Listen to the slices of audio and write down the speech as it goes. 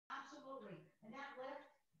that lift,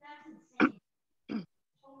 that's insane.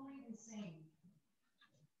 Totally insane.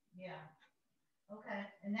 Yeah. Okay.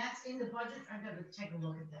 And that's in the budget. I gotta take a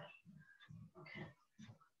look at that. Okay.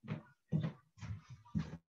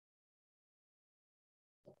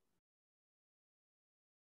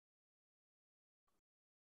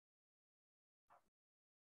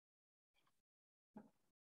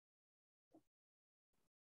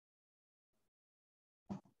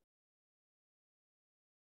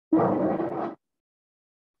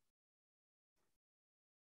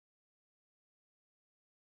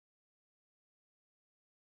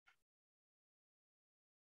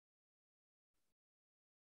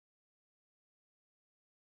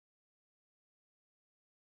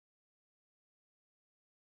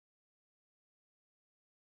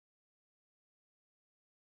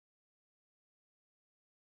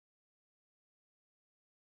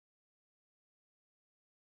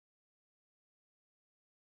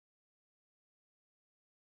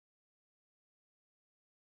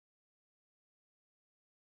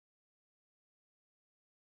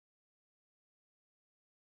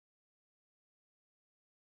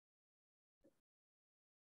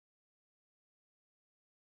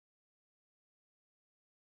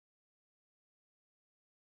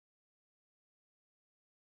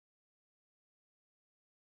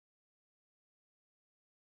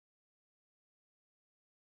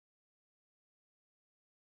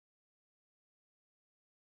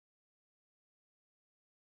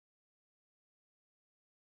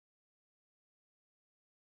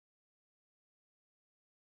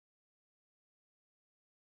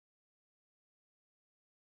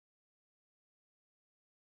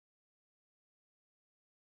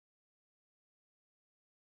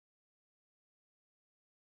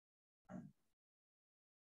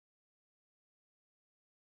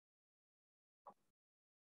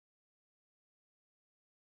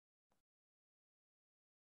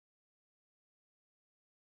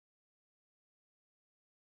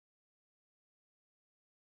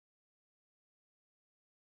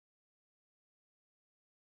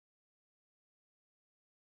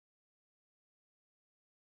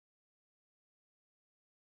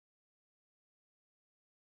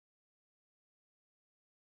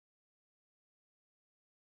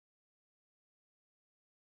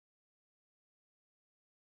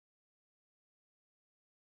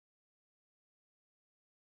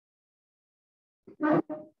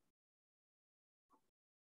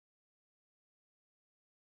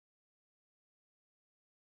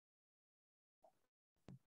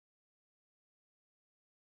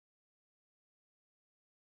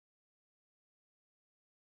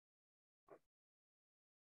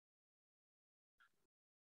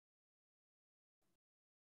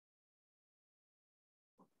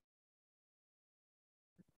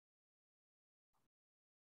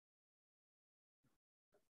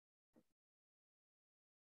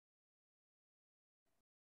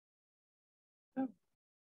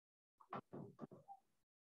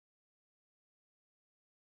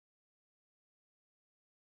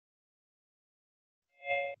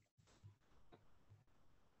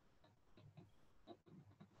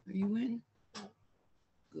 Are you in?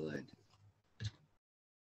 Good.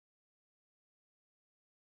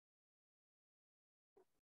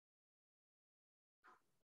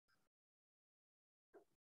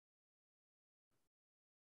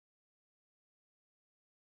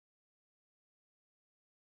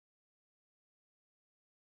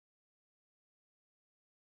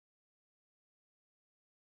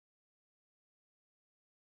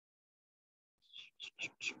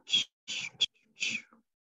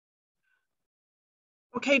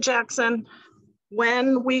 Okay, Jackson,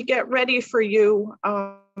 when we get ready for you,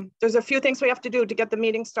 there's a few things we have to do to get the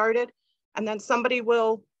meeting started, and then somebody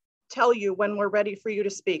will tell you when we're ready for you to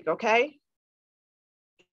speak, okay?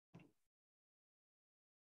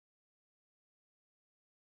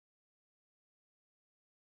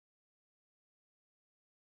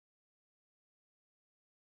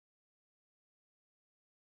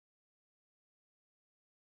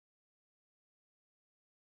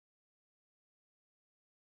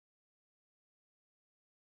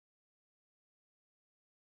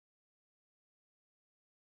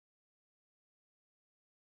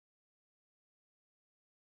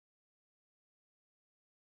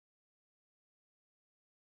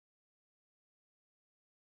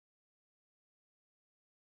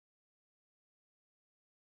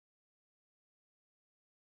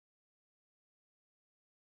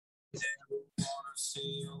 Wanna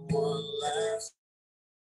see you one last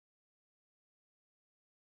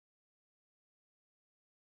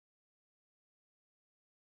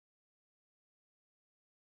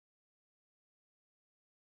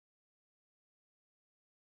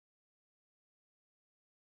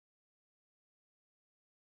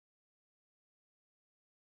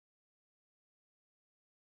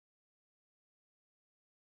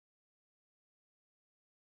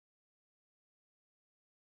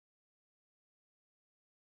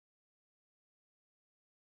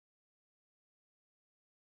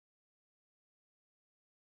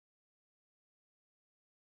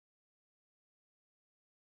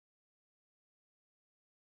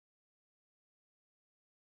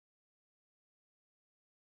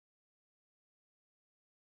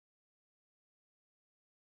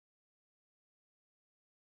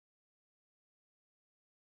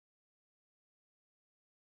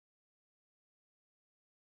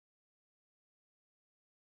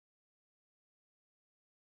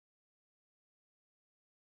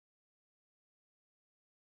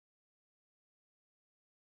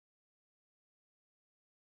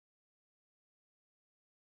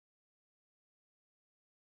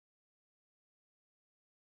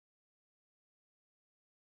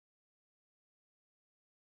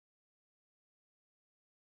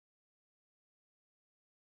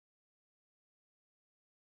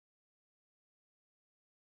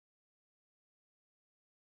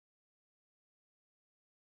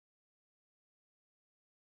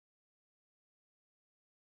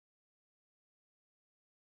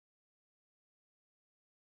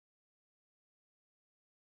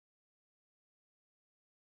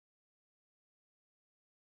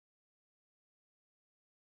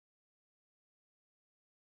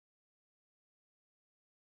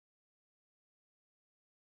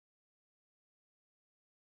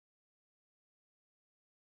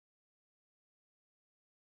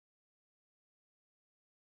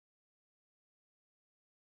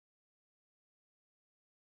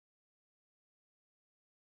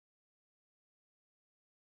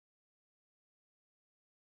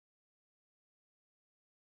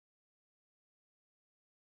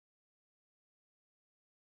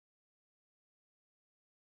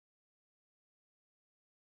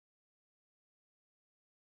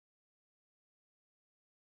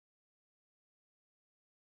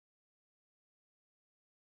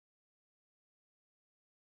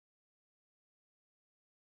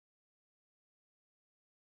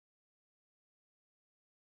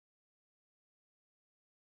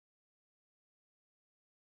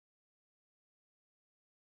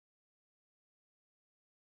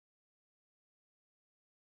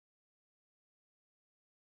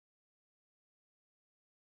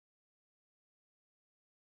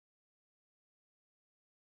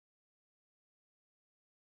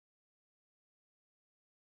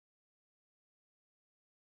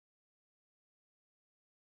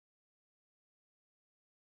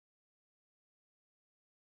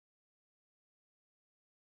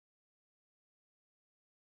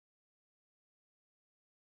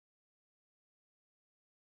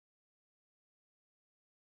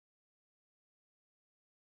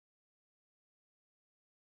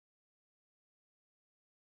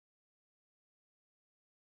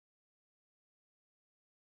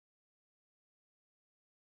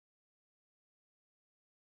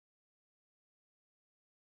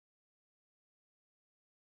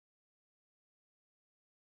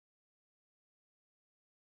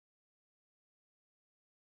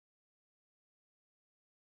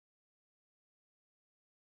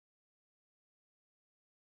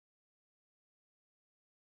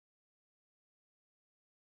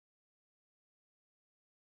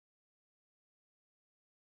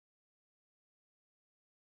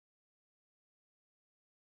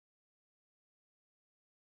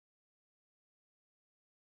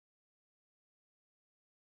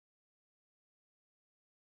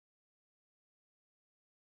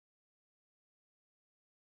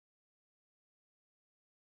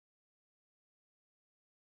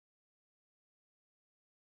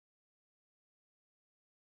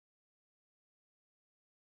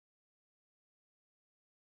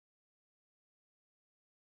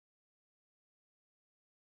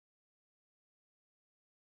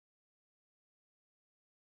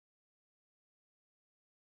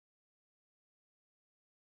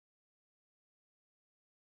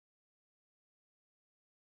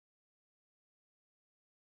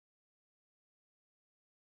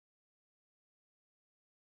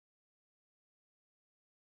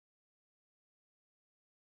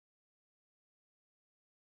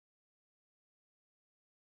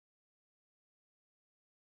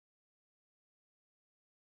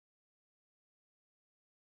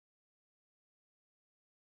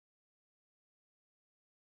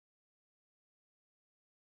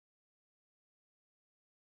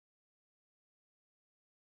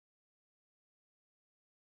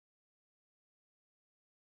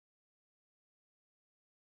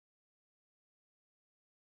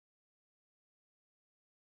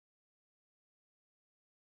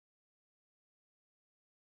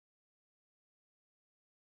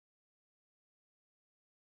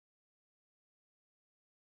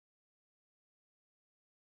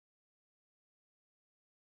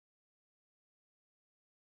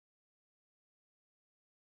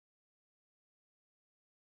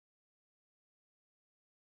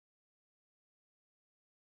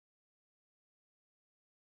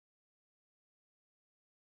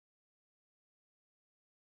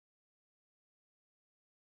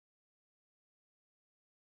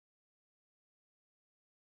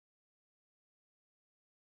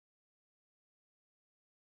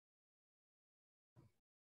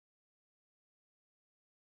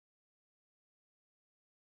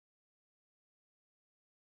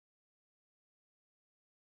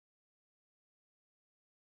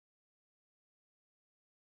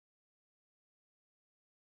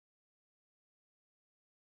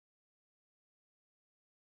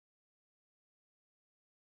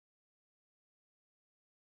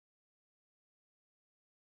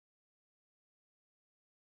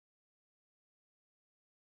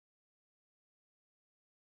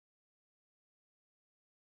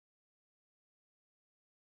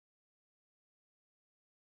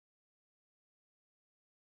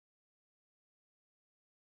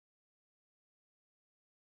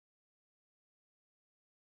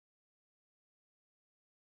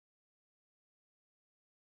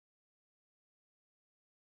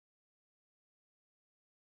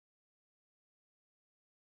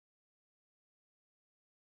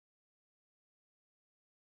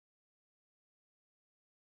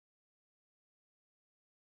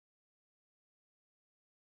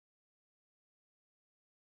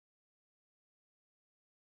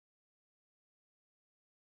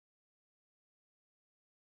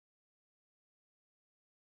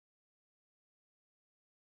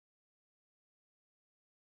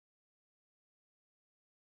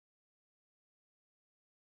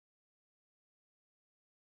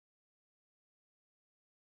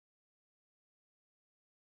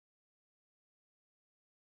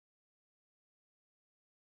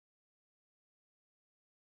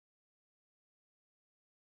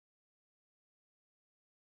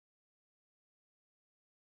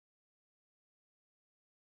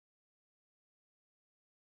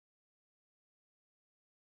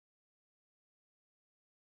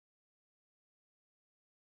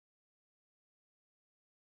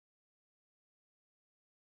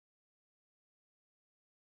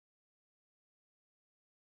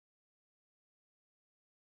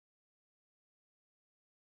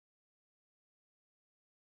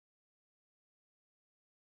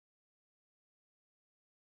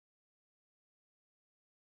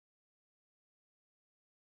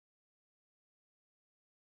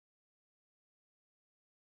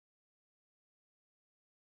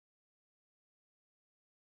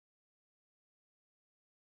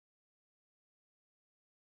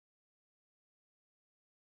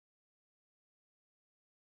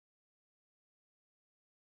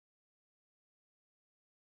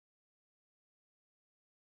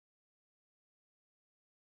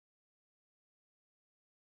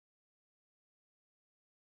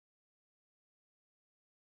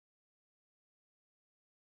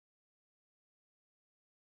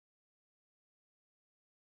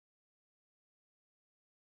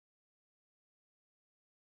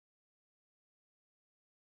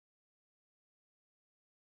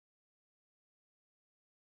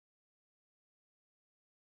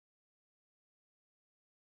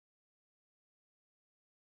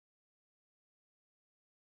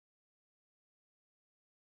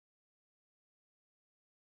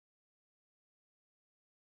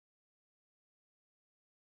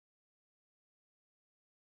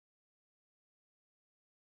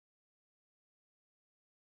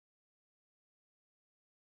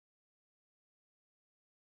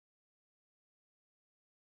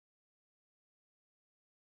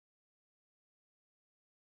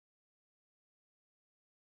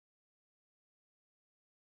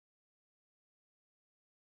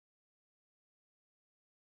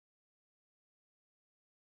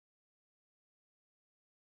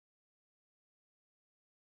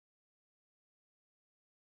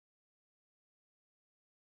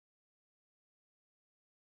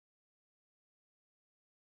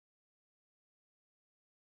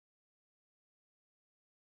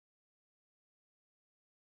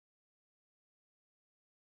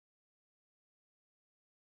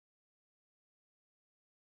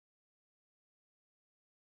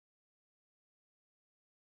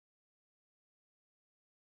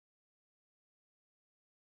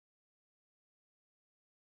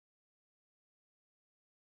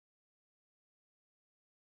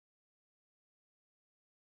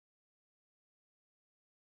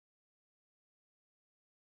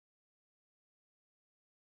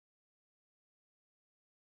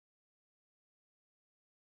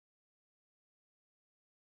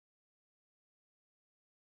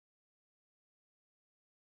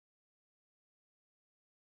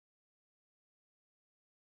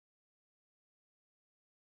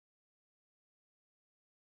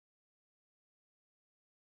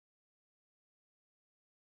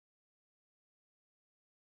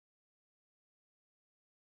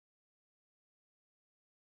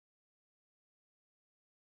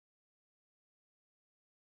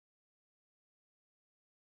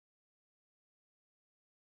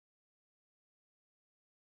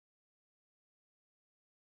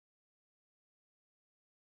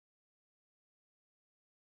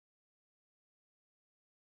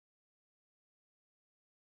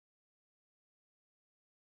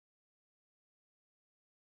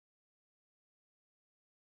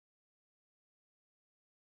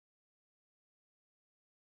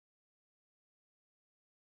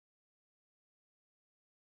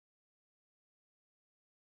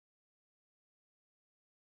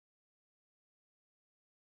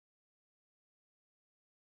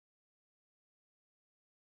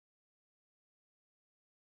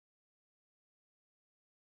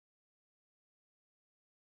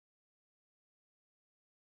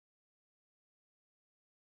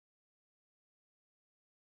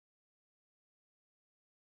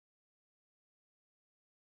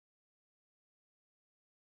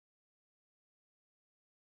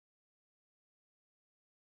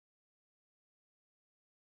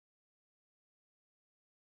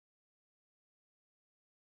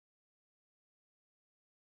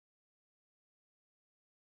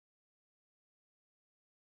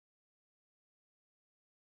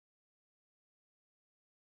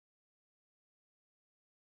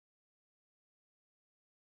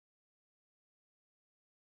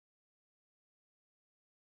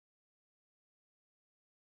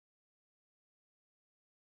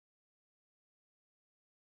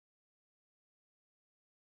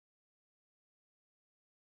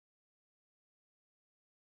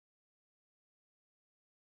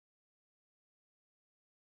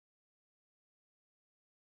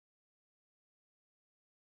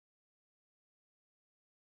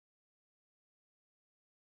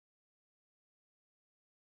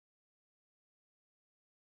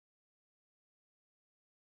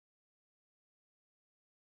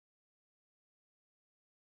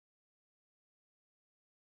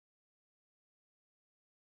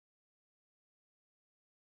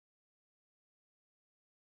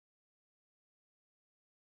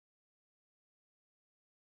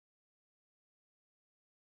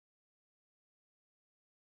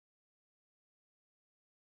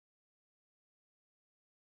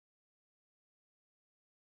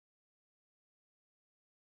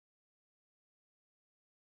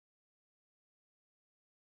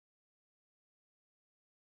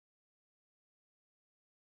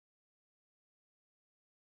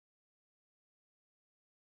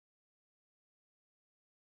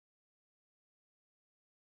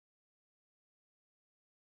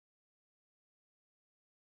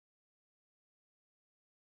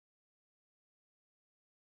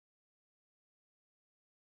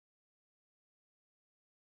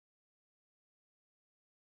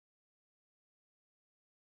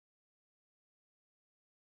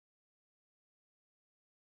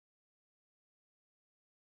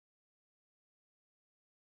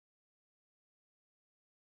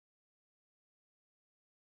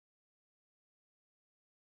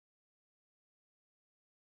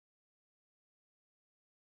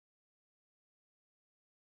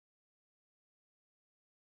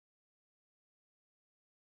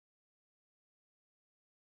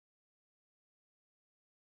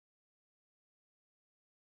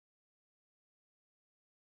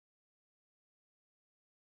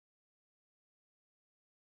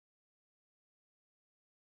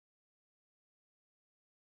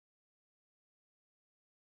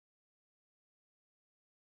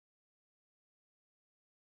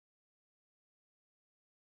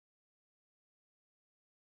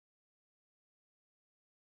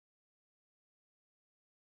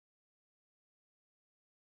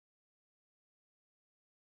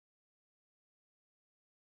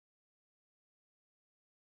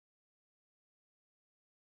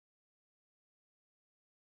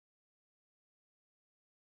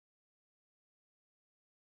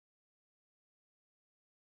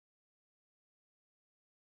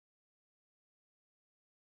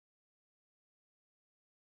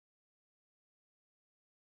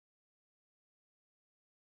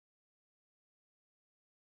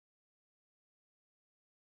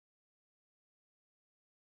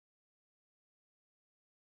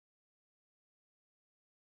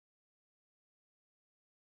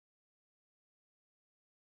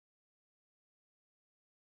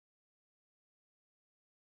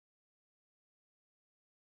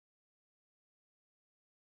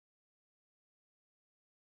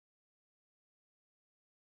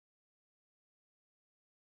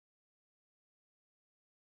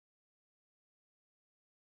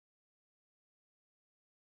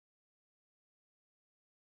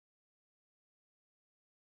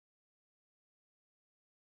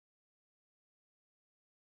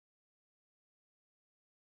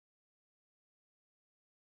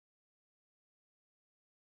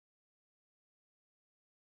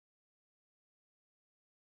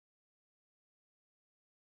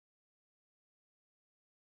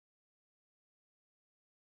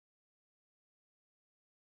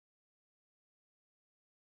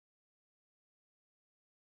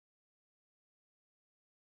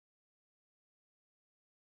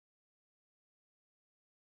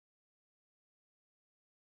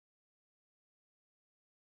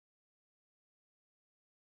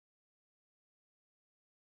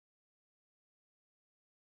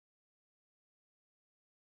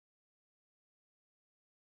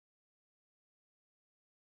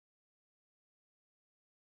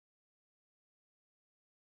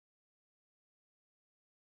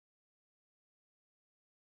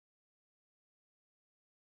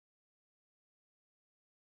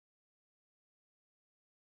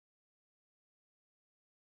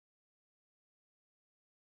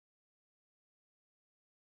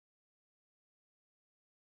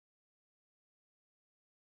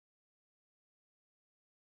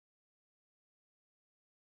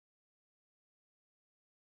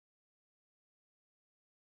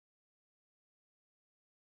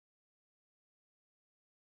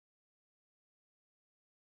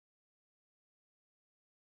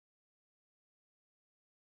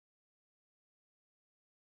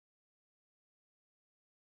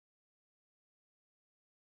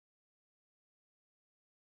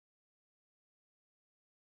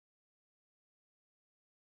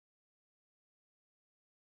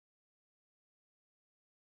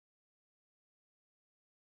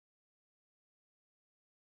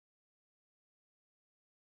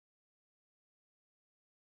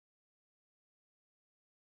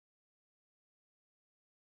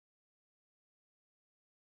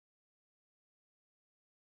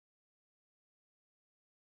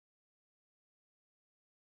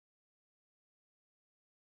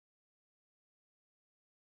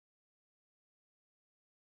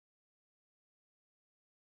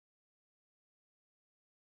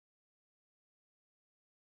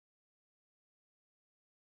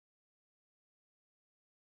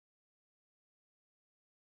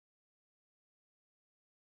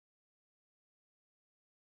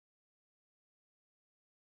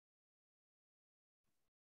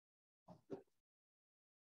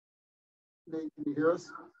Nate, can you hear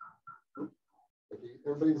us? Okay,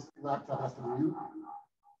 everybody's laptop has to mute.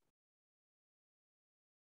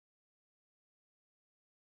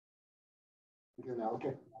 Okay, now,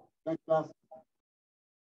 okay. Thanks, Beth.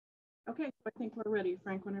 Okay, so I think we're ready,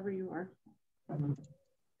 Frank, whenever you are. I'd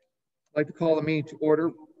like to call the meeting to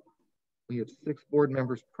order. We have 6 board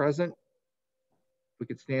members present. We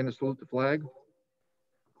could stand to salute the flag.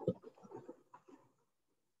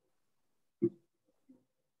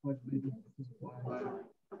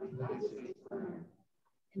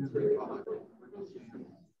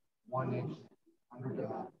 One nation, under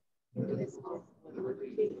God, indivisible, with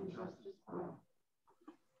liberty and justice for all.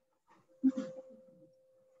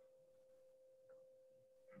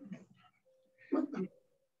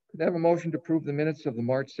 Could I have a motion to approve the minutes of the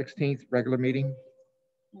March 16th regular meeting?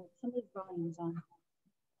 Somebody's volume's on.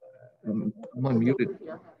 I'm unmuted.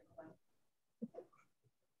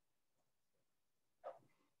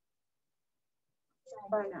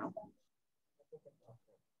 Bye now.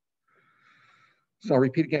 So I'll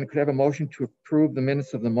repeat again. Could I have a motion to approve the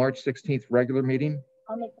minutes of the March 16th regular meeting?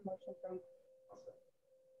 I'll make the motion, Frank.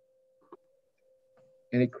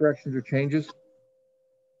 Any corrections or changes?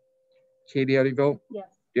 Katie, how do you vote? Yes.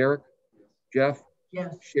 Derek? Jeff?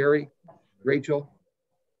 Yes. Sherry? Rachel?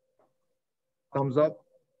 Thumbs up?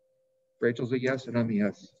 Rachel's a yes and I'm a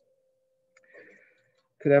yes.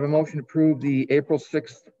 Could I have a motion to approve the April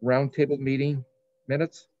 6th roundtable meeting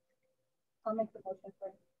minutes? I'll make the motion,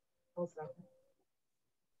 Frank. I'll second.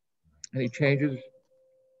 Any changes?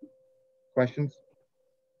 Questions?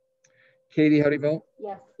 Katie, how do you vote?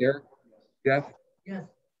 Yes. Derek? Jeff? Yes.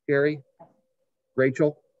 Sherry?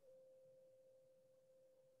 Rachel?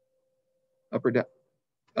 Up or down?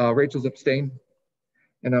 Rachel's abstained,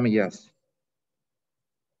 and I'm a yes.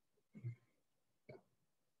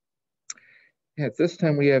 At this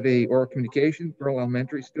time, we have a oral communication for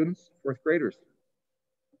elementary students, 4th graders.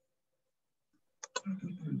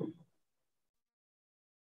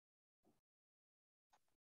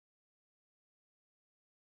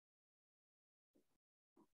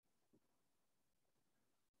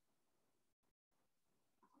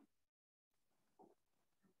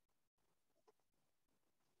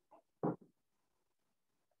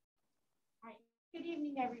 Good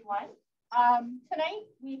evening, everyone. Tonight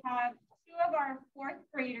we have 2 of our 4th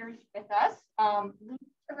graders with us, Luke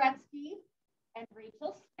Turetsky and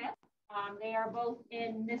Rachel Smith. They are both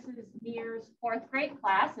in Mrs. Mears' 4th grade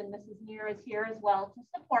class, and Mrs. Mear is here as well to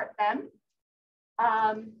support them.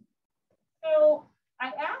 So I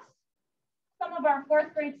asked some of our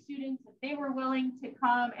 4th grade students if they were willing to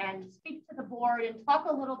come and speak to the board and talk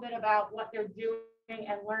a little bit about what they're doing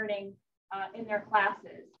and learning in their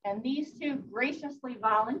classes. And these 2 graciously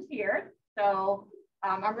volunteered. So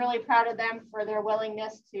I'm really proud of them for their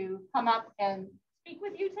willingness to come up and speak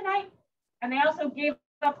with you tonight. And they also gave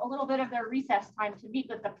up a little bit of their recess time to meet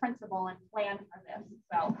with the principal and plan for this.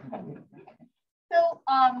 So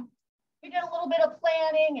we did a little bit of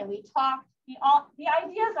planning and we talked. The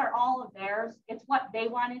ideas are all of theirs. It's what they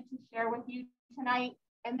wanted to share with you tonight.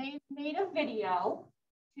 And they made a video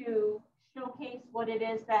to showcase what it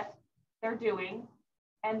is that they're doing.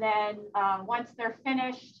 And then once they're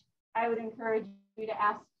finished, I would encourage you to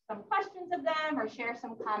ask some questions of them or share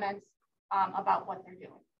some comments about what they're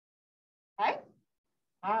doing. Okay?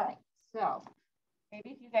 All right, so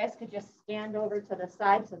maybe if you guys could just stand over to the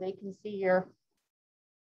side so they can see your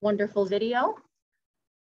wonderful video.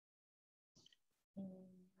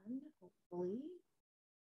 And hopefully.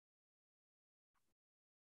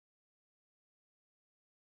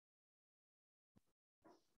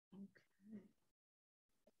 Okay.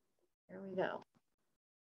 There we go.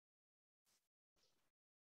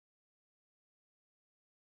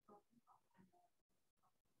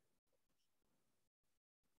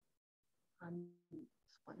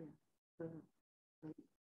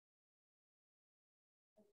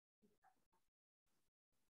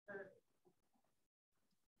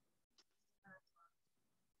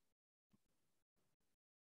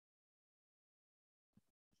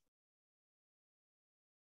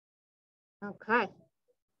 Okay.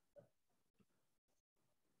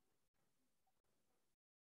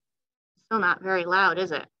 Still not very loud,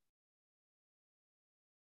 is it?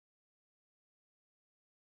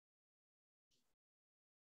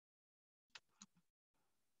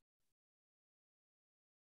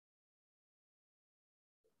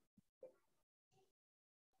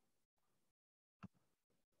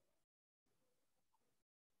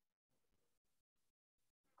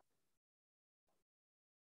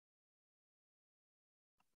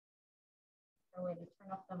 A way to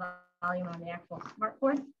turn up the volume on the actual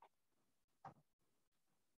smartboard.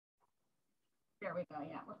 There There we go.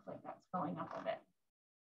 Yeah, looks like that's going up a bit.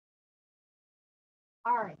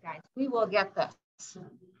 All right, guys, we will get this. In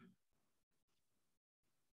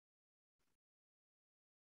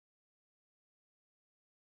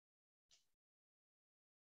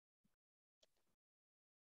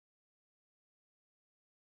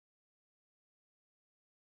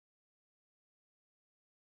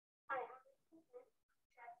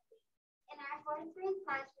our fourth grade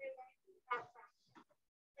class, we're learning about fractions.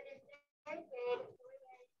 But in third grade, we're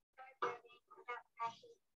learning about fraction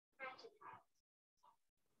tiles.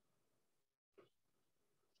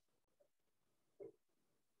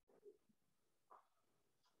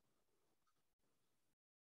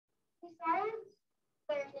 We started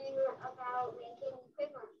learning about making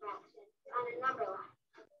equivalent fractions on a number line.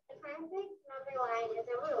 The perfect number line is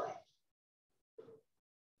a ruler.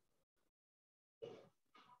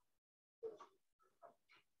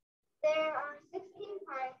 There are 16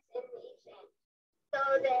 parts in each inch. So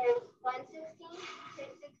there's 1/16,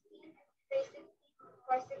 2/16, 3/16,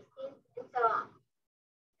 4/16, and so on.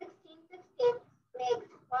 16/16 makes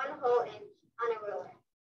 1 whole inch on a ruler.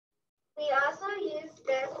 We also use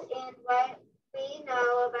this in what we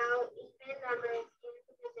know about even numbers in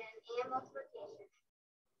division and multiplication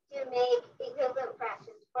to make equivalent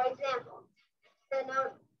fractions. For example, the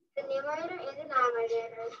numerator and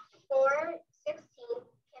denominator 4/16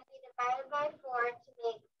 can be divided by 4 to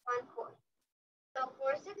make 1/4. So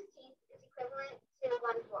 4/16 is equivalent to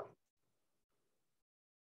 1/4.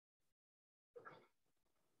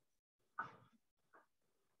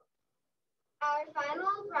 Our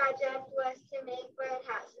final project was to make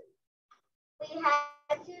birdhouses. We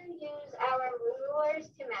had to use our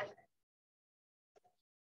rulers to measure.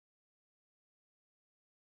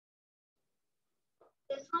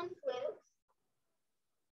 This one's Luke's,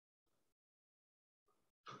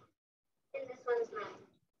 and this one's mine.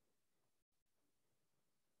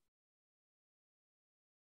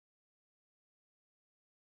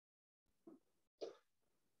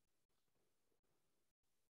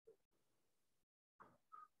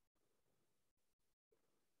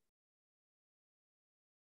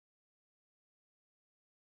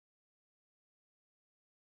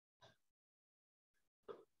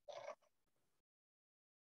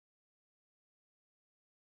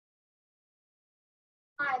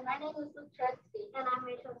 Hi, my name is Luke Tredsky. And I'm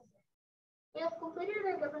Rachel. We have completed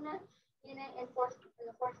our government unit in the fourth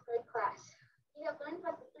grade class. We have learned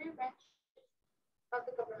about the 3 branches of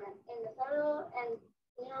the government. In the federal and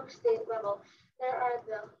New York State level, there are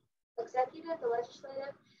the executive, the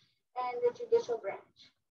legislative, and the judicial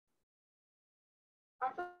branch.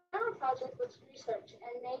 Our final project was to research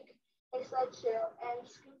and make a slideshow and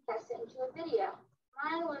screencast it into a video.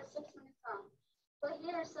 Mine was 6 minutes long, but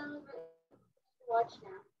here are some of it to watch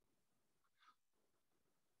now.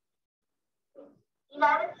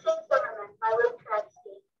 United States Government by Luke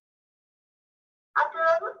Tredsky. After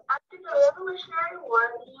the Revolutionary War,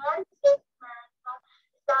 the United States of America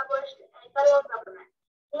established a federal government.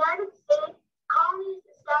 The United States colonies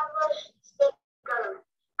established state government.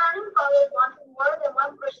 Founding fathers wanted more than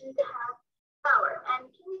one person to have power, and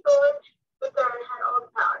King George III had all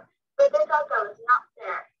the power, but they thought that was not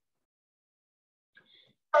fair.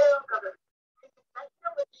 Federal government is the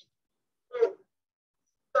executive which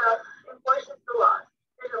enforces the laws.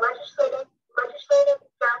 There's a legislative,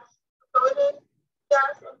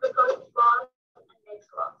 drafts and proposes laws and makes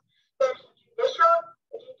laws. There's a judicial,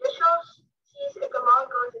 sees if the law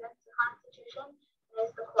goes against the Constitution, and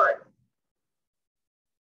is the court.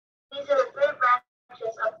 These are the 3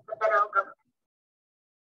 branches of the federal government.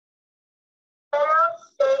 Federal,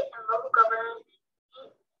 state, and local government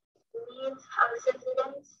meet the needs of the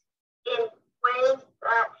citizens in ways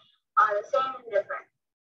that are the same and different.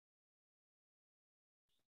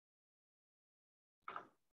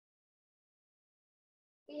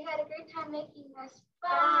 We had a great time making this.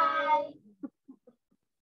 Bye.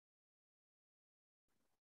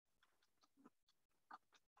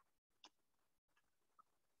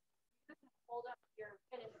 Hold up your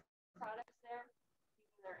finished products there.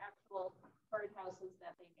 These are actual birdhouses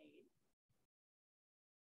that they made.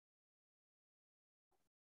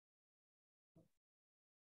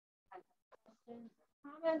 Questions or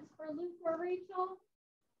comments for Luke or Rachel?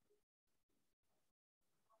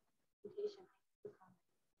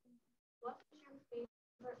 What was your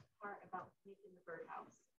favorite part about making the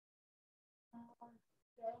birdhouse?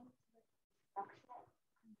 Getting to the structure,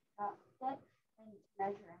 construct it, and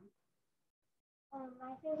measuring.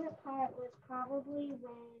 My favorite part was probably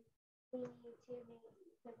when we need to make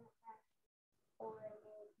equivalent fractions or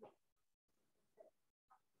make.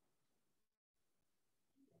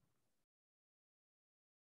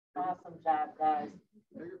 Awesome job, guys.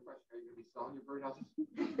 Now your question, are you gonna be selling your birdhouses?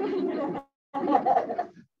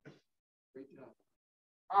 Great job.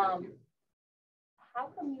 How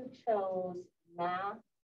come you chose math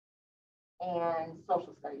and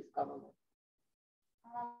social studies government?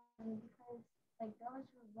 Because like those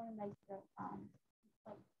were one of like the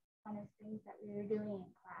like funnest things that we were doing in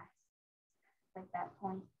class, like that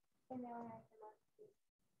point. And then when I came up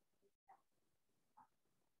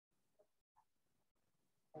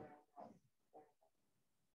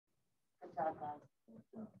Good job, guys.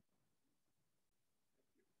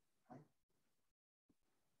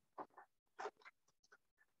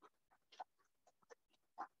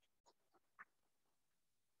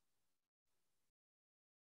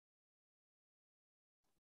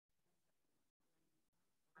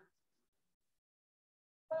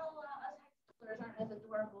 Well, us high schoolers aren't as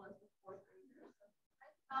adorable as the fourth graders. So I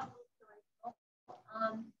thought it was delightful.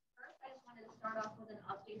 First, I just wanted to start off with an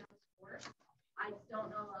update on sport. I don't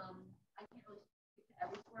know, I can't really speak to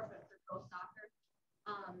every sport, but for girls soccer,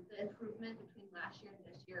 the improvement between last year and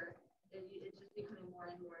this year it's just becoming more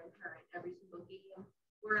and more apparent every single game.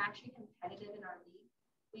 We're actually competitive in our league.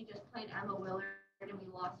 We just played Emma Willard and we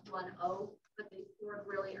lost 1-0, but they scored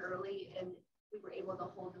really early and we were able to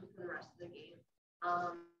hold them for the rest of the game.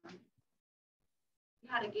 We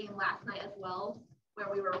had a game last night as well where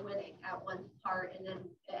we were winning at one part and then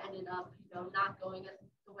it ended up, not going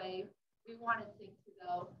the way we wanted things to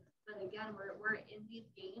go. But again, we're in these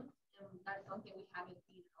games and that's something we haven't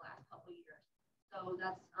seen in the last couple of years. So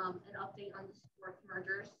that's an update on the sports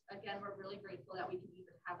mergers. Again, we're really grateful that we can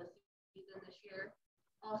even have a season this year.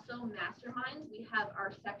 Also, masterminds, we have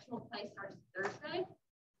our sectional play starts Thursday.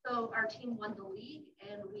 So our team won the league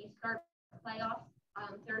and we start playoffs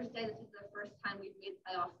Thursday. This is the first time we've made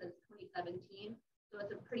playoffs since 2017. So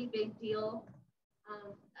it's a pretty big deal.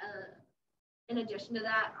 In addition to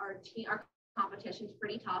that, our competition is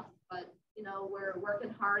pretty tough, but we're working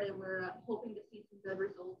hard and we're hoping to see some good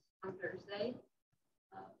results on Thursday.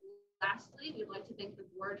 Lastly, we'd like to thank the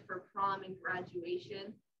board for prom and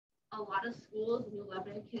graduation. A lot of schools, New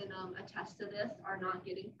Lebanon can attest to this, are not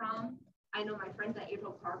getting prom. I know my friends at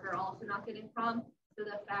April Park are also not getting prom. So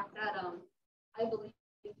the fact that I believe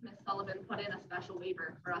Ms. Sullivan put in a special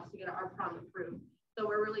waiver for us to get our prom approved. So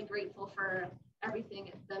we're really grateful for everything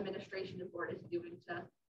the administration and board is doing to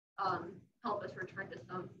help us return to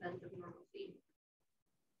some sense of normalcy.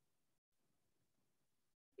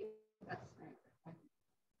 That's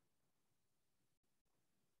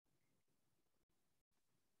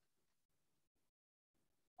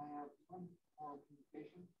I have one oral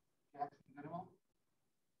communication. Jackson Goodall.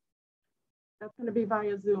 That's going to be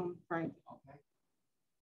via Zoom, Frank. Okay.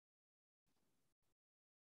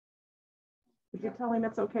 Could you tell him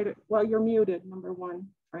it's okay to, well, you're muted, number one,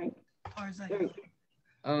 Frank. There you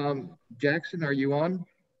go. Jackson, are you on?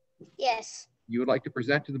 Yes. You would like to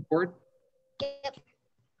present to the board? Yep.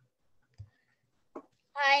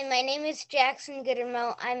 Hi, my name is Jackson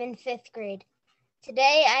Goodermel. I'm in 5th grade.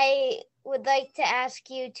 Today, I would like to ask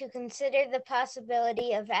you to consider the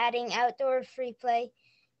possibility of adding outdoor free play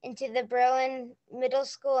into the Berlin Middle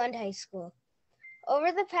School and High School.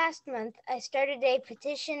 Over the past month, I started a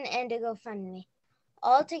petition and a GoFundMe.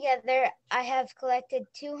 Altogether, I have collected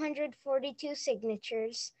 242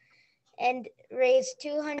 signatures and raised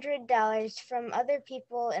 $200 from other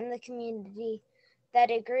people in the community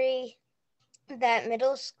that agree that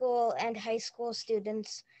middle school and high school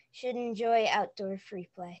students should enjoy outdoor free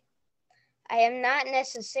play. I am not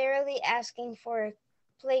necessarily asking for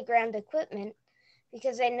playground equipment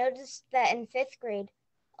because I noticed that in 5th grade,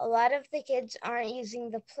 a lot of the kids aren't using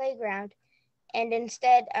the playground and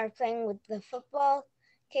instead are playing with the football,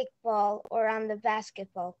 kickball, or on the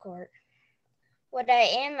basketball court. What I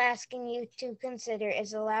am asking you to consider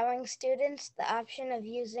is allowing students the option of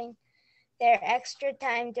using their extra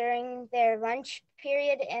time during their lunch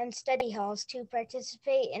period and study halls to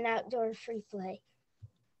participate in outdoor free play.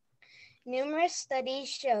 Numerous studies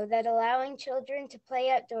show that allowing children to play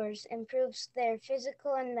outdoors improves their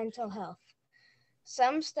physical and mental health.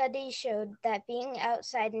 Some studies showed that being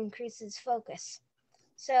outside increases focus.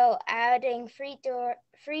 So adding free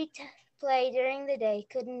play during the day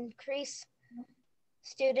could increase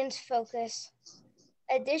students' focus.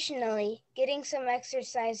 Additionally, getting some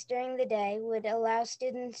exercise during the day would allow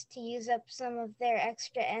students to use up some of their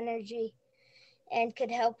extra energy and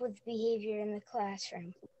could help with behavior in the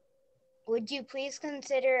classroom. Would you please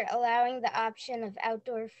consider allowing the option of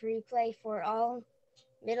outdoor free play for all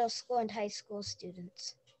middle school and high school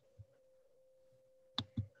students?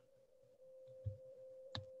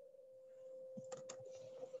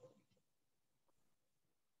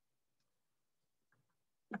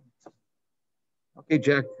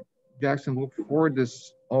 Okay, Jackson, we'll forward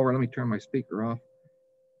this over. Let me turn my speaker off.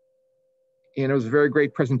 And it was a very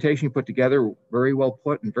great presentation you put together, very well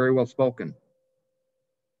put and very well spoken.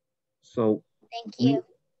 So Thank you.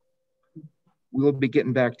 We'll be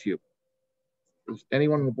getting back to you. Does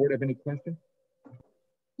anyone on the board have any questions?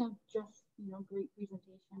 No, just, great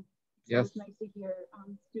presentation. Yes. It's nice to hear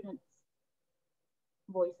students'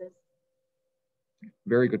 voices.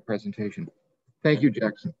 Very good presentation. Thank you,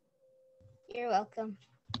 Jackson. You're welcome.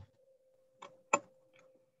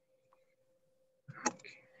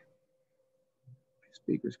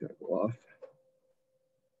 Speaker's got to go off.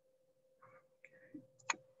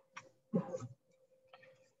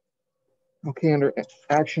 Okay, under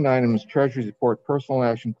action items, Treasury Report, Personal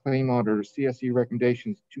Action, Claim Auditor, CSE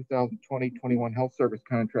Recommendations, 2020-21 Health Service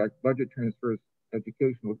Contract, Budget Transfers,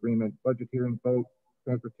 Educational Agreement, Budget Hearing Vote,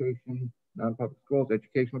 Transportation, Non-Public Schools,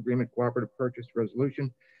 Educational Agreement, Cooperative Purchase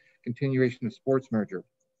Resolution, Continuation of Sports Merger.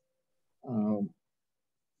 One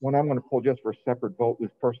I'm going to pull just for a separate vote was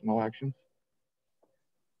Personal Actions.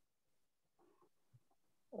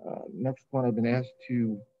 Next one I've been asked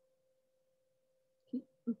to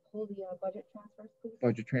pull the budget transfers, please.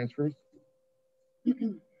 Budget transfers.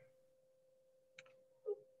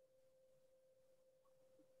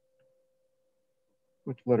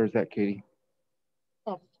 Which letter is that, Katie?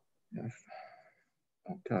 F. F.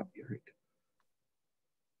 On top, you're right.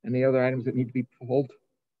 Any other items that need to be pulled?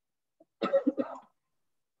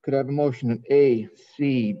 Could I have a motion in A,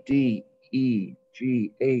 C, D, E,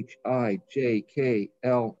 G, H, I, J, K,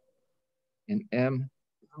 L, and M?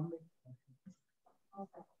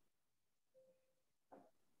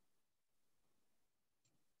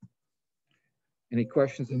 Any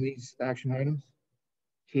questions on these action items?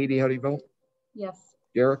 Katie, how do you vote? Yes.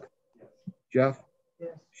 Derek? Yes. Jeff?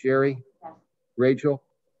 Yes. Sherry? Yes. Rachel?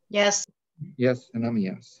 Yes. Yes, and I'm a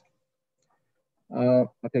yes.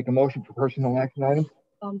 I'll take a motion for personal action items.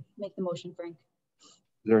 Make the motion, Frank. Is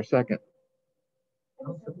there a second?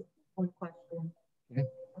 One question. Okay.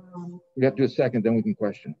 We have to do a second, then we can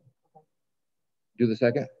question. Do the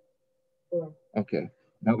second? Sure. Okay,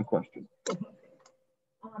 now the question. I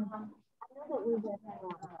know that we have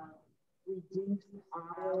reduced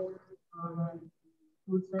hours on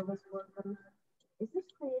food service workers. Is this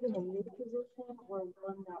creating a new position or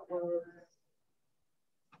one that was?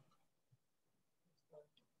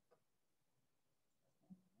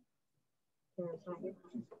 Is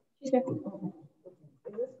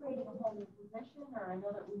this creating a whole new position, or I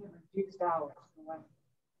know that we have reduced hours? So I'm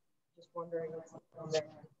just wondering what's on there.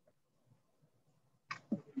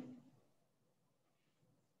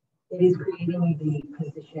 It is creating the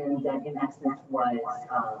position that in essence was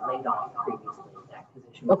laid off previously. That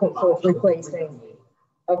position. Okay, so it's replacing.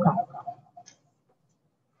 Okay.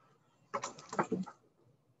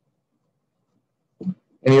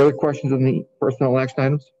 Any other questions on the personal action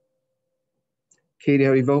items? Katie,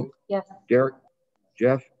 how do you vote? Yes. Derek?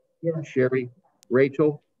 Jeff? Yes. Sherry?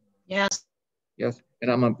 Rachel? Yes. Yes, and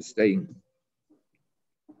I'm abstaining.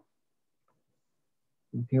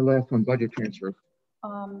 Okay, last one, budget transfer.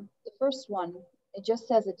 The first one, it just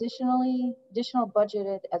says additional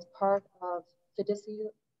budgeted as part of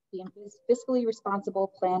fiscally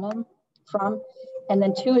responsible planning from, and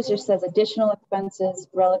then 2 is just says additional expenses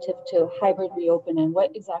relative to hybrid reopening.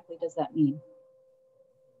 What exactly does that mean?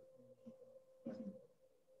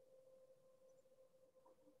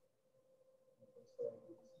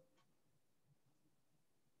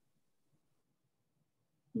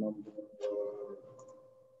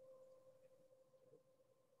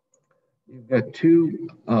 You've got 2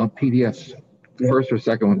 PDFs, the first or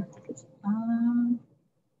second one?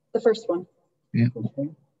 The first one. Yeah.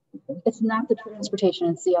 It's not the transportation,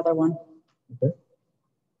 it's the other one. Okay.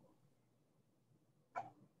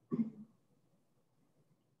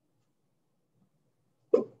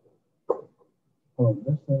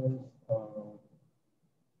 This is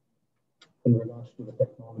in regards to the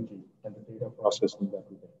technology and the data processing that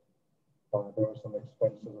we did. There are some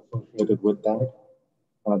expenses associated with that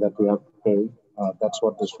that we have to pay. That's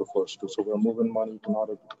what this refers to. So we're moving money in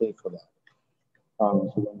order to pay for that.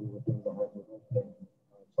 So when we were doing the hybrid opening,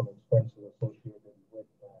 some expenses associated with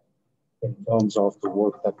that in terms of the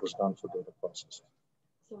work that was done for data processing.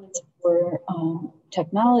 So it's for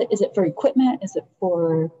technology, is it for equipment? Is it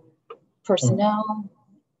for personnel?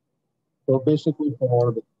 So basically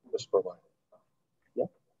for the service provider. Yeah.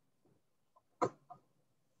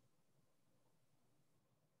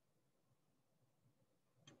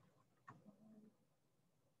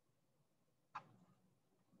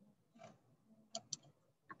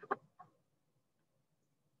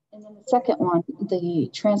 And then the second one, the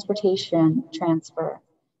transportation transfer.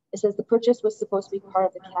 It says the purchase was supposed to be part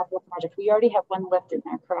of the capital project. We already have one lift in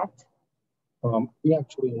there, correct? We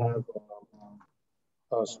actually have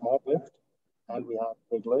a small lift and we have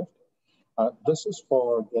a big lift. This is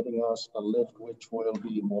for getting us a lift which will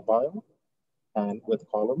be mobile and with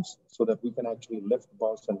columns so that we can actually lift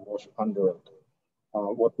bus and wash under it.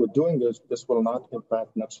 What we're doing is this will not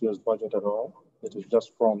impact next year's budget at all. It is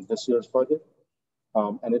just from this year's budget.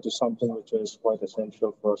 And it is something which is quite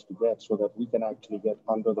essential for us to get so that we can actually get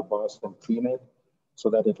under the bus and clean it so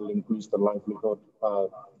that it will increase the livelihood,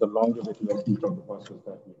 the longevity of each of the buses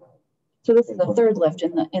that we have. So this is the third lift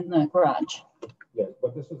in the garage. Yes,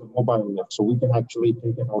 but this is a mobile lift, so we can actually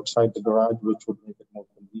take it outside the garage, which would make it more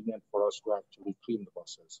convenient for us to actually clean the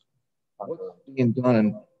buses. What's being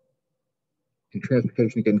done in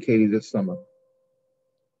transportation again, Katie, this summer?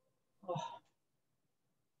 Oh.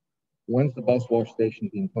 When's the bus wash station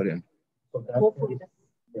being put in? So hopefully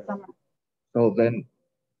this summer. So then,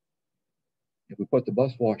 if we put the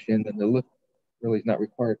bus wash in, then the lift really is not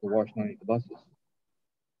required to wash any of the buses.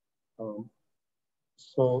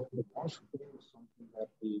 So the wash bay is something that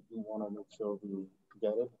we do want to make sure we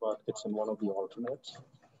get it, but it's in one of the alternates.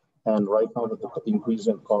 And right now with the increase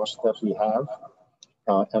in cost that we have,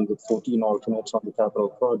 and with 14 alternates on the capital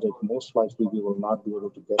project, most likely we will not be able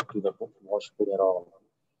to get to the wash bay at all.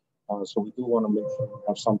 So we do want to make sure we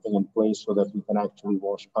have something in place so that we can actually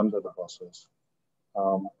wash under the buses.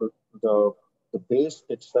 But the base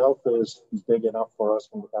itself is big enough for us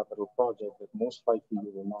in the capital project that most likely we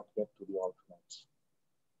will not get to the alternates.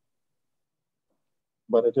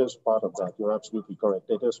 But it is part of that. You're absolutely correct.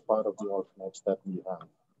 It is part of the alternates that we have.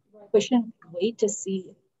 We shouldn't wait to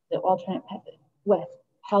see the alternate with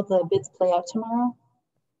how the bids play out tomorrow.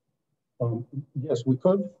 Yes, we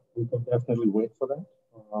could. We could definitely wait for that.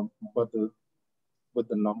 But with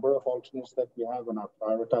the number of alternates that we have and are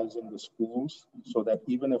prioritizing the schools so that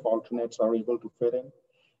even if alternates are able to fit in,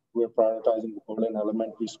 we're prioritizing the Berlin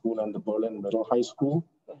Elementary School and the Berlin Middle High School.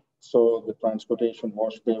 So the transportation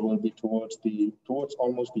wash bay will be towards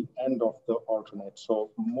almost the end of the alternate.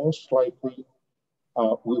 So most likely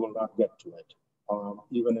we will not get to it.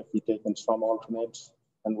 Even if we take in some alternates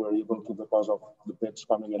and we're able to because of the bids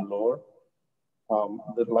coming in lower,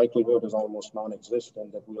 the likelihood is almost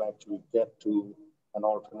non-existent that we'll actually get to an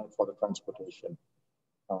alternate for the transportation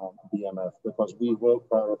BMF because we will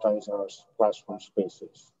prioritize our classroom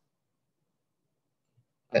spaces.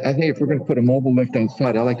 I think if we're going to put a mobile lift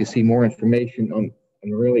outside, I'd like to see more information on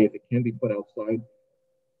really if it can be put outside.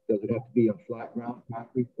 Does it have to be on flat ground,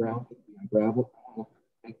 concrete ground? Does it be on gravel?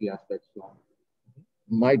 I think the aspects. So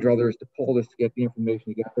my druther is to pull this to get the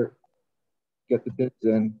information together, get the bids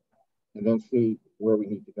in, and then see where we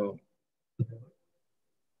need to go.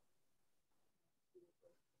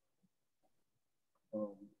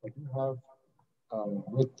 I do have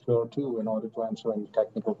Rick here too in order to answer any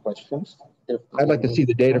technical questions. I'd like to see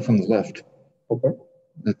the data from the lift. Okay.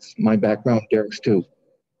 That's my background, Derek's too.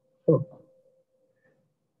 Sure.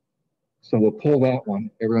 So we'll pull that one.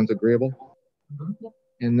 Everyone's agreeable? Mm-hmm. Yep.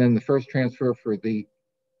 And then the first transfer for the,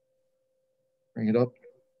 bring it up.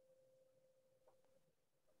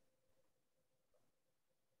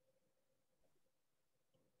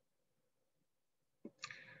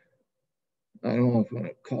 I don't know if I want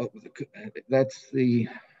to call it with a, that's the,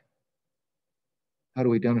 how do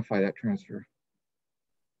we identify that transfer?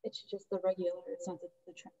 It's just the regular, it's not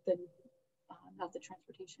not the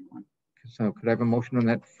transportation one. So could I have a motion on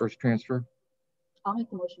that first transfer? I'll make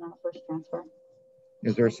the motion on the first transfer.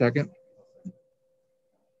 Is there a second?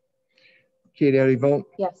 Katie, how do you vote?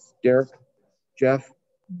 Yes. Derek? Jeff?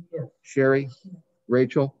 Yes. Sherry?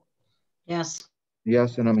 Rachel? Yes.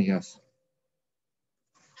 Yes, and I'm a yes.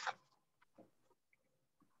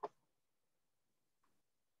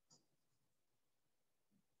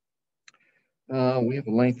 We have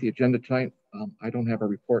a lengthy agenda tonight. I don't have a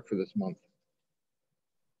report for this month.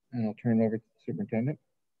 And I'll turn it over to the superintendent.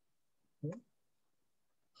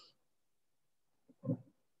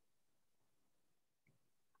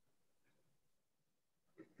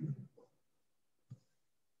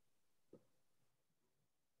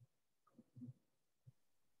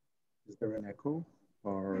 Is there an echo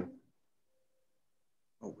or?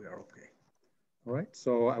 Oh, we are okay. All right,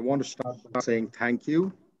 so I want to start by saying thank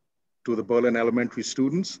you to the Berlin Elementary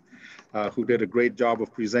students who did a great job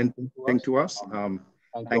of presenting to us.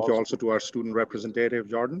 Thank you also to our student representative,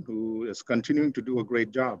 Jordan, who is continuing to do a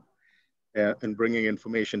great job in bringing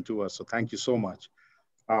information to us. So thank you so much.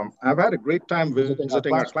 I've had a great time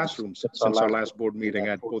visiting our classrooms since our last board meeting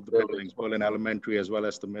at both the buildings, Berlin Elementary as well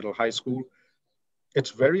as the Middle High School. It's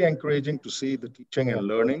very encouraging to see the teaching and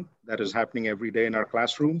learning that is happening every day in our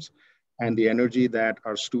classrooms. and the energy that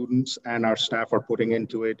our students and our staff are putting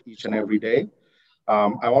into it each and every day.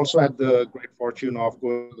 I also had the great fortune of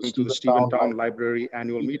going to the Steventown Library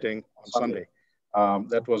annual meeting on Sunday.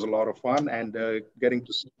 That was a lot of fun, and getting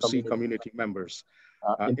to see community members.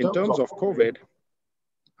 In terms of COVID,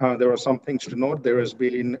 there are some things to note. There has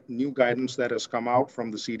been new guidance that has come out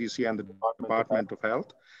from the CDC and the Department of Health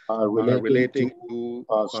relating to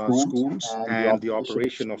schools and the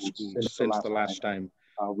operation of schools since the last time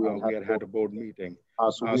we had a board meeting.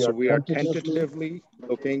 So we are tentatively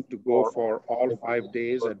looking to go for all 5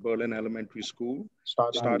 days at Berlin Elementary School,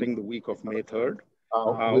 starting the week of May 3rd.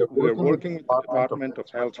 We're working with the Department of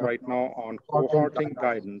Health right now on cohorting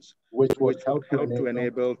guidance, which would help to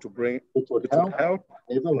enable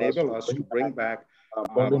us to bring back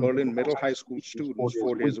Berlin Middle High School students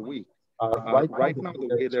 4 days a week. Right now, the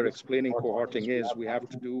way they're explaining cohorting is we have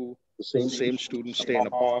to do the same students stay in a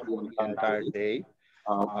pod the entire day,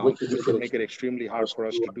 which would make it extremely hard for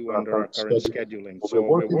us to do under our current scheduling. So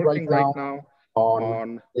we're working right now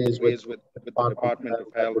on ways with the Department of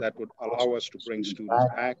Health that would allow us to bring students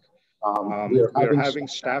back. We are having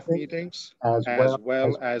staff meetings as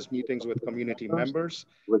well as meetings with community members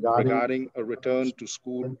regarding a return to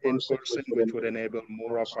school in person, which would enable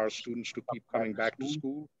more of our students to keep coming back to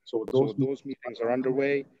school. So those meetings are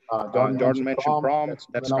underway. Jordan mentioned prom.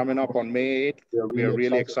 That's coming up on May 8th. We are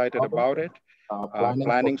really excited about it.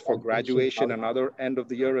 Planning for graduation and other end of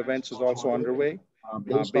the year events is also underway.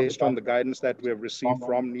 Based on the guidance that we have received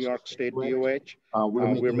from New York State DOH,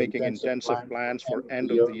 we're making intensive plans for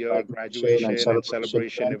end of the year graduation and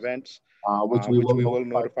celebration events, which we will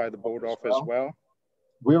notify the board of as well.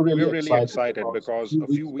 We're really excited because a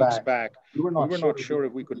few weeks back, we were not sure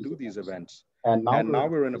if we could do these events. And now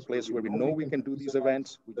we're in a place where we know we can do these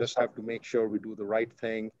events. We just have to make sure we do the right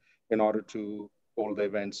thing in order to hold the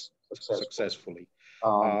events successfully.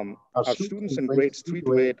 Our students in grades 3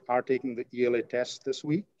 to 8 are taking the ELA test this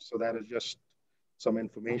week. So that is just some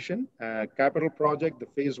information. Capital project, the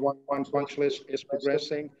phase 1 punch list is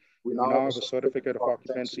progressing. We now have a certificate of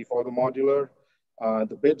occupancy for the modular.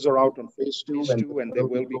 The bids are out on phase 2 and they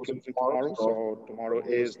will be closing tomorrow. So tomorrow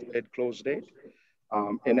is the bid close date.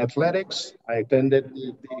 In athletics, I attended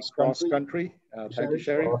the cross country. Thank you,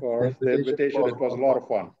 Sherry, for the invitation. It was a lot of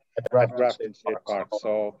fun at Grafton State Park.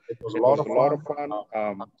 So it was a lot of fun.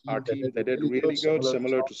 Our team, they did really good,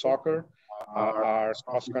 similar to soccer. Our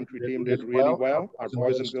cross country team did really well. Our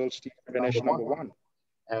boys and girls team finished #1.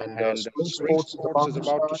 And spring sports is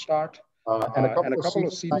about to start. And a couple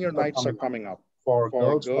of senior nights are coming up. For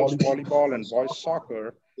girls volleyball and boys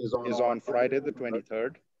soccer is on Friday the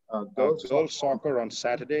 23rd. Girls soccer on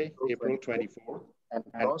Saturday, April 24th. And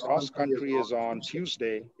cross country is on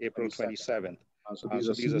Tuesday, April 27th. So these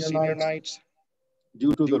are senior nights.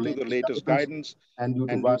 Due to the latest guidance and due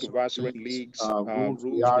to Vassarian League's rules,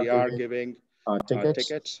 we are giving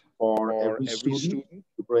tickets for every student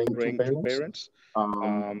to bring two parents.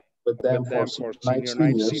 With them for senior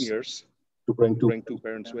night seniors to bring two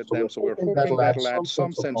parents with them. So we're hoping that'll add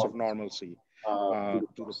some sense of normalcy to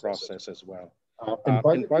the process as well.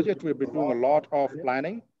 In budget, we've been doing a lot of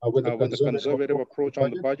planning with a conservative approach on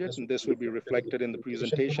the budget, and this will be reflected in the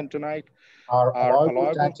presentation tonight. Our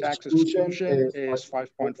allowable tax exclusion is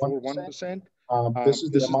 5.41%. This is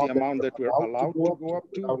the amount that we're allowed to go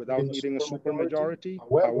up to without needing a supermajority.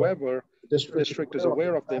 However, the district is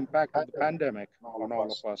aware of the impact of the pandemic on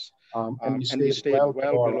all of us, and we stayed well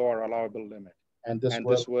below our allowable limit. And this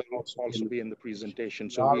will also be in the presentation.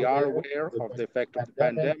 So we are aware of the effect of the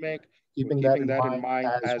pandemic, keeping that in mind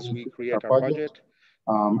as we create our budget.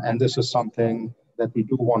 And this is something that we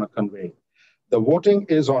do want to convey. The voting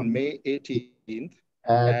is on May 18th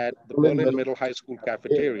at the Berlin Middle High School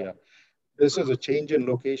cafeteria. This is a change in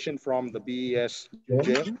location from the BES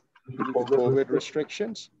gym due to COVID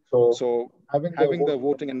restrictions. So having the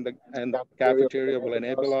voting in the cafeteria will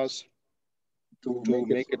enable us to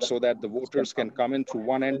make it so that the voters can come in through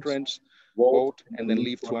one entrance, vote, and then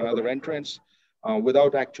leave through another entrance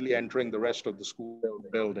without actually entering the rest of the school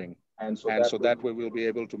building. And so that way we'll be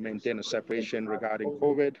able to maintain a separation regarding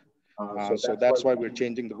COVID. So that's why we're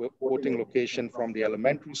changing the voting location from the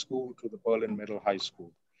elementary school to the Berlin Middle High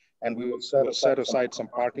School. And we will set aside some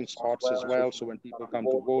parking spots as well. So when people come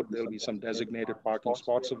to vote, there'll be some designated parking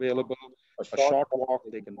spots available, a short walk,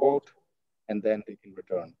 they can vote, and then they can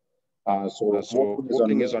return. So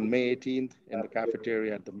voting is on May 18th in the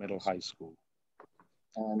cafeteria at the middle high school.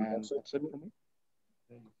 And that's it for me.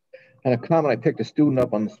 And a comment, I picked a student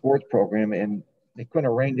up on the sports program and they couldn't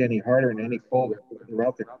have rained any harder and any colder. They were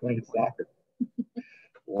out there playing soccer.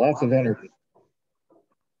 Lots of energy.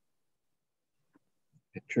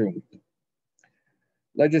 True.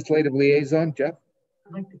 Legislative liaison, Jeff?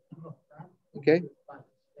 I'd like to come up front. Okay.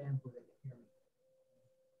 Stand where they can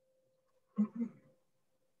hear me.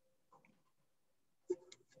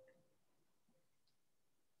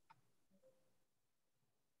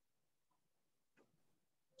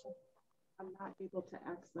 I'm not able to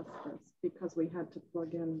access this because we had to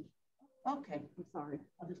plug in. Okay. I'm sorry.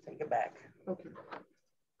 I'll just take it back. Okay.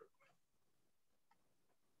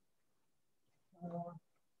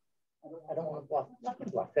 I don't want to block, nothing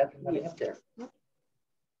block that from getting up there.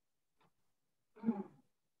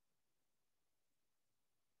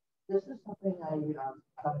 This is something I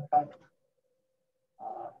got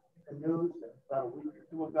the news about a week or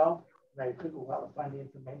two ago, and I took a while to find the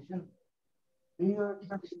information. New York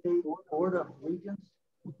State Board of Regents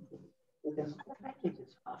is, I take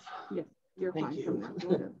this off. Yes, you're Thank fine. you.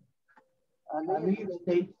 New York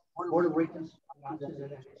State Board of Regents launches an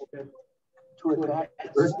initiative to advance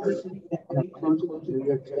diversity, equity, and inclusion in New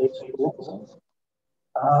York State schools.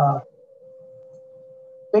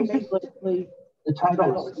 Basically, the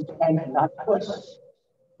title is intended not to us,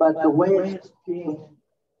 but the way it's being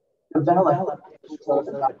developed, schools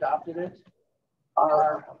that have adopted it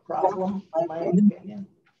are a problem, in my opinion.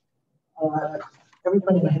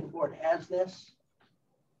 Everybody on the board has this.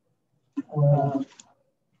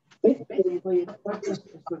 Basically, its purpose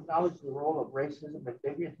is to acknowledge the role of racism and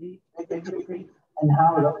bigotry, and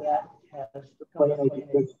how that has played a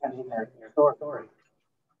big part in their story.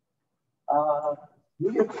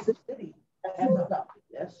 New York City has adopted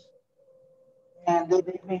this, and they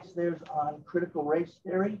base theirs on critical race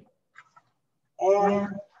theory,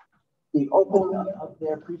 and the opening of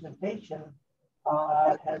their presentation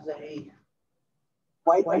has a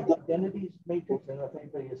white identities matrix. I don't know if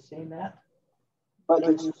anybody has seen that. But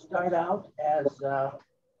you start out as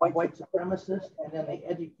white supremacist, and then they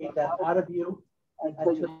educate that out of you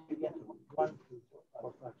until you get to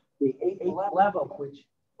the eighth level, which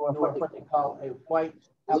or what they call a white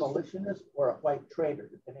abolitionist or a white traitor,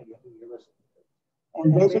 depending on who you're listening to. And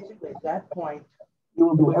basically, at that point, you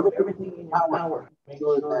will do everything in your power to make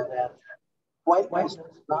sure that whiteness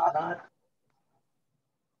does not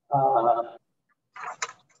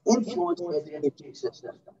influence the education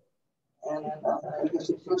system. And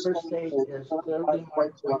the first stage is clearly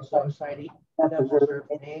marked white society that preserve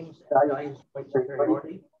names and values of white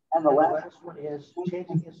superiority. And the last one is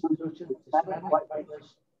changing institutions to dismantle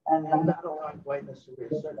whiteness and not allowing whiteness to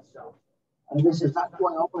reassert itself. And this is not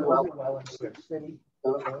going over well in New York City.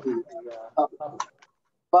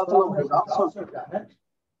 Buffalo has also done it.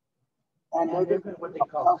 And they've been what they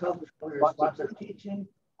call culturally responsive teaching,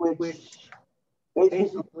 which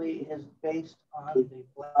basically is based on the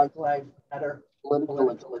Black Lives Matter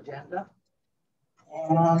political agenda.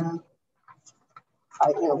 And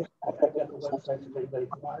I've got the website if anybody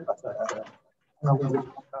wants,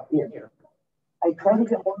 but here. I try to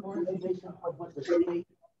get more information on what the state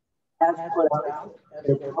has put out as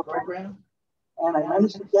their program. And I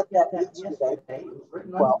managed to get that yesterday. It was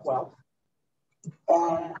written on the 12th.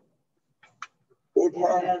 And it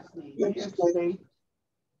has the New York State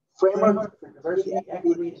framework for diversity,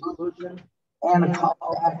 equity, inclusion, and a call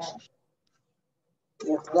to action.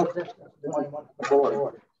 If that's the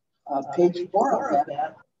board. Page 4 of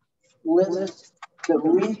that lists the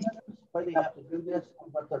reasons why they have to do this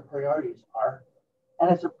and what their priorities are. And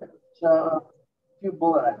it's a few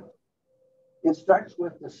bullet items. It starts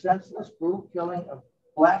with the senseless, brutal killing of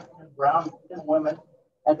Black and brown men and women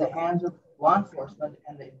at the hands of law enforcement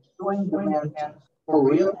and the ensuing demands for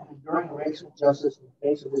real and enduring racial justice in the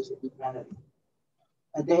face of this humanity.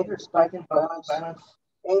 A dangerous spike in violence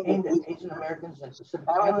aimed at Asian Americans and Pacific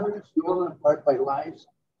Islanders, fueled in part by lies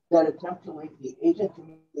that attempt to link the Asian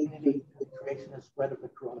community to the creation and spread of the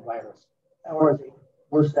coronavirus, or the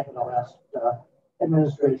worst thing in the last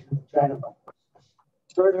administration, China.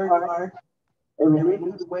 Third part, a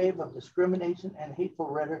renewed wave of discrimination and hateful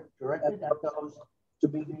rhetoric directed at those to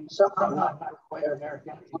be somehow not quite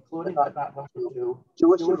American, including but not limited to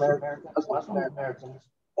Jewish Americans, Muslim Americans,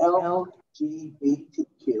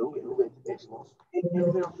 LGBTQ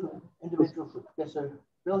individuals with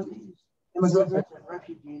disabilities, immigrants and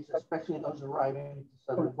refugees, especially those arriving at the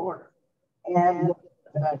southern border. And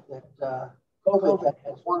the fact that COVID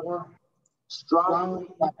has more strongly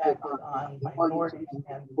impacted on minorities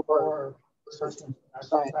and poor persons in our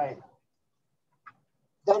society.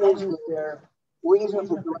 That is their reason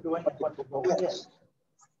for doing what the goal is.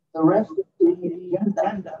 The rest of the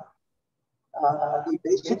agenda, they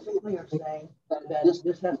basically are saying that this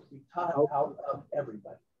has to be taught out of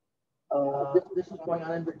everybody. This is going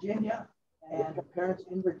on in Virginia, and the parents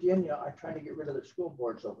in Virginia are trying to get rid of their school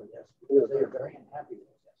boards over this because they are very unhappy with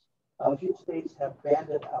this. A few states have banned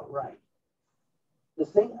it outright. The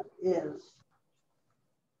thing is,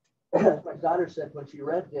 as my daughter said when she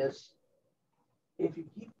read this, if you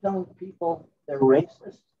keep telling people they're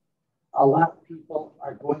racist, a lot of people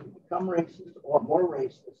are going to become racist or more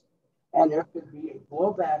racist, and there could be a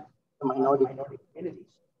blowback to minority communities,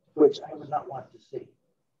 which I would not want to see.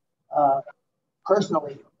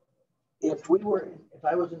 Personally, if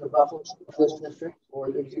I was in the Buffalo School District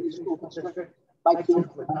or the City School District, my kids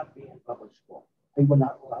would not be in public school. I would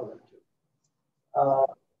not allow them to.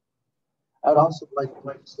 I would also like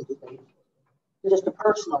to say, just a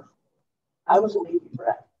personal, I was a Navy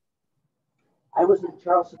brat. I was in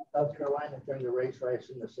Charleston, South Carolina during the race riots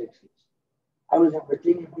in the 60s. I was in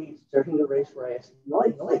Virginia Beach during the race riots in the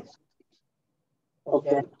late 60s.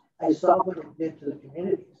 Okay, I saw what it did to the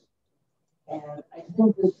communities. And I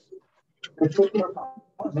think this particular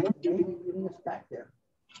policy may be getting us back there.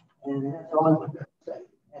 And that's all I want to say.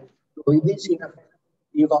 And we did see that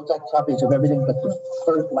you've all got copies of everything but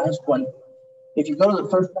the last one. If you go to the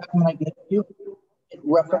first document I gave you, it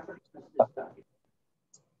references this document,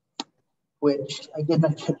 which I did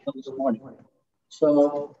not check this morning.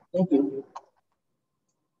 So thank you.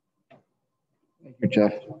 Thank you,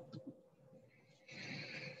 Jeff.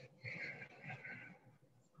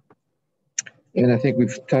 And I think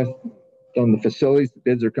we've touched on the facilities. The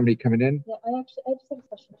bids are coming in. Yeah, I just have a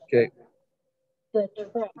question. Okay. The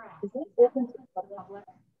track, is it open to the public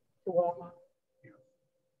to walk?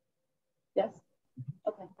 Yes?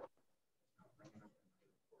 Okay.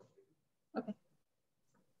 Okay.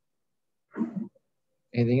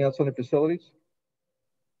 Anything else on the facilities?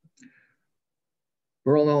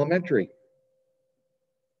 Rural Elementary.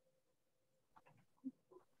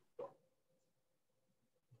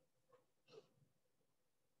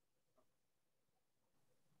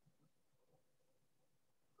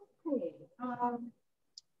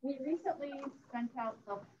 We recently sent out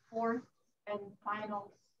the fourth and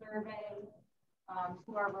final survey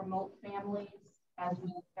to our remote families as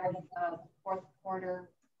we started the fourth quarter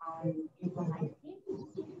on April 19th.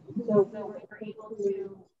 So we were able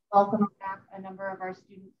to welcome back a number of our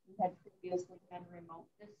students who had previously been remote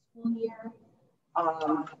this school year.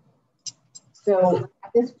 So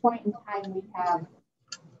at this point in time, we have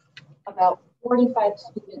about 45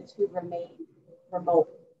 students who remain remote.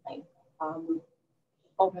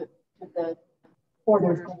 Over to the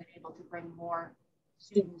quarters, we've been able to bring more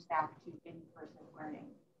students back to in-person learning.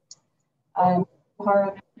 Tara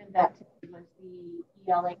mentioned that today was the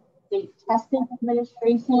ELA state testing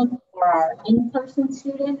administration for our in-person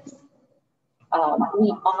students.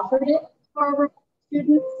 We offered it for our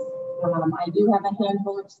students. I do have a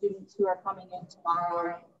handful of students who are coming in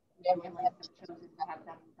tomorrow. And we have chosen to have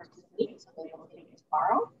them participate, so they will take it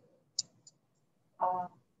tomorrow.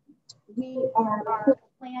 We are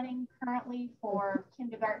planning currently for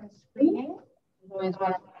kindergarten screening. It's always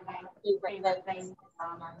one of my favorite things.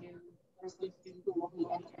 Our new student who will be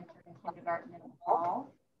entering kindergarten in the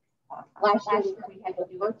fall. Last year we had to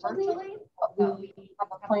do it virtually, but we have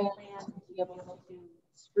a plan to be able to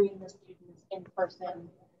screen the students in person,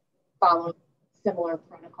 following similar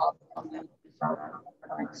protocols that we start our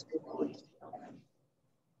current school age children.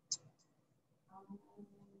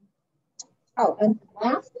 Oh, and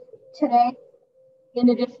last today, in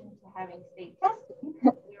addition to having state testing,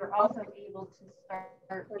 we were also able to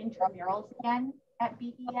start intramurals again at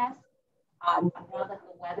BES. Now that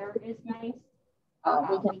the weather is nice,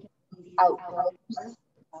 we can do these outdoors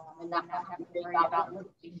and not have to worry about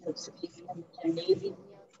locations of space and gymnasium.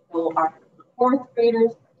 So our fourth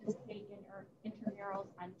graders participate in intramurals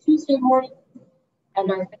on Tuesday morning,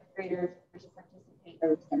 and our fifth graders participate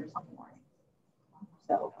Thursday morning.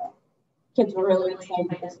 So kids were really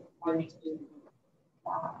excited this morning to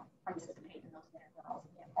participate in those intramurals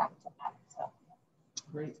and get back to that. So.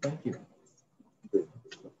 Great, thank you.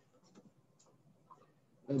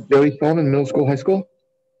 Jody Spellman, middle school, high school.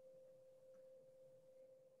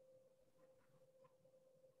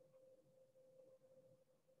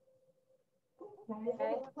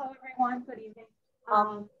 Okay. Hello, everyone. Good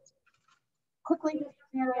evening. Quickly, this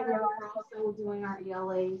year we're also doing our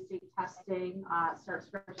ELA state testing. Starts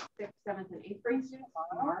for 6th, 7th, and 8th grade students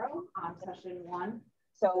tomorrow, session 1.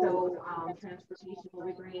 So transportation will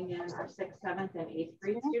be bringing in our 6th, 7th, and 8th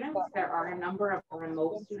grade students. There are a number of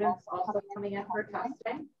remote students also coming in for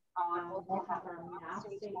testing. We'll have our math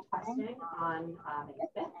state testing on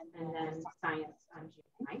May 5th, and then science on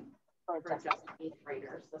June 9th for just 8th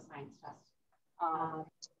graders, the science test.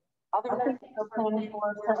 Other things we're planning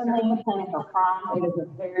for, certainly planning for prom. It is a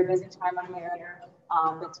very busy time of year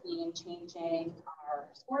between changing our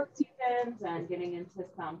sports seasons and getting into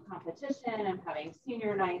some competition and having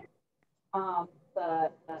senior night.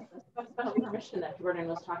 the special permission that Jordan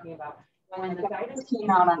was talking about, when the guidance came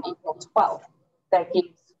out on April 12th, that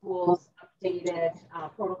gave schools updated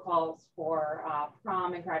protocols for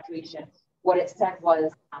prom and graduation, what it said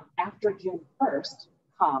was after June 1st,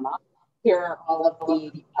 here are all of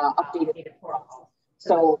the updated protocols.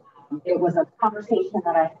 So it was a conversation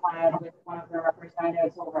that I had with one of the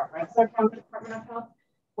representatives over at Rensselaer County Department of Health.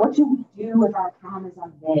 What do we do if our prom is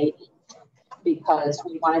on May 8th? Because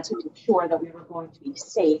we wanted to make sure that we were going to be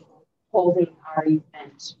safe holding our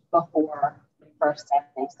event before the first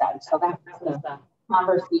Saturday started. So that was the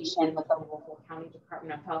conversation with the local county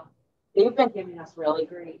Department of Health. They've been giving us really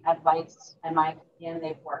great advice. In my opinion,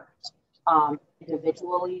 they've worked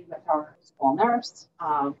individually with our school nurse.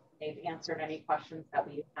 They've answered any questions that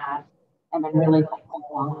we've had and been really helpful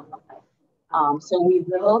along the way. So we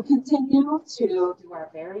will continue to do our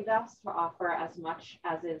very best to offer as much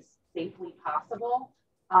as is safely possible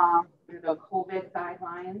through the COVID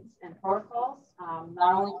guidelines and protocols,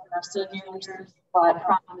 not only for our seniors, but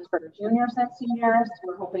for juniors and seniors.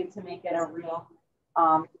 We're hoping to make it a real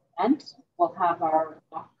event. We'll have our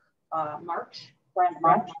grand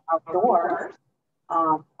march outdoors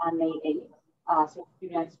on May 8th. So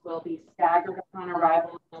students will be staggered upon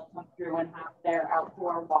arrival. They'll come through and have their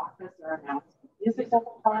outdoor walk as they're announced music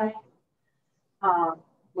time.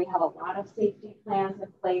 We have a lot of safety plans in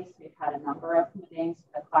place. We've had a number of meetings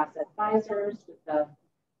with the class advisors, with the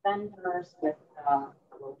vendors, with the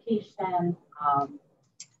location,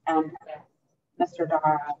 and with Mr.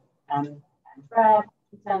 Dara and Fred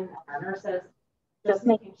and our nurses, just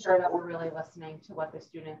making sure that we're really listening to what the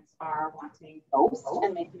students are wanting most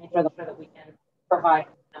and making sure that we can provide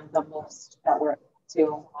them the most that we're able to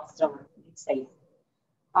while still remaining safe.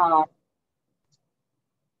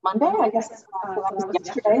 Monday, I guess,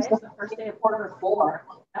 yesterday is the first day of Q4.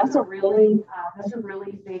 That's a really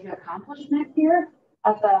big accomplishment here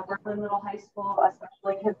at the Brooklyn Middle High School,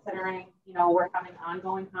 especially considering, you know, we're having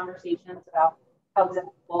ongoing conversations about how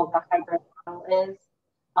difficult the hybrid model is.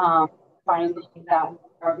 Finding that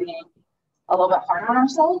we're being a little bit hard on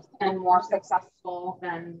ourselves and more successful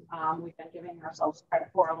than we've been giving ourselves credit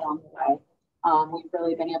for along the way. We've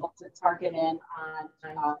really been able to target in on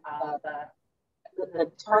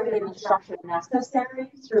the targeted instruction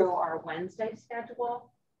necessary through our Wednesday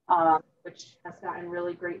schedule, which has gotten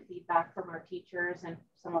really great feedback from our teachers and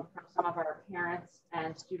from some of our parents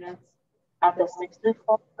and students at the 6th through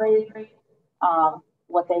 12th grade.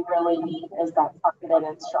 What they really need is that targeted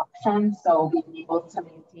instruction. So being able to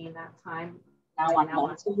maintain that time now on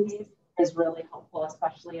Wednesdays is really helpful,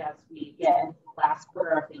 especially as we get into the last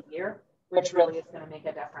quarter of the year, which really is going to make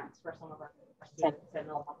a difference for some of our students and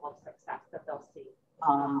the level of success that they'll see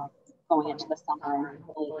going into the summer and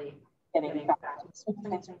hopefully getting back to school for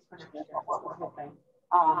next year, what we're hoping.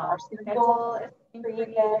 Our schedule is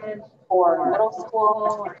created for middle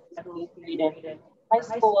school, our schedule is created high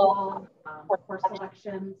school, course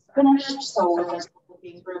selections finished, so we're just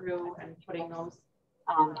looking through and putting those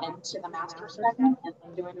into the master segment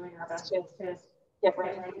and doing our best to get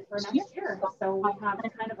ready for next year. So we have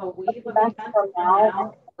kind of a wave of events from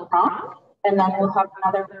now to prom, and then we'll have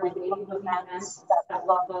another wave of events that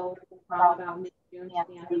will go from about mid-June to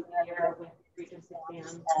the end of the year with Regents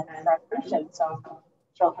exams and graduation. So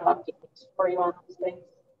she'll have updates for you on those things.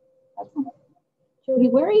 Jody,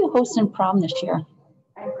 where are you hosting prom this year?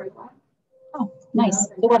 Oh, nice.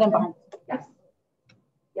 The wedding barn. Yes.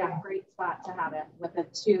 Yeah, great spot to have it with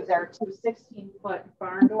there are two 16-foot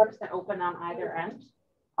barn doors that open on either end.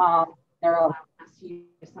 They're allowing us to use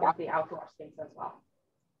some of the outdoor space as well.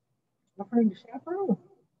 Offering to chaperone.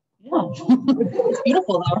 Yeah, it's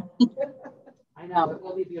beautiful though. I know, it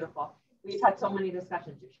will be beautiful. We've had so many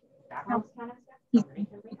discussions. Do chaperones kind of stuff? How many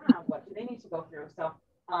can we have? What do they need to go through? So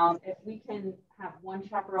if we can have one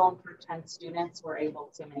chaperone per 10 students, we're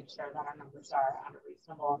able to make sure that our numbers are at a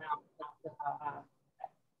reasonable amount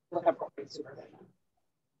with appropriate supervision.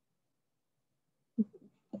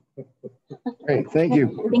 Great, thank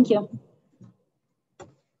you. Thank you.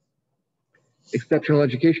 Exceptional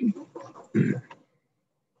education. I'm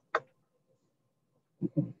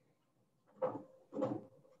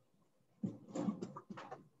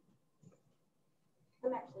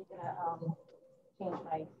actually gonna change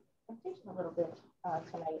my presentation a little bit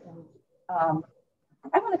tonight, and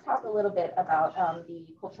I want to talk a little bit about the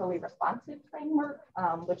culturally responsive framework,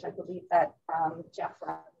 which I believe that Jeff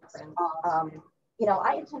referenced. You know,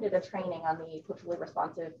 I attended a training on the culturally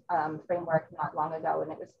responsive framework not long ago,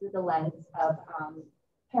 and it was through the lens of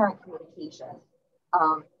parent communication,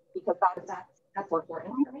 because that's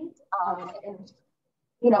important for me. And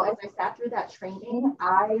you know, as I sat through that training,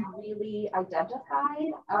 I really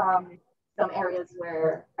identified some areas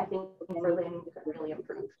where I think Berlin could really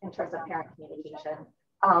improve in terms of parent communication,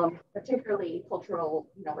 particularly cultural,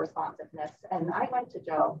 responsiveness. And I went to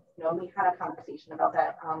Joe, we had a conversation about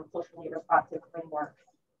that culturally responsive framework.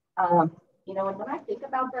 And when I think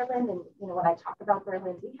about Berlin and, when I talk about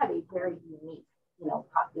Berlin, we have a very unique,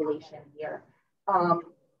 population here.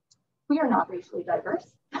 We are not racially diverse.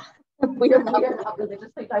 we are not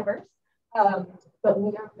religiously diverse, but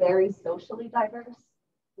we are very socially diverse.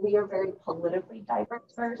 We are very politically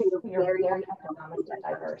diverse. We are very economically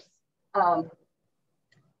diverse.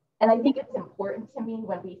 And I think it's important to me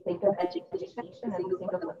when we think of education and we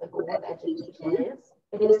think of what the goal of education is,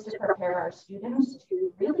 it is to prepare our students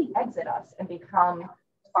to really exit us and become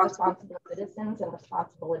responsible citizens and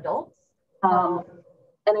responsible adults.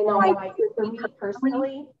 And I know for me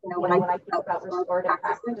personally, when I think about restorative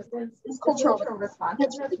practices, cultural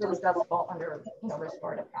responsiveness really does fall under,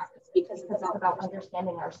 restorative practice because it's about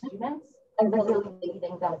understanding our students and really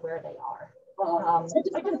meeting them where they are. So I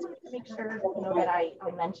just wanted to make sure, that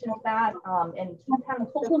I mentioned that. And the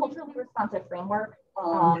culturally responsive framework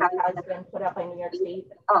has been put up by New York State.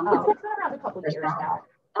 It's been around a couple of years now.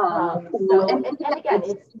 So, and again,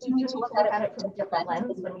 we do need to look at it from a different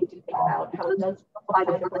lens when we do think about how it does apply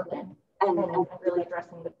to Berlin and really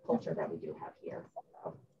addressing the culture that we do have here.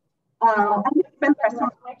 So, I'm going to spend the rest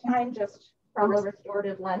of my time just from a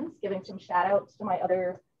restorative lens, giving some shout outs to my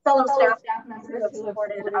other fellow staff members who have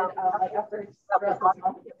supported my efforts throughout this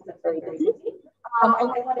month because it's very, very busy. I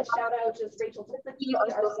want to shout out just Rachel Tiffany, our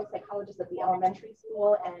social psychologist at the elementary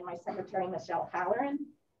school, and my secretary, Michelle Halloran.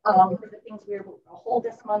 One of the things we were able to hold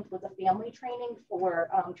this month was a family training for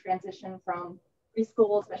transition from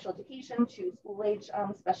preschool special education to school age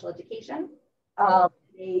special education.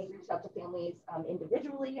 They reached out to families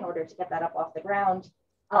individually in order to get that up off the ground.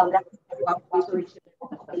 That was outreach to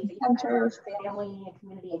the center, family and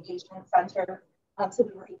community engagement center. So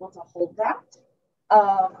we were able to hold that.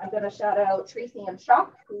 I'm going to shout out Tracy and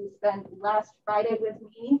Chuck, who spent last Friday with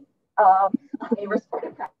me on a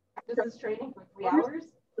restorative practices training for 3 hours.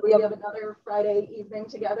 So we have another Friday evening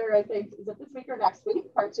together, I think, is it this week or next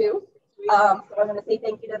week, part 2? So I'm going to say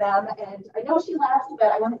thank you to them. And I know she left,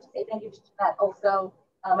 but I wanted to say thank you to Jeanette also.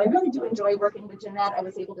 I really do enjoy working with Jeanette. I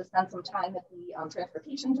was able to spend some time at the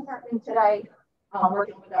transportation department today,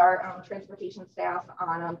 working with our transportation staff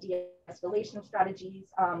on de-escalation strategies.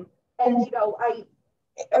 And,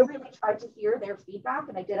 I really tried to hear their feedback,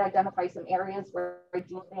 and I did identify some areas where I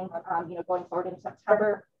do think, going forward in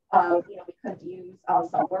September, we could use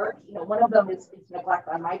some work. One of them is neglect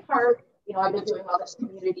on my part. I've been doing all this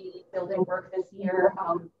community building work this year.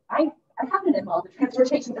 I haven't involved the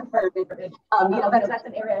transportation department. That's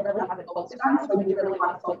an area I really haven't focused on. So we really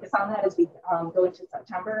want to focus on that as we go into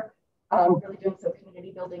September. Really doing some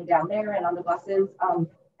community building down there and on the buses.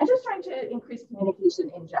 And just trying to increase communication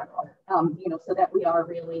in general, so that we are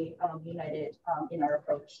really united in our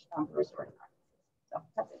approach for restorative practices. So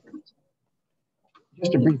that's it for me.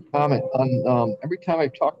 Just a brief comment on every time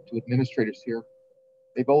I've talked to administrators here,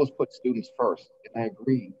 they've always put students first, and I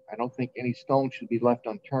agree. I don't think any stone should be left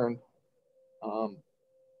unturned.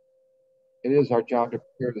 It is our job to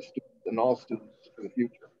prepare the students and all students for the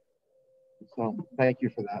future. So thank you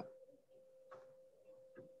for that.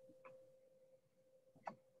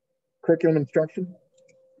 Curriculum instruction.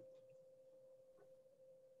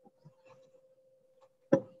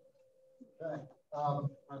 Okay.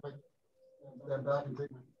 I'd back and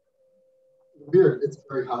take my weird. It's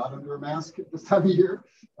very hot under a mask at this time of year.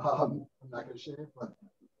 I'm not going to shave, but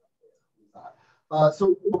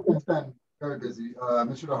so it's been very busy.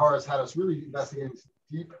 Mr. DeHara has had us really investigating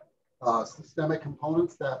deep systemic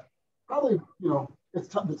components that probably,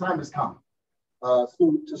 the time has come.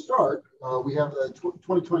 So to start, we have the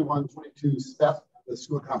 2021-22 STEP, the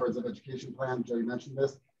School Comprehensive Education Plan. Jody mentioned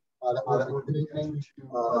this. That we're beginning to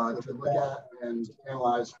look at and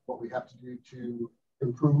analyze what we have to do to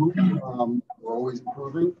improve. We're always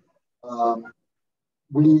improving.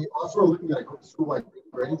 We also are looking at a school-wide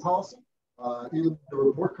grading policy. In the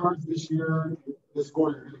report cards this year, this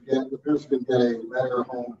quarter, you're going to get, the parents are going to get a letter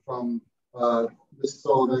home from Ms.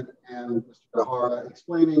 Sullivan and Mr. DeHara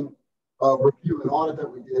explaining a review and audit that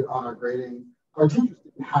we did on our grading. Our teachers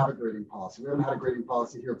didn't have a grading policy. We haven't had a grading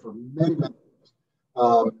policy here for many, many years.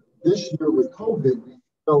 This year with COVID, we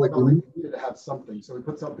felt like we needed to have something. So we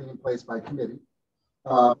put something in place by committee.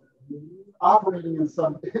 Operating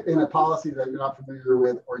in a policy that you're not familiar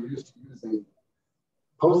with or used to using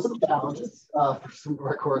posed some challenges for some of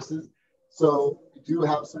our courses. So we do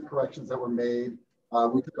have some corrections that were made.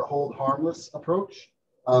 We took a hold harmless approach.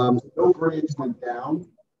 No grades went down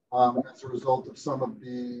as a result of some of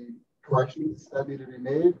the corrections that needed to be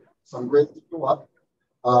made. some grades did go up.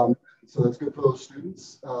 So that's good for those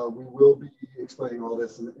students. We will be explaining all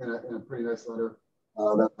this in a pretty nice letter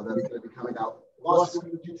that's going to be coming out. Law school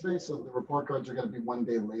today, so the report cards are going to be one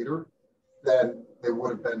day later than they would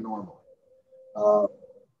have been normal.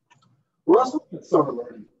 We're also looking at summer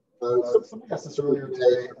learning. Somebody asked us earlier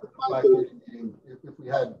today at the 5:30 meeting if we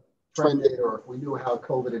had trend data or if we knew how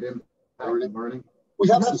COVID had impacted learning. We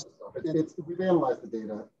have some stuff. We've analyzed the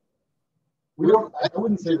data. I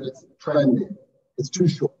wouldn't say that it's trend data. It's too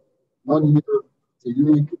short. 1 year, it's a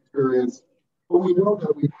unique experience. But we know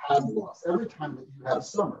that we've had loss. Every time that you have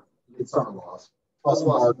summer, you get summer loss. Plus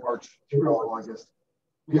March through August,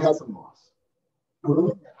 we had some loss. We're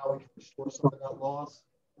looking at how we can restore some of that loss.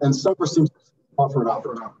 And summer seems to offer an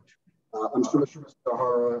opportunity. I'm sure Mr.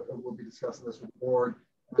 O'Hara will be discussing this with the board.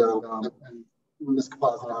 And Ms.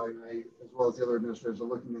 Kapaz and I, as well as the other administrators, are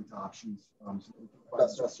looking into options so that we can provide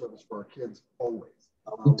best service for our kids always.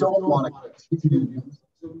 We don't want to continue to use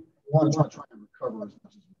it. We want to try and recover as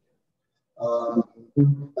much as we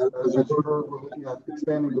can. As you heard, we're looking at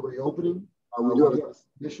expanding the reopening. We do have a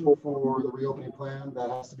submission for the reopening plan that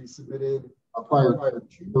has to be submitted prior to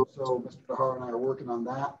June. So Mr. O'Hara and I are working on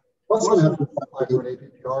that. Plus, we have to apply for an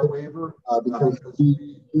APPR waiver because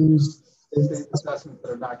we use state assessments that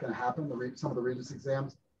are not going to happen. Some of the Regis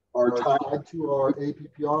exams are tied to our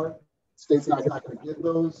APPR. State's not going to give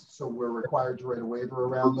those, so we're required to write a waiver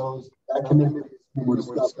around those. That committee we're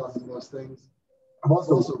discussing those things.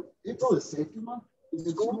 Also, April is safety month in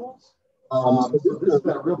schools. So this has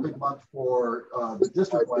been a real big month for the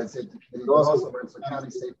district-wide safety committee, but also for county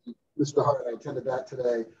safety. Mr. Hart and I attended that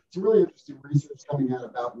today. Some really interesting research coming out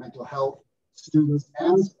about mental health, students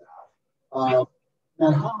and staff,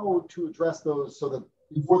 and how to address those so that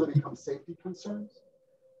before they become safety concerns.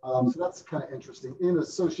 So that's kind of interesting. In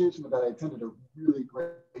association with that, I attended a really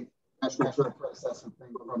great national threat assessment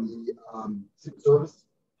thing from the Secret Service.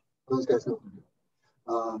 Those guys know what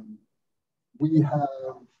they're doing. We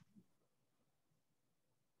have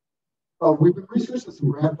we've been researching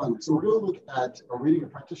some grant funding. So we're going to look at a reading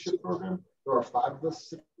apprenticeship program. There are 5 of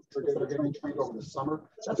us that are getting trained over the summer.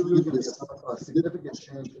 That's really going to be a significant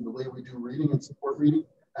change in the way we do reading and support reading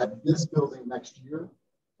at this building next year.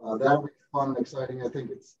 That will be fun and exciting. I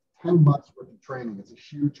think it's 10 months worth of training. It's a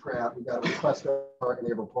huge grant. We got a request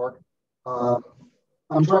in April Park.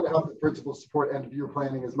 I'm trying to help the principals support end of year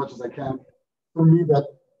planning as much as I can. For me, that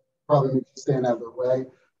probably needs to stand out of their way.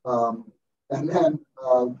 And then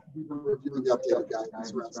we've been reviewing the updated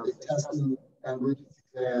guidelines around state testing and Regents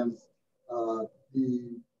exams.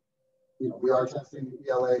 We are testing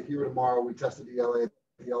ELA here tomorrow. We tested ELA at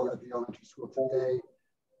the elementary school today.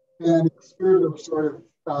 And in the spirit of restorative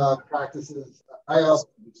practices, I also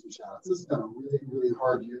do some shout outs. This has been a really, really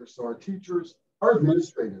hard year. So our teachers, our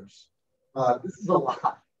administrators, this is a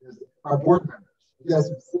lot. Our board members, you guys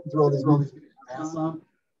have sitting through all these masks on.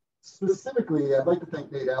 Specifically, I'd like to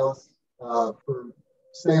thank Nate Ellis for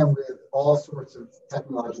staying with all sorts of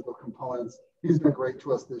technological components. He's been great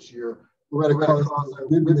to us this year. Loretta Claus,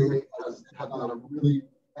 with Nate, has done a really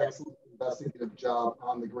excellent investigative job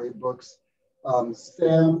on the grade books.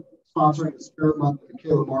 Sam sponsoring the Spirit Month, and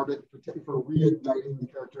Michaela Marbit for reigniting the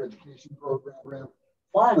character education program.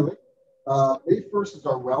 Finally, May 1st is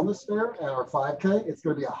our wellness fair at our 5K. It's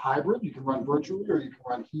going to be a hybrid. You can run virtually or you can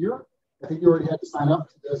run here. I think you already had to sign up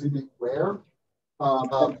to designate where. I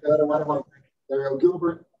want to thank Dario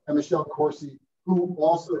Gilbert and Michelle Corsi, who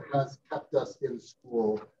also has kept us in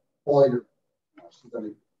school all year. She's done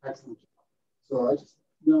an excellent job. So I just,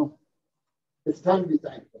 it's time to be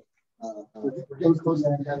thankful. We're getting close to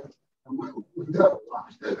the end. We've done a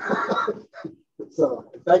lot.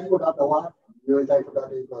 So thankful about the lot. I'm really thankful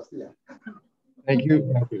about being close to the end. Thank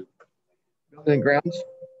you. Thank you. Building grounds.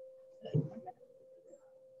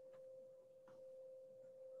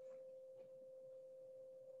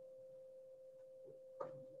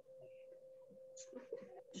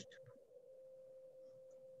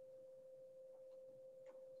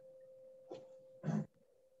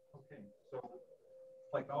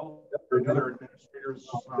 Like all the other administrators,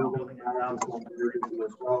 building and grounds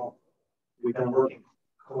as well. We've been working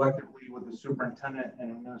collectively with the superintendent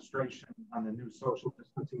and administration on the new social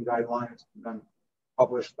distancing guidelines. We've been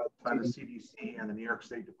published by the CDC and the New York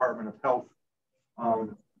State Department of Health.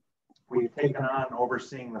 We've taken on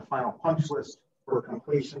overseeing the final punch list for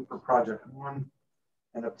completion for Project 1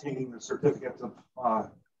 and obtaining the certificates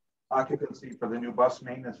of occupancy for the new bus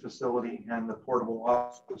maintenance facility and the portable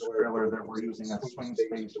office trailer that we're using as swing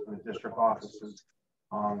space for the district offices,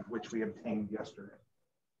 which we obtained yesterday.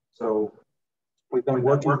 So we've been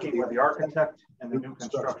working with the architect and the new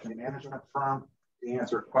construction management firm to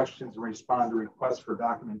answer questions and respond to requests for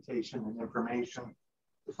documentation and information,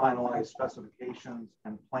 to finalize specifications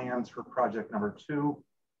and plans for project number 2.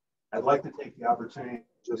 I'd like to take the opportunity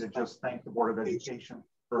to just thank the Board of Education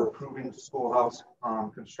for approving the schoolhouse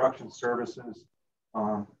construction services.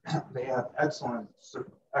 They have excellent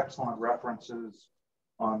references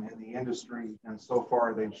in the industry, and so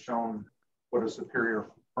far they've shown what a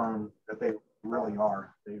superior firm that they really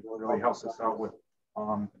are. They really helped us out with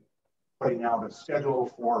putting out a schedule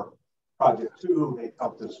for project 2. They've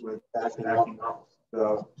helped us with backing up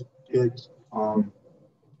the kids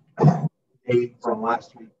date from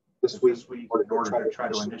last week this week in order to try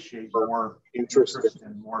to initiate more interest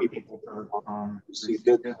and more people to receive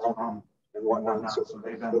bids from and whatnot. So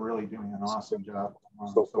they've been really doing an awesome job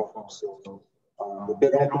so far. So the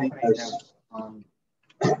bid opening has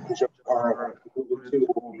our alluded to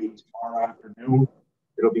will be tomorrow afternoon.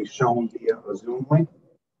 It'll be shown via a Zoom link.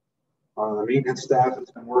 The maintenance staff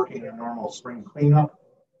has been working in normal spring cleanup.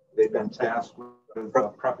 They've been tasked with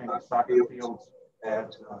prepping the soccer fields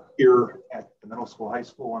here at the middle school, high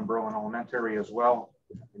school, and Berlin Elementary as well,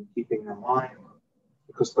 and keeping in line.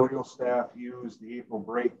 The custodial staff used the April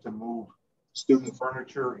break to move student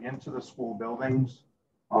furniture into the school buildings.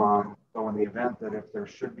 So in the event that if there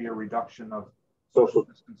should be a reduction of social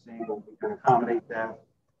distancing, we can accommodate that.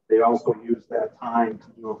 They also use that time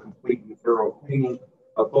to do a complete and thorough cleaning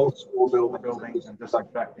of both school buildings and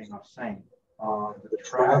disinfecting of same. The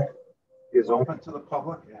track is open to the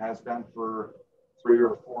public. It has been for 3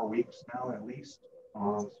 or 4 weeks now, at least.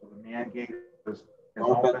 So the man gate is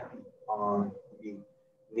open. We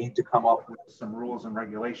need to come up with some rules and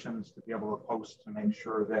regulations to be able to post to make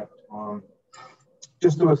sure that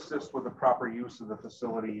just to assist with the proper use of the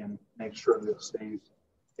facility and make sure that it stays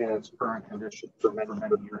in its current condition for many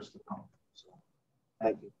years to come. So,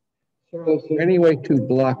 thank you. Is there any way to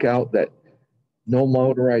block out that no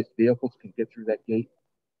motorized vehicles can get through that gate?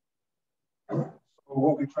 So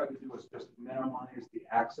what we try to do is just minimize the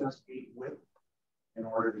access gate width in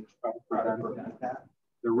order to try to prevent that.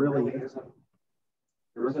 There really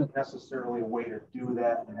isn't necessarily a way to do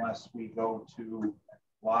that unless we go to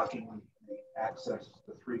blocking the access,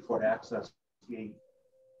 the 3-foot access gate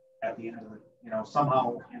at the end of the,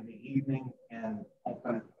 somehow in the evening and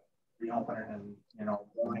reopen it in, the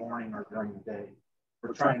morning or during the day.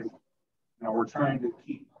 We're trying to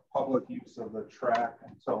keep public use of the track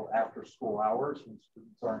until after school hours when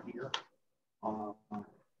students aren't here.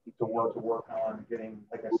 To work on getting,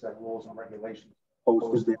 like I said, rules and regulations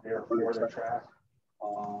posted there for the track.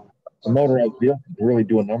 The motorized vehicles really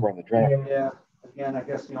do a number on the track. Yeah, again, I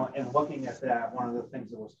guess, in looking at that, one of the things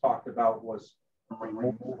that was talked about was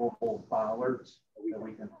removable bollards that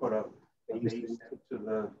we can put a base into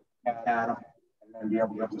the atom and then be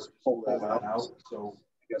able to just pull that out. So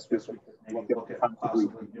I guess we could maybe look at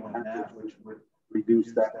possibly doing that, which would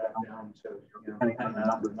reduce that down to, depending on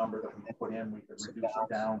the number that we put in, we could reduce it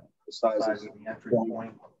down the size of the entry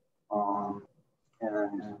point.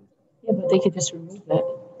 Yeah, but they could just remove it.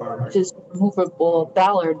 Just removable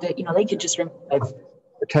ballard that, they could just remove it.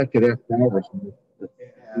 Protect it afterwards. Yeah,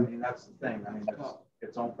 I mean, that's the thing. I mean,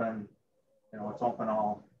 it's open, it's open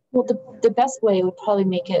all. Well, the best way would probably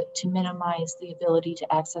make it to minimize the ability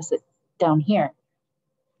to access it down here.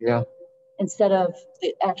 Yeah. Instead of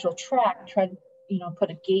the actual track, try to, put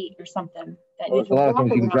a gate or something that you can walk around.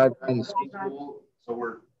 You can drive around the street. So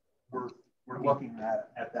we're looking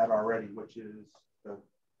at that already, which is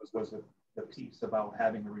the piece about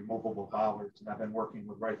having the removable bollards, and I've been working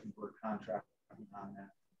with Reifenberg Contracting on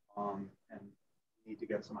that, and need to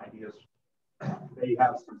get some ideas. They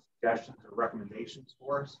have some suggestions or recommendations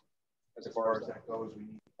for us. As far as that goes, we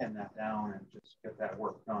need to pin that down and just get that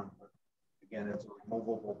work done. But again, it's a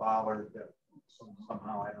removable bollard that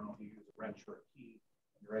somehow, I don't know if you use a wrench or a key,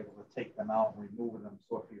 you're able to take them out and remove them.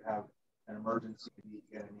 So if you have an emergency, you need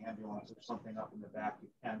to get an ambulance or something up in the back, you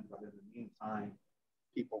can. But in the meantime,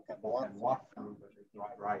 people can walk through, but they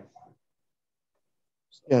can't drive.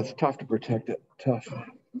 Yeah, it's tough to protect it. Tough.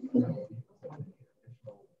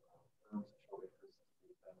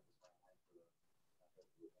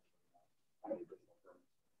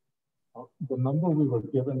 The number we were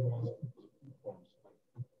given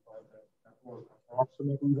was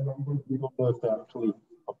approximately the number. We don't know if they actually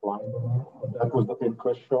applied or not, but that was the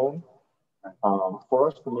interest shown. For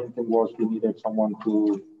us, the main thing was we needed someone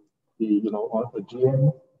to be, on a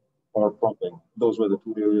GM or plumbing. Those were the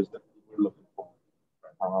 2 areas that we were looking for.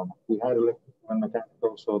 We had electrical and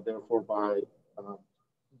mechanical, so therefore by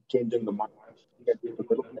changing the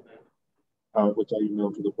which I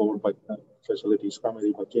emailed to the board by facilities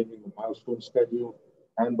committee, by changing the milestone schedule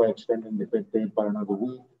and by extending the bid date by another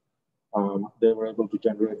week, they were able to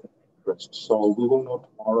generate interest. So we will know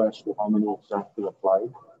tomorrow as to how many exactly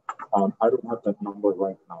applied. I don't have that number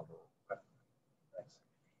right now, though.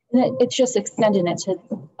 It's just extending it to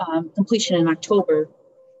completion in October.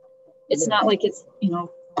 It's not like it's,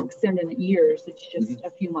 extending it years. It's just a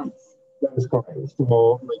few months. That is correct.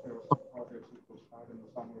 So, like, there are some projects which will start in the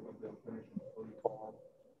summer, but they'll finish in early fall,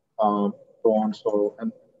 so on. So,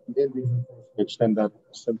 and the main reason for us to extend that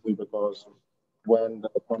is simply because when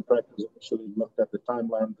the contractors initially looked at the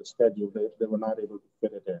timeline, the schedule, they were not able to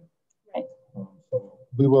fit it in. Right. So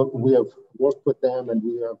we have worked with them, and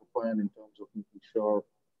we have a plan in terms of making sure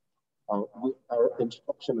our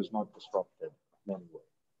instruction is not disrupted in any way.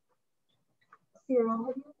 Cyril,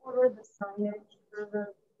 have you ordered the signage for the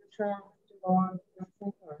track to go on?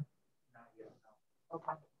 Or? Not yet, no.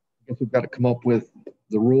 Okay. I guess we've got to come up with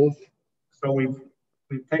the rules. So we've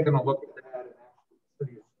taken a look at that, and actually the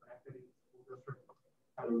city of Schenectady School District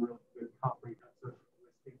had a really good comprehensive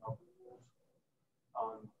listing of rules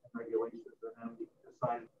and regulations, and then we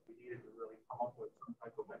decided we needed to really come up with some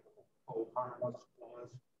type of whole harmless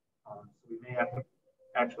clause. So we may have to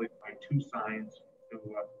actually buy 2 signs to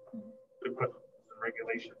put some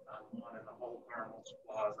regulations on one and the whole harmless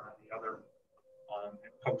clause on the other, and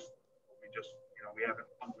post. We just, we haven't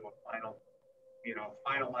come to a final,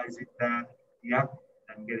 finalizing that yet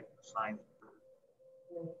and getting the signs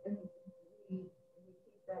through. And we keep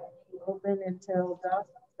that open until dusk.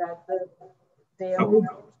 That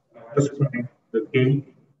the day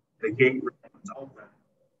the gate remains open.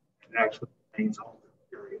 It actually remains open,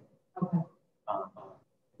 period. Okay.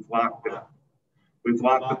 We've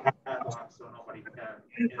locked the padlock so nobody can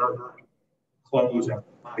inadvertently close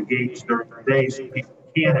the gates during the day so people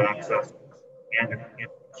can access. And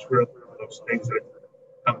it's really one of those things that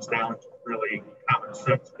comes down to really common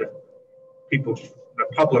sense that the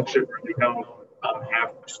public should really know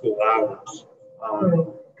after school hours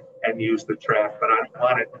and use the track. But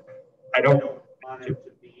I don't want it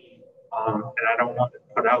to be, and I don't want it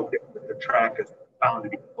put out that the track is found to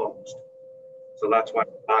be closed. So that's why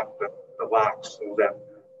I locked the locks so that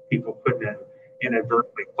people couldn't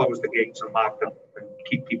inadvertently close the gates and lock them and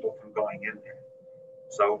keep people from going in there.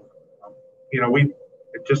 So, we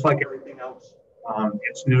just like everything else,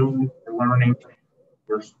 it's new, we're learning.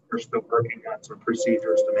 We're still working on some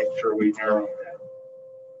procedures to make sure we narrow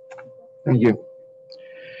that. Thank you.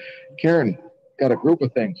 Karen, got a group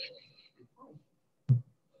of things.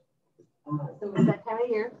 So it's that time of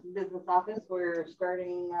year, business office, we're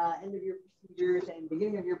starting end of year procedures and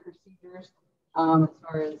beginning of year procedures as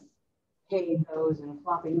far as pay goes and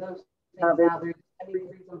swapping those things out. There's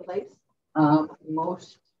everything's in place.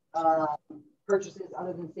 Most purchases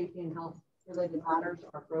other than safety and health related matters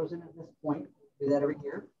are frozen at this point. We do that every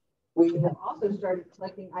year. We have also started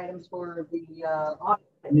collecting items for the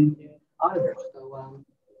audit, new auditors.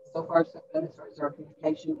 So far so good as far as our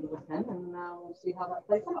communication with them, and we'll see how that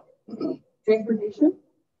plays out. Transportation,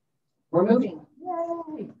 we're moving.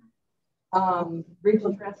 Yay!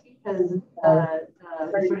 Rachel Tresky has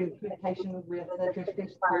started communication with the transportation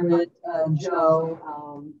department, Joe,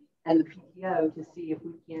 and the PTO to see if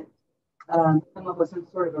we can't come up with some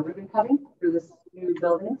sort of a ribbon cutting through this new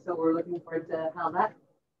building. So we're looking forward to how that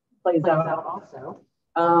plays out also.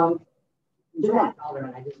 Jeanette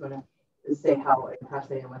Alderman, I just want to say how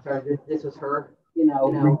impressed I am with her. This was her,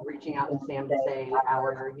 reaching out to Sam to say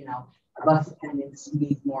our bus attendants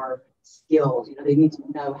need more skills. They need to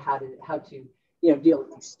know how to deal with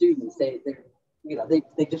these students. They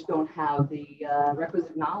just don't have the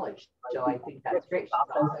requisite knowledge. So I think that's great.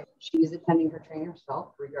 She's attending her training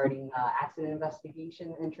herself regarding accident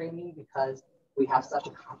investigation and training because we have such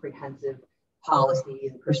a comprehensive policy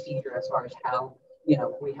and procedure as far as how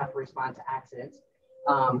we have to respond to accidents.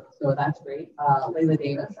 So that's great. Layla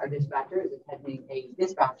Davis, our dispatcher, is attending a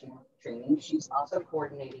dispatching training. She's also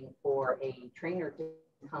coordinating for a trainer to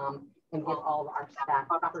come and give all of our staff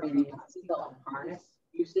proper training on seatbelt and harness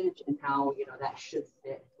usage and how that should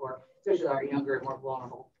fit for especially our younger and more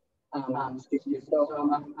vulnerable students. So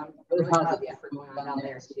I'm really proud of the effort going on down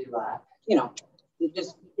there to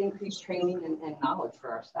just increase training and knowledge for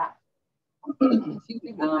our staff. Excuse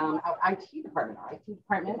me. Our IT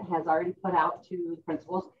department has already put out to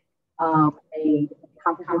principals a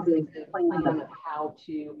comprehensive plan of how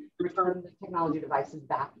to return the technology devices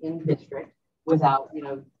back in district without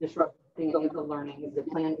disrupting any of the learning. The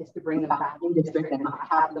plan is to bring them back in district and not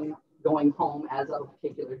have them going home as of a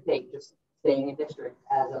particular date, just staying in district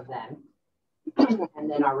as of then. And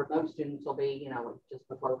then our remote students will be, just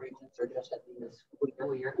before regents or just at the end of the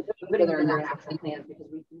school year, put together an action plan because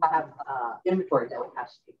we have inventory that we have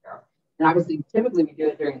to take care of. And obviously, typically we do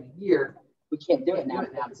it during the year. We can't do it now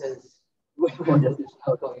because we're just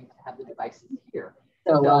not going to have the devices here.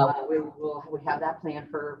 So we have that planned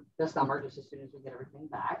for the summer, just as soon as we get everything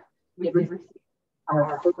back. We did receive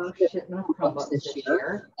our first shipment of Chromebooks this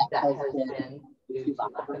year. That has been due to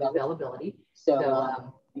lack of availability. So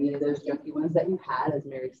any of those junky ones that you had, as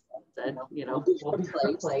Mary said, you know, will be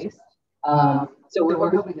replaced. So we're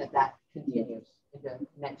hoping that that continues into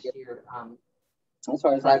next year. As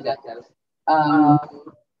far as that goes.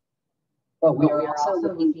 But we are also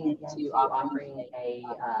looking into offering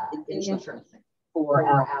an insurance for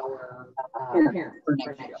our parents for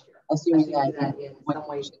next year. Assuming that in some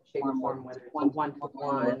way, shape, or form, whether it's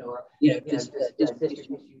one-to-one or just district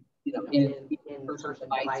issue, in person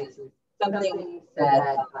devices, something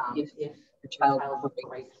that if your child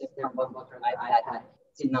breaks their Chromebook or their iPad,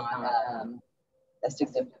 it's not a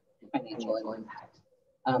significant financial impact.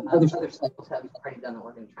 Other schools have already done that.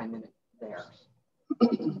 We're going to try and mimic theirs.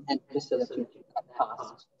 And just so that you can cut that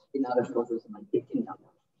cost in other schools, there's like $15.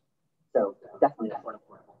 So definitely not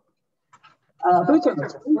affordable. Food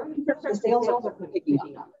service. The sales are picking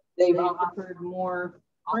up. They've offered more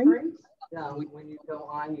offerings. When you go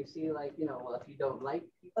on, you see, like, you know, well, if you don't like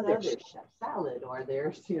pizza, there's chef salad, or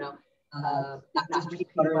there's, you know, not just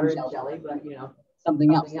peanut butter and jelly, but, you know,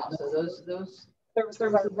 something else. So those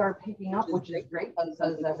services are picking up, which is great, because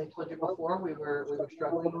as I told you before, we were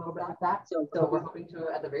struggling a little bit with that. So we're hoping to,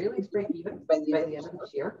 at the very least, break even by the end of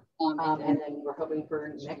this year. And then we're hoping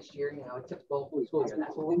for next year, you know, a typical school year.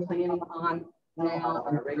 That's what we're planning on now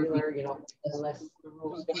on a regular, you know, unless the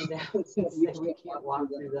rules come down and say we can't walk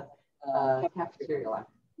through the cafeteria line.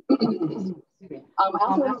 I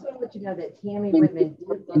also want to let you know that Tammy Whitman did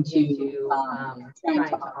look into trying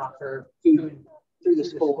to offer food through the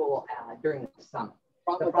school during the summer.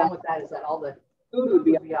 The problem with that is that all the food would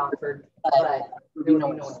be offered, but there would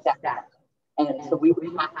be no staff. And so we would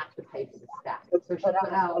have to pay for the staff. So she put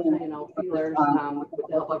out, you know, feelers with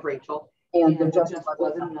the help of Rachel, and there just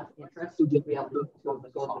wasn't enough interest to be able to absorb the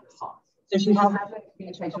cost. So she has been in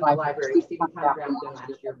communication with the library. Stephen Conrad and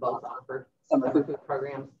last year both offered summer food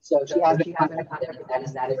programs. So she has been in contact with them, and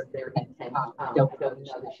that is their intent. I don't know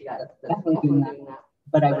that she got definitely doing that,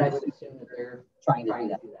 but I would assume that they're trying to do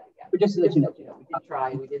that again. But just so that you know, we did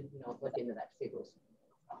try, we did, you know, look into that to see if it was.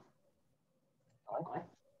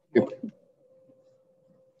 Good.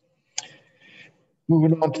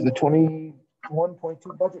 Moving on to the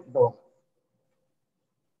 21.2 budget bill.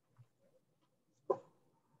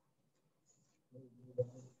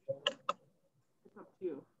 It's up to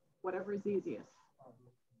you. Whatever is easiest.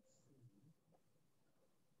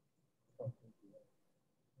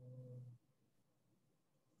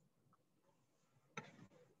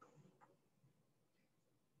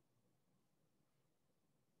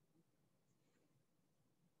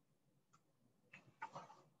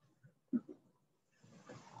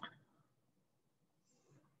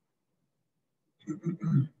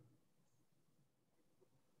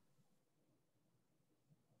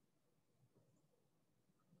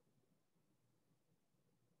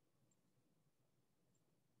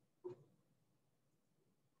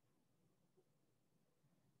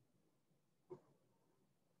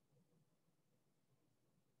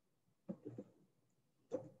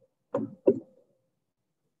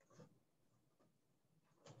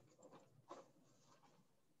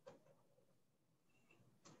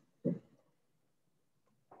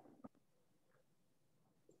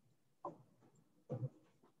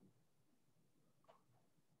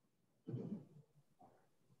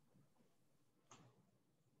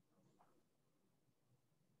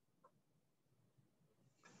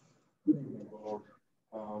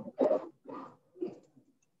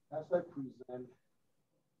 As I present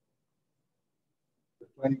the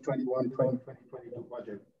 2021-2022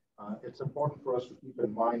 budget, it's important for us to keep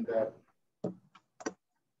in mind that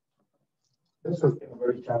this has been a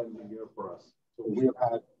very challenging year for us. So we have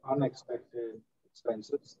had unexpected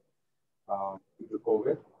expenses due to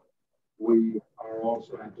COVID. We are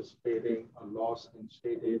also anticipating a loss in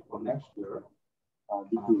state aid for next year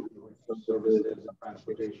due to services and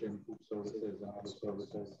transportation, food services, and other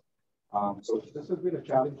services. So this has been a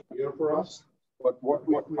challenging year for us, but what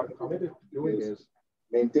we are committed to doing is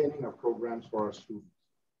maintaining our programs for our students.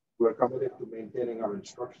 We're committed to maintaining our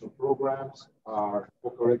instructional programs, our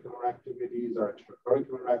co-curricular activities, our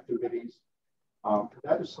extracurricular activities.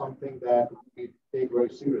 That is something that we take very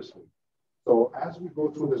seriously. So as we go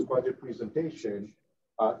through this budget presentation,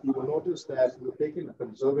 you will notice that we've taken a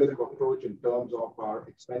conservative approach in terms of our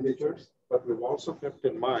expenditures, but we've also kept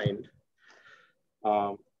in mind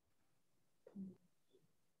okay.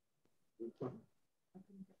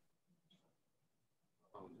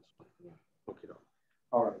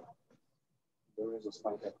 All right. There is a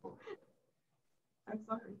slight echo. I'm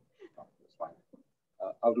sorry. No, that's fine.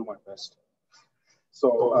 I'll do my best.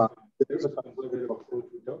 So there's a conservative approach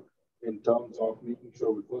we took in terms of making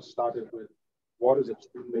sure we first started with what is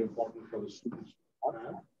extremely important for the students to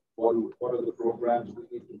have, what are the programs we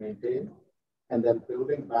need to maintain, and then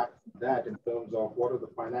building back from that in terms of what are the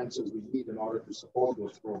finances we need in order to support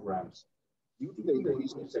those programs. Due to the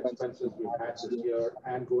increased expenses we've had this year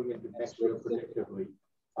and going into next year predictably,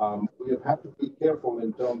 we have had to be careful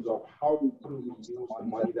in terms of how do we use the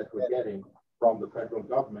money that we're getting from the federal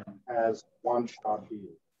government as one-shot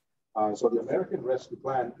deal. So the American Rescue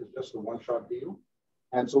Plan is just a one-shot deal.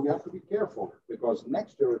 And so we have to be careful because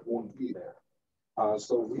next year it won't be there.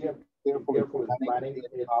 So we have to be careful in planning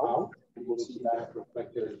it out. And we'll see that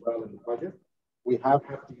reflected as well in the budget. We have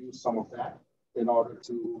to use some of that in order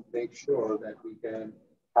to make sure that we can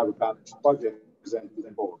have a balanced budget and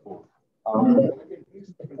then go forward.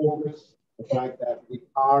 Please focus the fact that we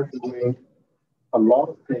are doing a lot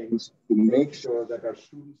of things to make sure that our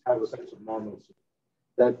students have a sense of normalcy,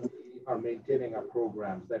 that we are maintaining our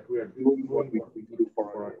programs, that we are doing what we do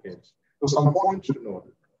for our kids. So some points to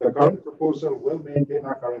note. The current proposal will maintain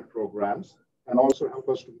our current programs and also help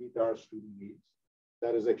us to meet our student needs.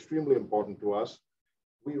 That is extremely important to us.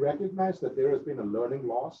 We recognize that there has been a learning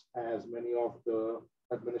loss, as many of the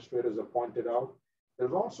administrators have pointed out.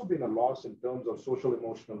 There's also been a loss in terms of social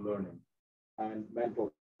emotional learning and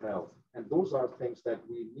mental health. And those are things that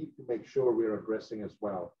we need to make sure we're addressing as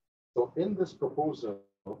well. So in this proposal,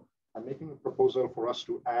 I'm making a proposal for us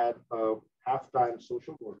to add a half-time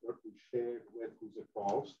social worker who's shared with Who's It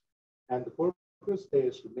Falls. And the purpose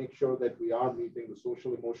is to make sure that we are meeting the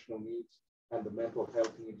social emotional needs and the mental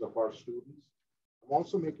health needs of our students. I'm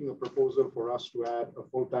also making a proposal for us to add a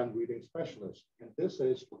full-time reading specialist. And this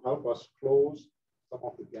is to help us close some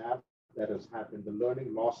of the gap that has happened, the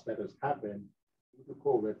learning loss that has happened due to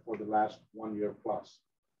COVID for the last 1 year plus.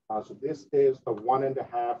 So this is a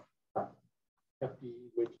 1.5 FTE,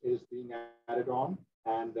 which is being added on.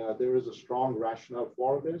 And there is a strong rationale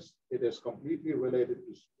for this. It is completely related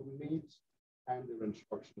to student needs and their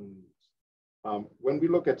instructional needs. When we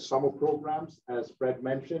look at summer programs, as Fred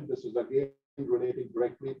mentioned, this is again relating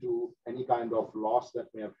directly to any kind of loss that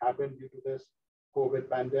may have happened due to this COVID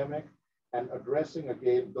pandemic and addressing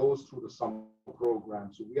again those through the summer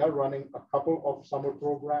program. So we are running a couple of summer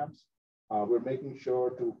programs. We're making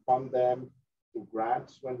sure to fund them through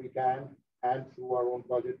grants when we can and through our own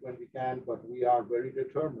budget when we can, but we are very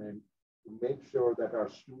determined to make sure that our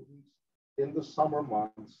students in the summer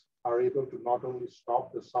months are able to not only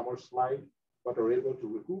stop the summer slide, but are able to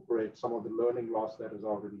recuperate some of the learning loss that has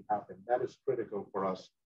already happened. That is critical for us.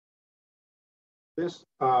 This,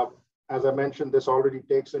 as I mentioned, this already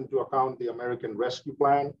takes into account the American Rescue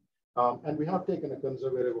Plan, and we have taken a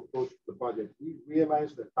conservative approach to the budget. We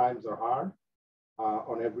realize that times are hard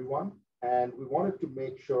on everyone, and we wanted to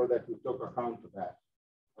make sure that we took account of that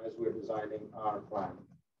as we're designing our plan.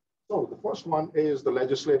 So the first one is the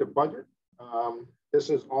legislative budget.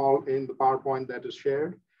 This is all in the PowerPoint that is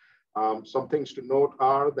shared. Some things to note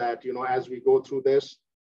are that, as we go through this,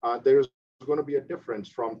 there's going to be a difference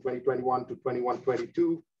from 2021 to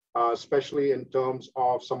 21-22, especially in terms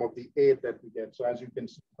of some of the aid that we get. So as you can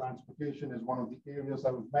see, transportation is one of the areas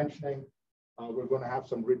I was mentioning. We're going to have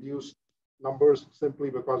some reduced numbers simply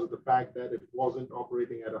because of the fact that it wasn't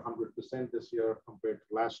operating at 100% this year compared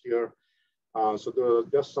to last year. So there are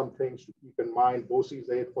just some things to keep in mind. BOCES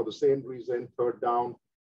aid, for the same reason, third down,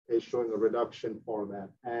 is showing a reduction for that.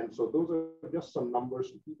 And so those are just some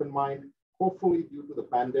numbers to keep in mind. Hopefully, due to the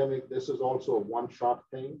pandemic, this is also a one-shot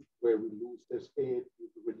thing where we lose this aid due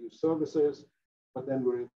to reduced services, but then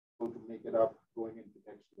we're able to make it up going into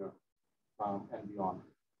next year and beyond.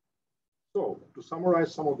 So to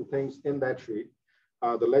summarize some of the things in that sheet,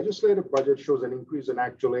 the legislative budget shows an increase in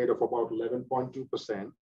actual aid of about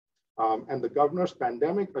 11.2%. And the governor's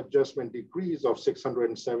pandemic adjustment decrease of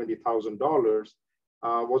 $670,000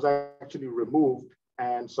 was actually removed,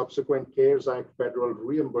 and subsequent CARES Act federal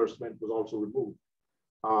reimbursement was also removed.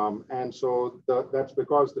 And so that's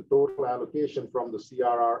because the total allocation from the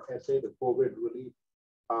CRRSA, the COVID relief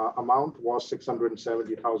amount, was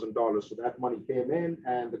 $670,000. So that money came in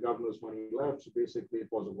and the governor's money left. So basically it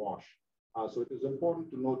was a wash. So it is important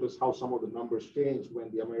to notice how some of the numbers changed when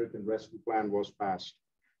the American Rescue Plan was passed.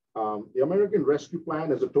 The American Rescue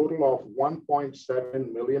Plan is a total of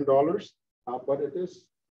 $1.7 million. But it is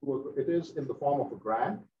in the form of a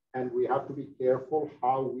grant, and we have to be careful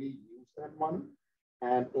how we use that money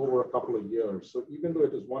and over a couple of years. So even though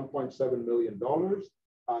it is $1.7 million,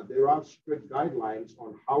 there are strict guidelines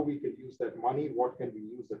on how we can use that money, what can we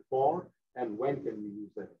use it for, and when can we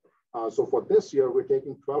use it. So for this year, we're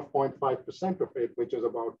taking 12.5% of it, which is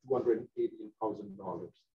about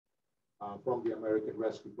 $218,000 from the American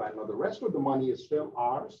Rescue Plan. Now, the rest of the money is still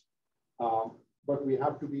ours, but we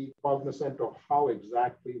have to be cognizant of how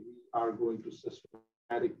exactly we are going to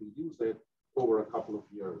systematically use it over a couple of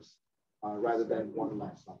years, rather than one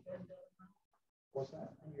lump sum. What's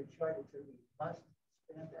that? And you're trying to we must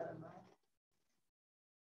spend that amount?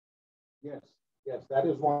 Yes, yes, that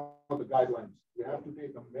is one of the guidelines. We have to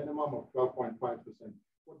take a minimum of 12.5%.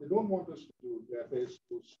 What they don't want us to do, Jeff, is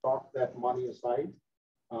to stock that money aside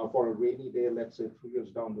for a rainy day, let's say 3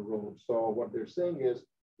 years down the road. So what they're saying is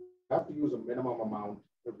we have to use a minimum amount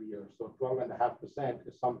every year. So 12.5%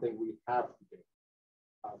 is something we have to take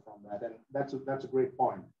from that. And that's a great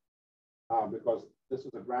point because this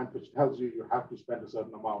is a grant which tells you you have to spend a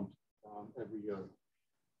certain amount every year.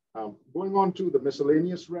 Going on to the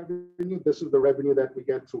miscellaneous revenue, this is the revenue that we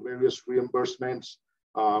get through various reimbursements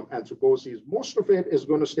and through BCSD. Most of it is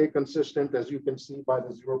going to stay consistent, as you can see by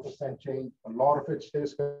the 0% change. A lot of it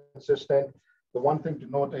stays consistent. The one thing to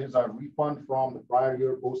note is our refund from the prior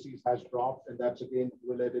year BCSD has dropped, and that's again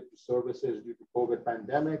related to services due to COVID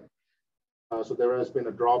pandemic. So there has been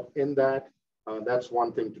a drop in that. That's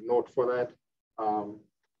one thing to note for that.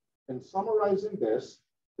 In summarizing this,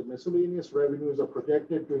 the miscellaneous revenues are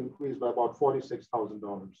projected to increase by about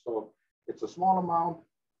 $46,000. So it's a small amount,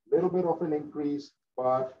 little bit of an increase,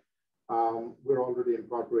 but we're already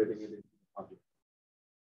incorporating it into the budget.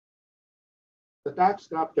 The tax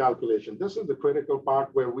cap calculation. This is the critical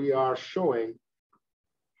part where we are showing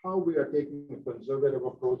how we are taking a conservative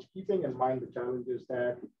approach, keeping in mind the challenges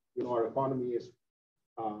that our economy is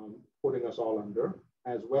putting us all under,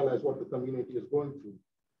 as well as what the community is going through.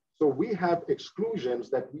 So we have exclusions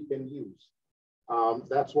that we can use.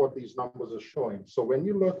 That's what these numbers are showing. So when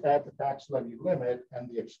you look at the tax levy limit and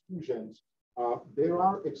the exclusions, there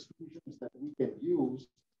are exclusions that we can use,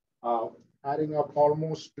 adding up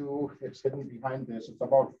almost to, it's hidden behind this, it's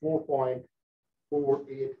about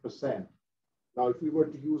 4.48%. Now, if we were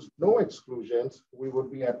to use no exclusions, we would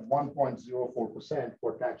be at 1.04%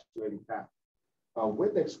 for tax levy cap.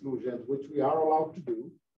 With exclusions, which we are allowed to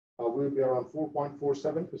do, we'll be around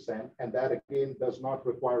 4.47%, and that again does not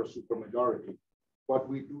require a supermajority. But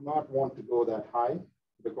we do not want to go that high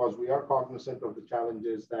because we are cognizant of the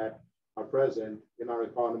challenges that are present in our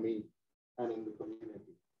economy and in the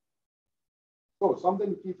community. So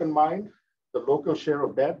something to keep in mind, the local share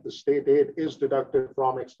of debt, the state aid is deducted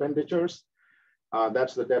from expenditures.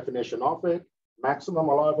 That's the definition of it. Maximum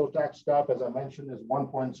allowable tax cap, as I mentioned, is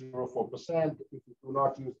 1.04%. If you do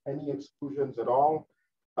not use any exclusions at all,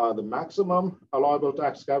 the maximum allowable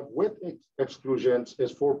tax cap with exclusions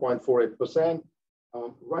is 4.48%.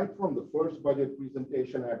 Right from the first budget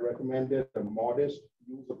presentation, I recommended a modest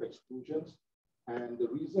use of exclusions. And the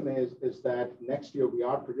reason is that next year we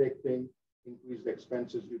are predicting increased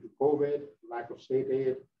expenses due to COVID, lack of state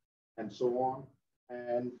aid, and so on.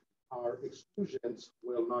 And our exclusions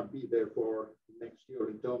will not be there for next year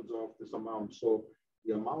in terms of this amount. So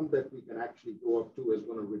the amount that we can actually go up to is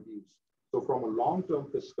going to reduce. So from a long-term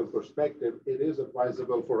fiscal perspective, it is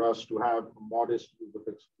advisable for us to have a modest use of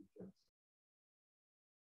exclusions.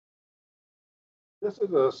 This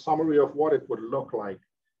is a summary of what it would look like.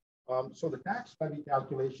 So the tax levy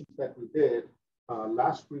calculations that we did,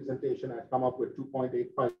 last presentation, I come up with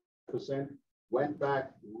 2.85%, went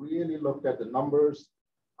back, really looked at the numbers,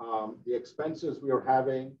 the expenses we are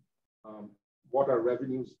having, what our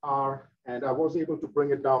revenues are, and I was able to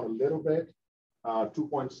bring it down a little bit,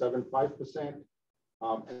 2.75%.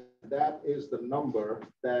 And that is the number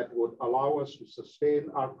that would allow us to sustain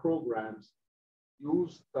our programs,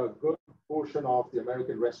 use a good portion of the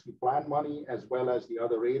American Rescue Plan money, as well as the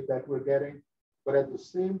other aid that we're getting, but at the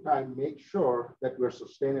same time, make sure that we're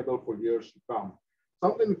sustainable for years to come.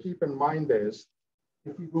 Something to keep in mind is,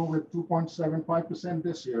 if we go with 2.75%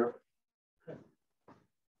 this year,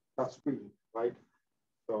 that's free, right?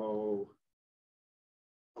 So,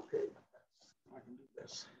 okay, I can do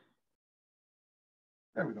this.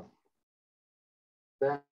 There we go.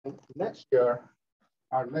 Then next year,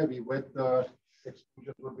 our levy with the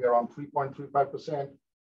exclusions will be around 3.35%,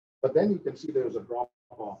 but then you can see there's a drop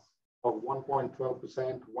off of 1.12%,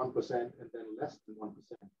 1%, and then less than 1%.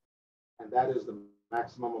 And that is the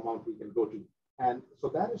maximum amount we can go to. And so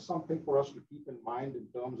that is something for us to keep in mind in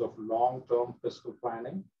terms of long-term fiscal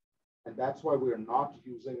planning. And that's why we're not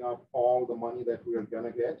using up all the money that we are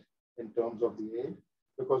going to get in terms of the aid,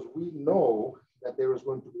 because we know that there is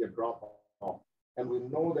going to be a drop-off, and we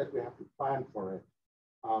know that we have to plan for it.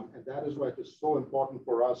 And that is why it is so important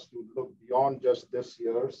for us to look beyond just this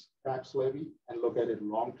year's tax levy and look at it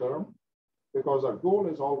long-term. because our goal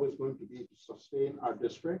is always going to be to sustain our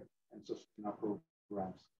district and sustain our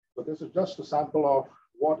programs. So this is just a sample of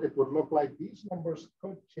what it would look like. These numbers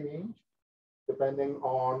could change depending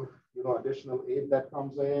on additional aid that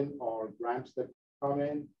comes in or grants that come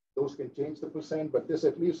in. Those can change the percent, but this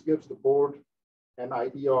at least gives the board an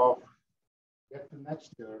idea of get to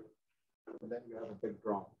next year, and then you have a big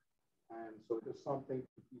drop. And so it is something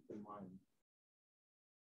to keep in mind.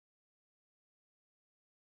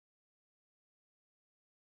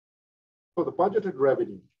 So the budgeted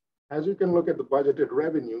revenue, as you can look at the budgeted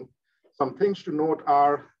revenue, some things to note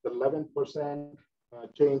are the 11%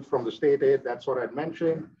 change from the state aid. That's what I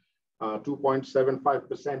mentioned.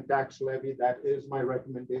 2.75% tax levy. That is my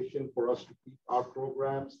recommendation for us to keep our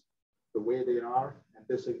programs the way they are. And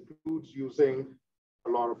this includes using a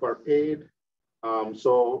lot of our aid.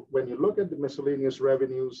 So when you look at the miscellaneous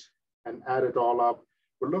revenues and add it all up,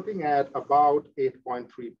 we're looking at about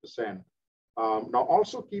 8.3%. Now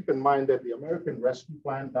also keep in mind that the American Rescue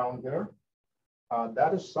Plan down here,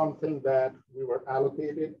 that is something that we were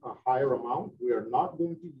allocated a higher amount. We are not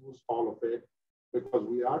going to use all of it because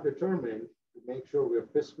we are determined to make sure we're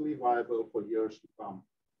fiscally viable for years to come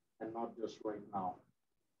and not just right now.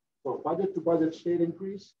 So budget to budget state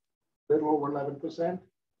increase, a little over 11%.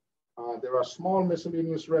 There are small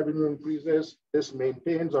miscellaneous revenue increases. This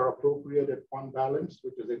maintains our appropriated fund balance,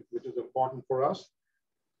 which is important for us.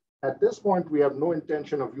 At this point, we have no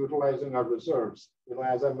intention of utilizing our reserves.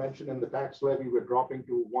 As I mentioned in the tax levy, we're dropping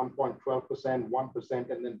to 1.12%,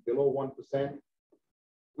 1%, and then below 1%.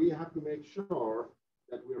 We have to make sure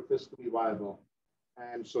that we're fiscally viable.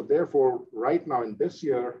 And so therefore, right now in this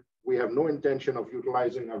year, we have no intention of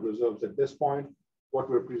utilizing our reserves at this point. What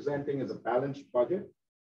we're presenting is a balanced budget,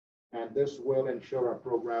 and this will ensure our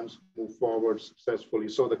programs move forward successfully.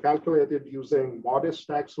 So the calculated using modest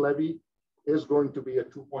tax levy is going to be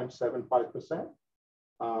at 2.75%,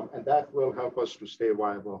 and that will help us to stay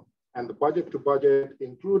viable. And the budget to budget,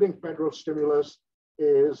 including federal stimulus,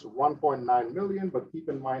 is 1.9 million, but keep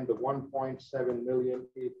in mind the 1.7 million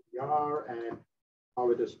APR and how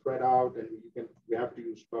it is spread out, and we have to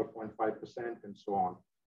use 12.5% and so on.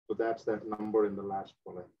 So that's that number in the last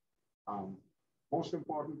bullet. Most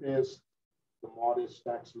important is the modest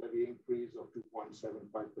tax levy increase of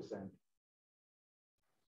 2.75%.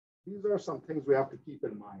 These are some things we have to keep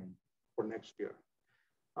in mind for next year.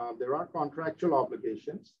 There are contractual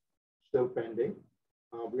obligations still pending.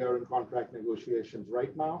 We are in contract negotiations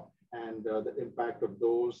right now, and the impact of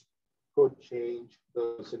those could change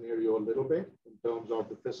the scenario a little bit in terms of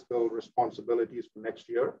the fiscal responsibilities for next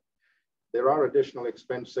year. There are additional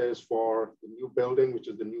expenses for the new building, which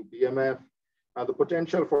is the new BMF, the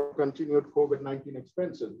potential for continued COVID-19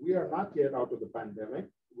 expenses. We are not yet out of the pandemic.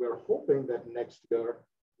 We're hoping that next year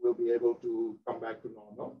we'll be able to come back to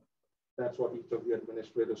normal. That's what each of the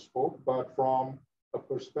administrators spoke. But from a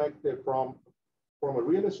perspective, from a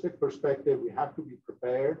realistic perspective, we have to be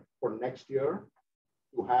prepared for next year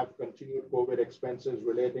to have continued COVID expenses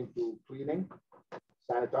relating to cleaning,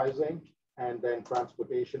 sanitizing, and then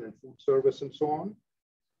transportation and food service and so on.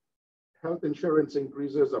 Health insurance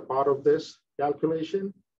increases are part of this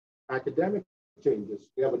calculation. Academic changes.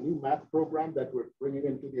 We have a new math program that we're bringing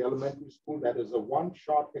into the elementary school that is a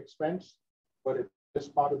one-shot expense, but it is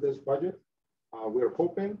part of this budget. We're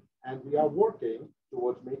hoping and we are working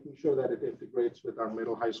towards making sure that it integrates with our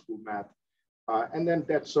middle high school math. And then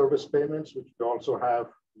debt service payments, which we also have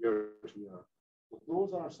year to year. So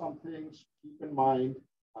those are some things to keep in mind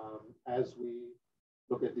as we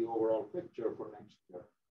look at the overall picture for next year.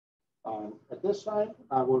 At this time,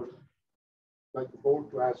 I would like the board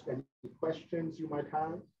to ask any questions you might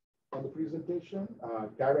have on the presentation.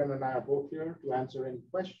 Karen and I are both here to answer any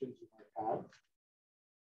questions you might have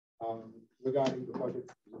regarding the budget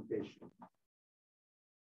presentation.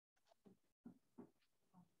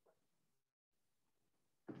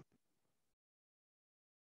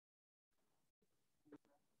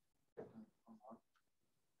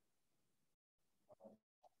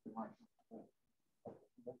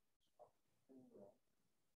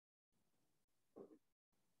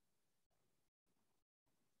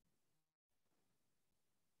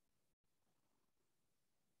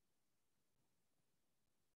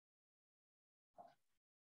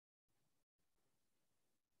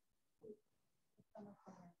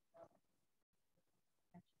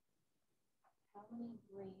 How many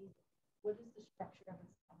grades? What is the structure of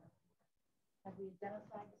the summer? Have we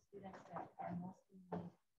identified the students that are most in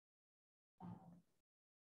need?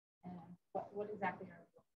 And what exactly are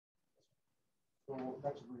we? So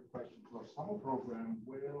that's a great question. So summer program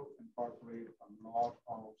will incorporate a lot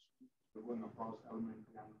of students going across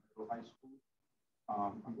elementary and middle high school.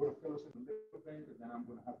 I'm going to fill us in a little I'm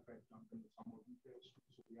going to have Fred jump into some more details.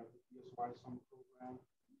 So we have the PSY summer program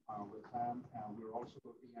with them, and we're also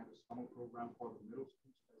looking at a summer program for the middle school,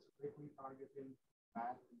 specifically targeting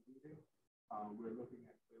math and reading. We're looking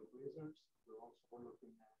at Trailblazers. We're also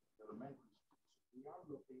looking at elementary schools. We are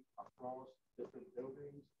looking across different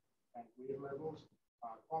buildings and grade levels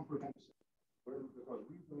comprehensively, because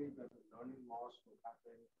we believe that the learning loss will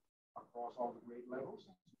happen across all the grade levels.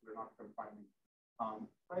 We're not confining.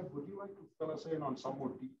 Fred, would you like to fill us in on some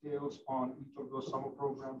more details on each of those summer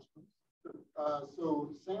programs, please?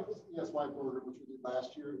 So Sam's ESY program, which we did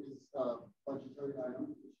last year, is a budgetary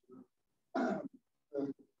item this year.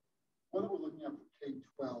 The one that we're looking at for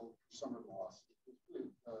K-12 summer loss is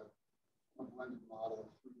really a blended model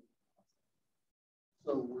of 3 different concepts.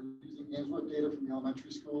 So we're using Ainsworth data from the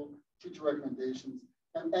elementary school, teacher recommendations,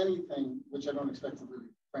 and anything, which I don't expect to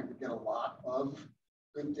really, frankly, get a lot of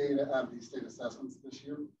good data out of these state assessments this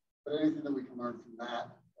year, but anything that we can learn from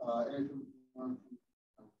that, anything we can learn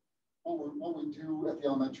from what we do at the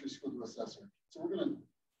elementary school to assess her. So we're going to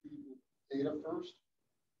do the data first,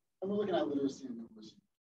 and we're looking at literacy and numeracy.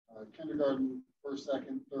 Kindergarten, first,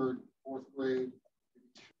 second, third, fourth grade,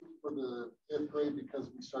 for the 5th grade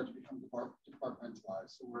because we start to become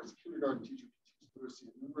departmentalized. So whereas kindergarten teacher teaches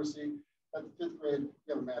literacy and numeracy, at the 5th grade,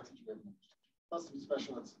 you have a math teacher, we have an English teacher, plus some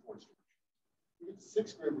special ed support structure. We get to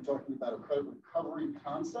 6th grade, we're talking about a credit recovery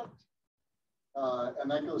concept.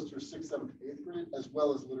 And that goes through 6th, 7th, 8th grade, as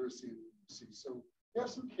well as literacy and numeracy. So we have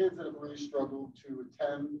some kids that have really struggled to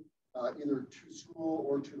attend either to school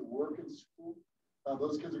or to the work in school.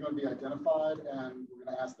 Those kids are going to be identified, and we're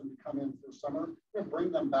going to ask them to come in for summer. We're going to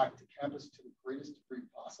bring them back to campus to the greatest degree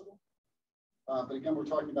possible. But again, we're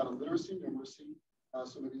talking about a literacy and numeracy.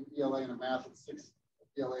 So maybe ELA and a math at 6th,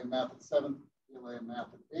 ELA and math at 7th, ELA and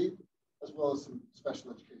math at 8th, as well as some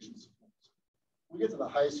special education support. When we get to the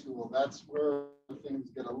high school, that's where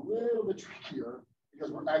things get a little bit trickier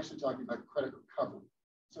because we're actually talking about credit recovery.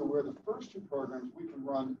 So where the first 2 programs we can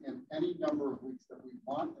run in any number of weeks that we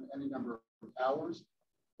want and any number of hours.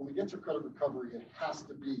 When we get to credit recovery, it has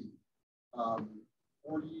to be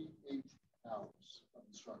 48 hours of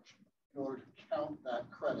instruction in order to count that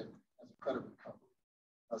credit as a credit recovery.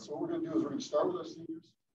 So what we're going to do is we're going to start with our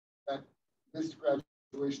seniors that missed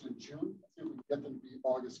graduation in June. Let's see if we can get them to be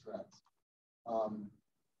August grads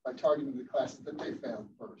by targeting the classes that they failed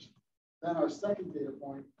first. Then our second data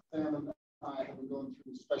point, Sam and I have been going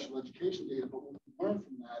through special education data, but what we learned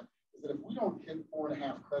from that is that if we don't hit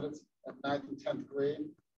 4.5 credits at 9th and 10th grade,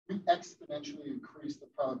 we exponentially increase the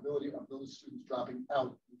probability of those students dropping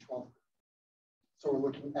out in 12th grade. So we're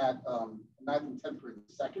looking at 9th and 10th grade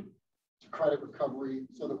second to credit recovery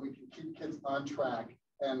so that we can keep kids on track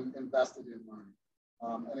and invested in learning.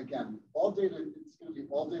 And again, all data, it's going to be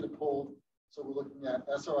all data pulled. So we're looking at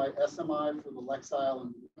SRI, SMI for the Lexile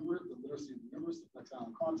and the literacy and the numeracy, Lexile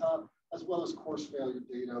and Quantile, as well as course failure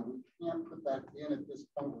data. We can't put that in at this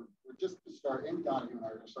point. We're just to start, Amy Donahue and I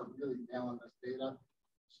are going to start really nailing this data.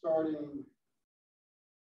 Starting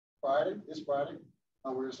Friday, this Friday,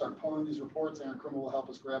 we're going to start pulling these reports. Aaron Krimmel will help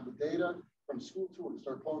us grab the data from school tour. We're going to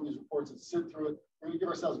start pulling these reports and sit through it. We're going to give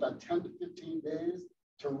ourselves about 10 to 15 days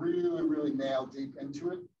to really, really nail deep into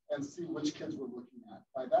it and see which kids we're looking at.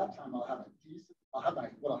 By that time, I'll have what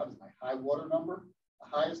I'll have is my high water number, the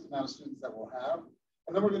highest amount of students that we'll have.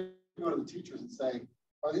 And then we're going to go to the teachers and say,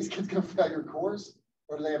 are these kids going to fail your course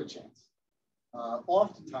or do they have a chance?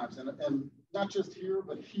 Oftentimes, and not just here,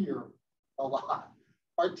 but here a lot,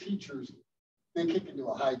 our teachers, they kick into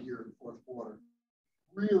a high gear in 4th quarter,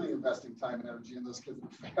 really investing time and energy in those kids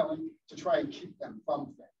that are failing to try and keep them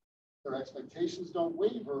from failing. Their expectations don't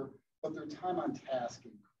waver, but their time on task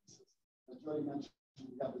increases. As Jody mentioned,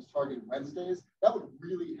 we have this targeted Wednesdays. That would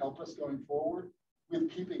really help us going forward with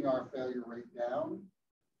keeping our failure rate down.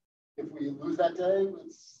 If we lose that day,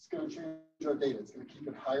 it's going to change our data. It's going to keep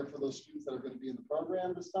it higher for those students that are going to be in the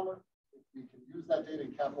program this summer. If we can use that data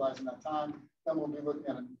and capitalize on that time, then we'll be looking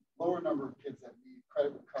at a lower number of kids that need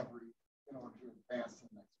credit recovery in order to advance to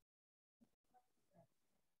the next one.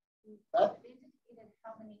 That,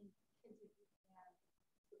 how many kids you can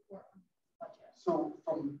support on this budget? So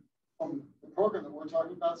from the program that we're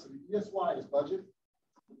talking about, so the ESY is budget.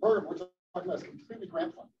 The program we're talking about is completely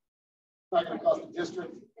grant funded. It's not going to cost the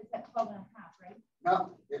district. It's at 12.5, right?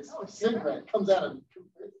 No, it's SIG grant. Comes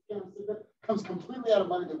completely out of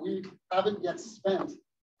money that we haven't yet spent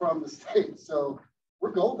from the state. So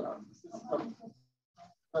we're golden on this. This is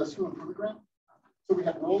the school improvement grant. So we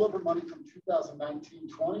have rollover money from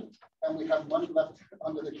 2019-20, and we have money left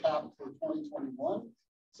under the cap for 2021.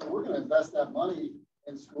 So we're going to invest that money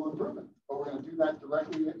in school improvement, but we're going to do that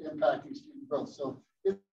directly impacting student growth. So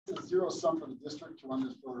it's a 0 zero sum for the district to run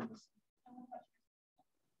this program.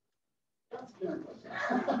 That's good.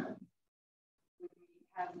 We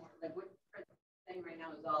have more, like what Fred's saying right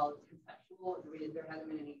now is all conceptual. There hasn't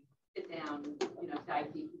been any sit down, you know,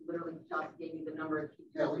 dive deep. He literally just gave me the number of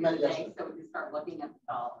teachers Yeah, we met today, so we can start looking at the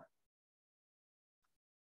dollar.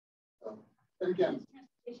 And again,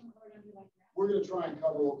 we're going to try and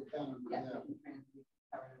cover what we can. Yeah.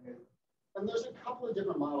 And there's a couple of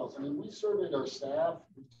different models. I mean, we surveyed our staff.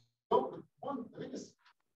 The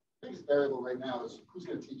biggest variable right now is who's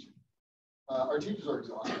going to teach it. Our teachers are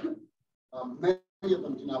exhausted. Many of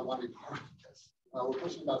them do not want to be part of this. We're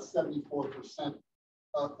pushing about 74%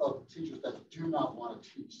 of teachers that do not want to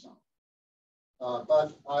teach some.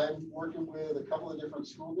 But I'm working with a couple of different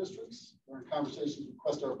school districts. We're in conversations with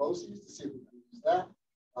Questar BOCES to see if we can use that.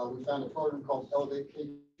 We found a program called Elevate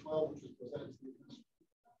K-12, which was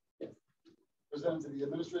presented to the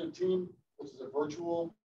administrative team, which is a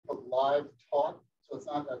virtual but live talk. So it's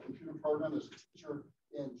not a computer program. There's a teacher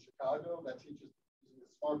in Chicago that teaches using the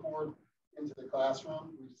smartboard into the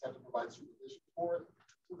classroom. We just have to provide supervision for it.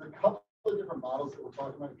 So there's a couple of different models that we're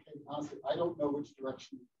talking about. Honestly, I don't know which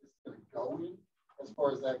direction it's going to go in as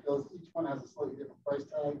far as that goes. Each one has a slightly different price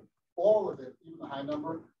tag. All of it, even the high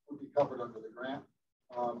number, would be covered under the grant.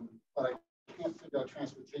 But I can't figure out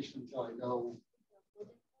transportation until I know.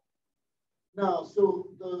 No, so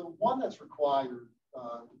the one that's required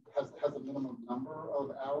has a minimum number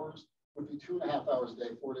of hours, would be 2.5 hours a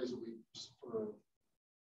day, 4 days a week. For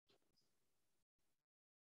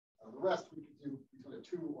the rest, we could do between a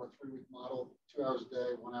 2 or 3 week model, 2 hours a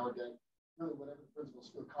day, 1 hour a day, really whatever the principals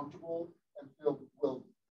feel comfortable and feel will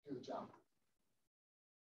do the job.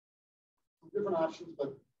 Different options,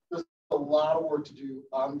 but there's a lot of work to do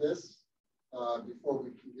on this before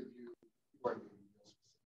we can give you right.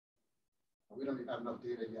 We don't even have enough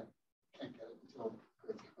data yet. Can't get it until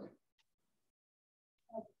it's good.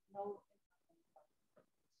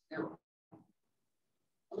 Zero.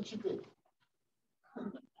 What should be?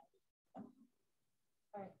 All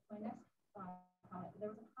right, my next comment. There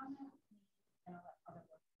was a comment and I'll let other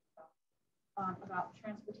work about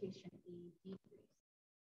transportation fee decrease.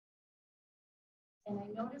 And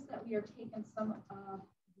I noticed that we are taking some of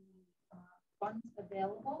the funds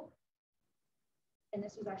available, and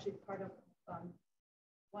this was actually part of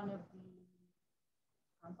one of the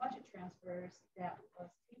budget transfers that was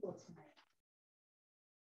tabled tonight.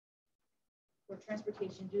 For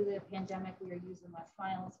transportation, due to the pandemic, we are using less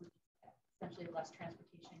miles, which is essentially less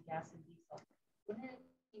transportation, gas and diesel. Wouldn't it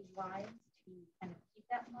be wise to kind of keep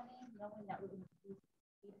that money, knowing that we're going to use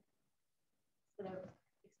it instead of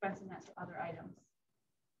expensing that to other items?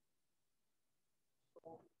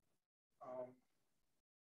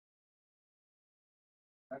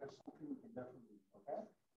 That is something we can definitely look at.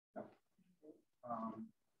 Yeah.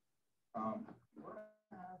 We're gonna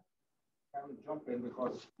have Karen jump in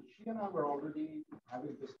because she and I were already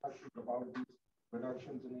having discussions about these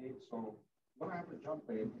reductions in aid. So we're gonna have to jump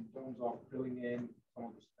in terms of filling in some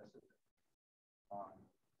of the specifics.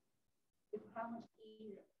 How much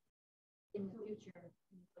aid in the future?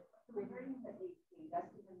 Regarding the aid,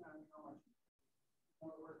 that's depending on how much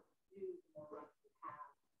more work to do, more work to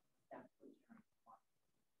have. That's what you're on.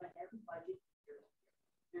 But every budget year,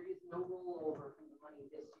 there is no rollover from the money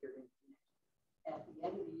this year into next. At the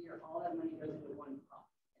end of the year, all that money goes into one pot.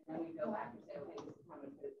 And then we go back and say, okay, this is how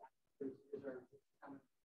much goes back to reserves, this is how much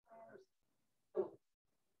reserves. So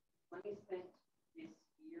money spent this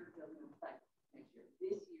year doesn't affect next year.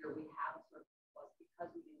 This year we have a surplus because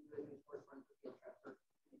we didn't do any sports run for field trips or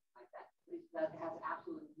anything like that. That has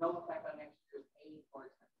absolutely no effect on next year's aid or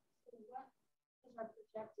expenses. So what is our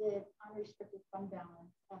projected unrestricted fund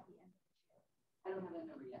balance at the end of the year? I don't have that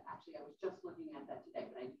number yet. Actually, I was just looking at that today,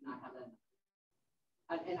 but I do not have that number.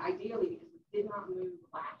 And ideally, because we did not move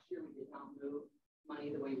last year, we did not move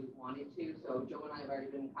money the way we wanted to. So Joe and I have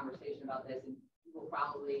already been in conversation about this, and we will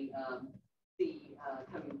probably see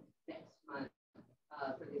coming next month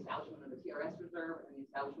for the establishment of a TRS reserve and the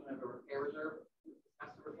establishment of a repair reserve. We've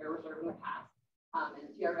discussed the repair reserve in the past, and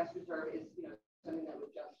the TRS reserve is something that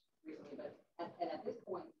was just recently, but and at this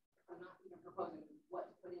point, I'm not even proposing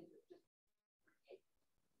what to put into it, just create.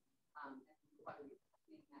 And whether we're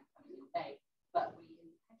seeing that coming in May, but we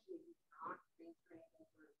intentionally did not transfer anything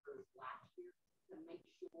for reserves last year to make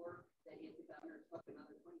sure that if the governor took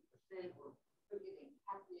another 20% or took it and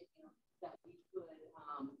kept it, that we could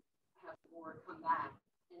have more come back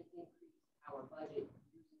and increase our budget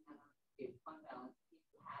using that fund balance if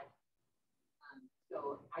we had.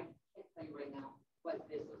 So I can't tell you right now what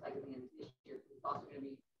this looks like at the end of this year. It's also going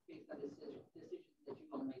to be based on decisions that you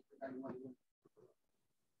want to make regarding what you want.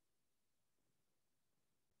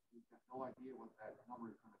 Okay. idea what that number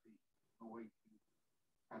is going to be? No way to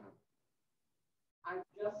kind of. I've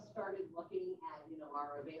just started looking at,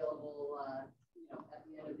 our available, at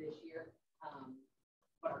the end of this year,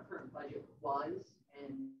 what our current budget was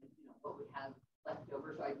and, what we have left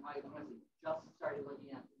over. So I honestly just started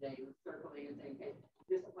looking at today, circling and saying, okay,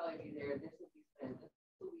 this will probably be there, this will be spent, this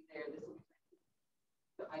will be there, this will be spent.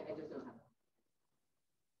 So I just don't have that.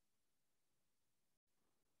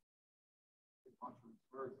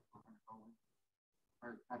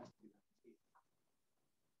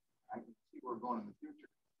 I can see where we're going in the future.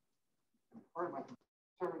 And part of my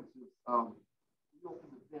concerns is we open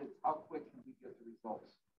the bids, how quick can we get the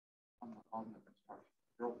results on the construction?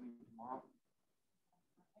 They're opening tomorrow.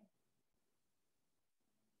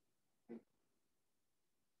 Okay.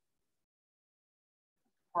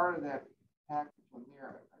 Part of that package from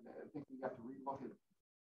there, I think we have to relook at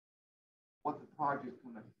what the project is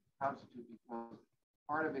going to constitute, because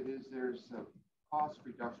part of it is there's a cost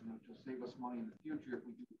reduction, which will save us money in the future if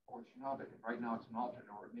we do a portion of it. And right now it's an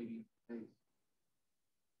alternate, or maybe days.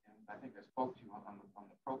 And I think I spoke to you on the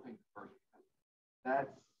propane first, because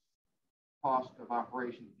that's cost of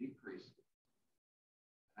operation decrease.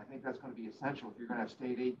 I think that's going to be essential if you're going to have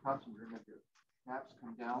state aid cuts and you're going to have your caps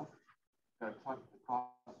come down. You've got to cut the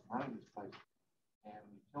cost of running this place. And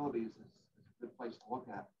utilities is a good place to look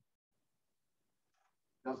at.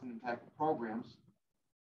 It doesn't impact the programs.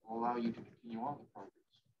 It will allow you to continue on the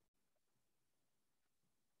programs.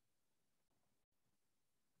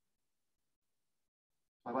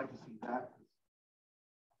 So I'd like to see that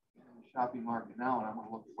in the shopping market now, and I want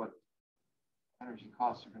to look at what energy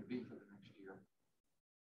costs are going to be for the next year.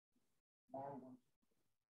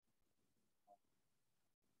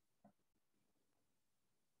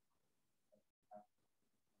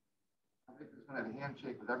 I think it's going to have a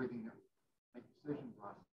handshake with everything that we make decisions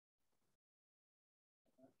on.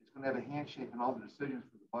 It's going to have a handshake on all the decisions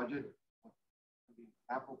for the budget. It's going to be a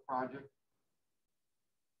capital project.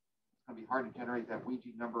 It's going to be hard to generate that Ouija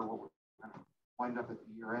number, what we're going to wind up at the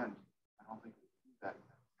year end. I don't think we can do that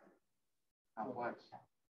complex.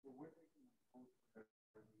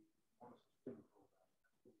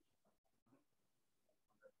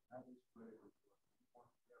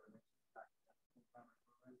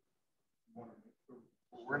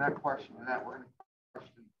 We're not questioning that. We're going to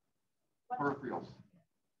question peripherals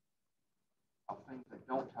of things that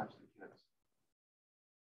don't touch the kids.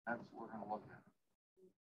 That's what we're going to look at.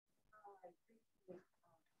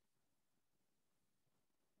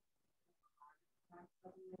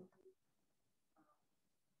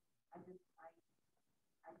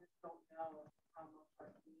 I just don't know how much our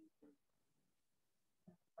community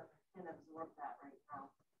can absorb that right now.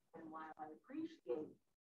 And while I appreciate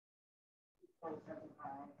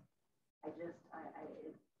 2.75,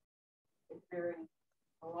 it's very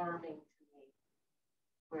alarming to me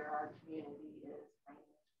where our community is right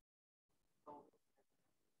now.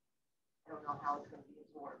 I don't know how it's going to be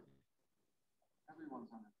absorbed.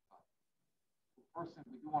 Everyone's on it. The first thing,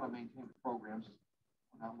 we do want to maintain the programs.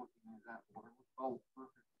 We're not looking at that. We're all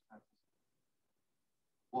perfect expenses.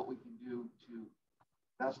 What we can do to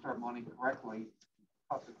invest our money correctly,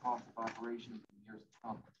 cut the cost of operations in years to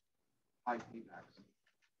come. High paybacks.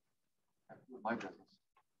 I do my business.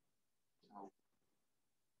 So,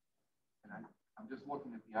 and I'm just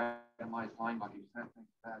looking at the itemized line bucket. You sent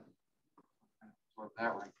things back. I'm kind of absorb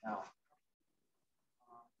that right now.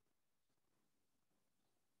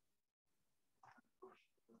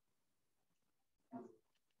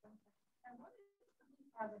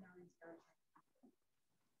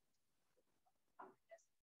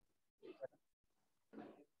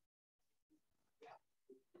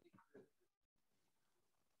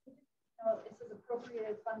 It says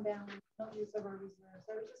appropriated fund balance, no use of our reserves.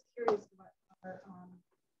 I was just curious what our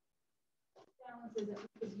balances that we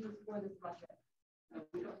could use for this budget. No,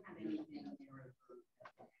 we don't have anything in the reserves.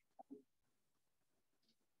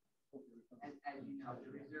 As you know,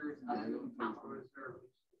 the reserves, other than capital reserve,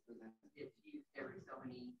 it's used every so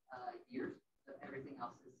many years, so everything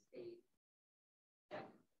else is stayed. Yeah.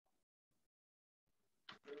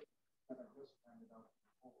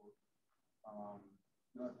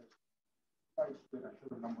 I should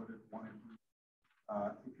have numbered it 1 and 2.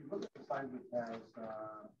 If you look at the side that has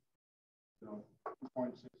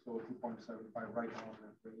 2.60 or 2.75 right now in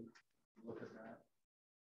that range, look at that.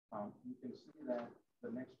 You can see that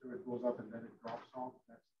the next year it goes up and then it drops off.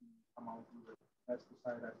 That's the amount. That's the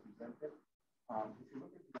side that's presented. If you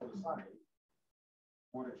look at the other side,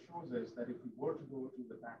 what it shows is that if we were to go to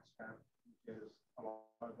the tax cap, which is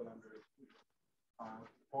allowable under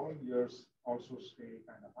following years also stay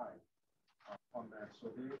kind of high on that. So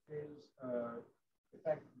there is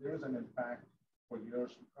effect, there is an impact for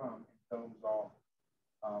years to come in terms of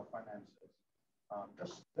finances.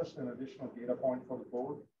 Just an additional data point for the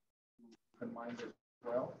board to keep in mind as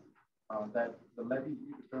well, that the levy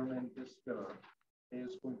we determined this year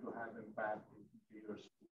is going to have impact in future years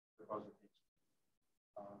because of this.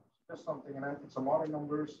 Just something, and it's a lot of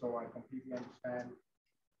numbers, so I completely understand.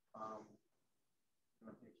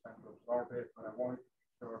 It takes time to absorb it, but I wanted to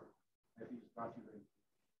make sure that he's not even.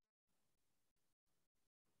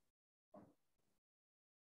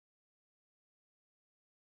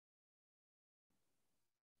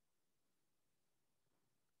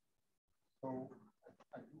 So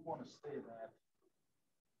I do want to say that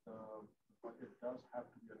the budget does have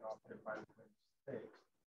to be adopted by the 26th.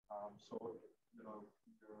 So, you know,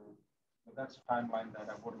 that's a timeline that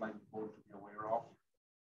I would like the board to be aware of.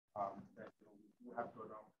 That we do have to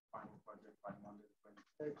adopt the final budget by Monday the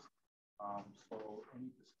 26th. So any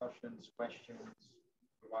discussions, questions,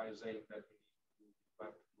 revising that we need to do, we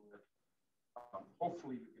have to do it.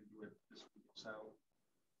 Hopefully we can do it this week itself.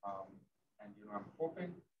 And you know, I'm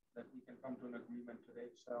hoping that we can come to an agreement today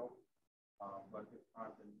itself. But if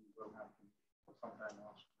not, then we will have to sometime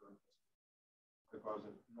else during this. Because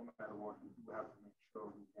no matter what, we do have to make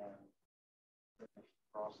sure we can finish the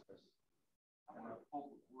process. I want to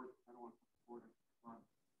pull the board. I don't want to put the board in front.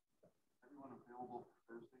 Everyone available for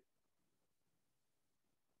Thursday?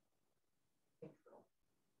 I think so.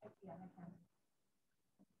 Yeah, I can.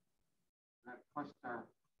 That first our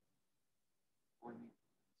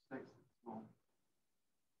 26th, so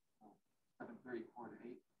 7:30, 4 to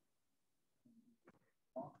 8.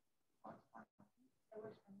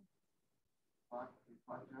 O'clock, 8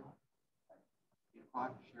 o'clock, Joe? 8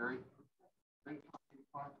 o'clock, Sherry? 8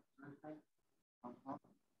 o'clock Thursday?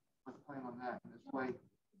 Let's plan on that. And this way.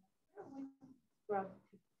 Scrub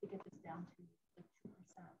to get this down to like 2%.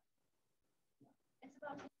 It's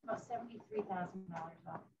about $73,000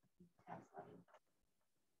 off the tax levy.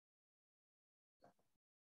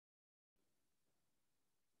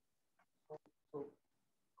 So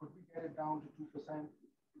could we get it down to 2%?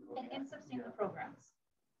 In sustainable programs.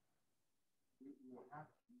 We will have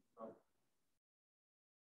to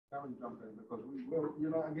Karen jump in because we will,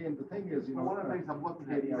 you know, again, the thing is, you know, one of the things I'm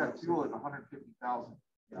looking at, you got fuel at 150,000.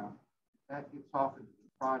 Yeah. If that gets off into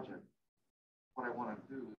the project, what I want to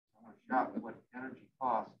do is I want to shop at what energy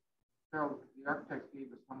costs. Carol, the architects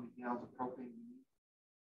gave us how many gallons of propane we need?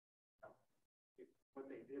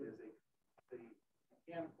 What they did is the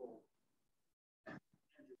mechanical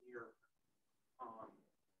engineer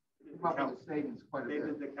came up with the savings quite a bit.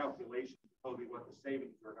 They did the calculation, told me what the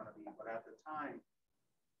savings were going to be, but at the time,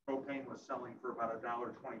 propane was selling for about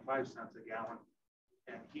 $1.25 a gallon,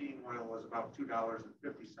 and heating oil was about $2.50 a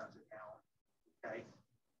gallon. Okay.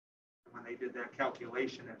 And when they did that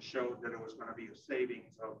calculation, it showed that it was going to be a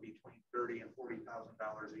savings of between $30,000 and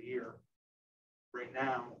 $40,000 a year. Right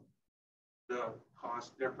now, the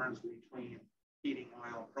cost difference between heating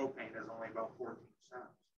oil and propane is only about 14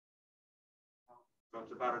 cents. So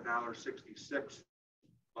it's about $1.66.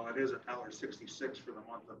 Well, it is $1.66 for the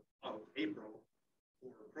month of April for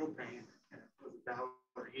propane, and it was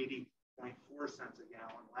 $1.80.4 a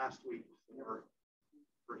gallon last week for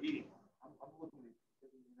heating oil. I'm looking at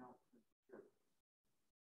giving you now.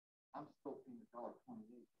 I'm still paying $1.28.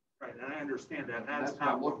 Right, and I understand that. That's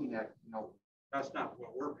not looking at, you know. That's not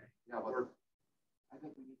what we're paying. Yeah, but I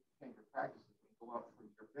think we need to change our practices. We go out for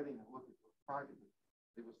your bidding and look at those projects.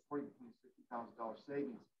 It was between $60,000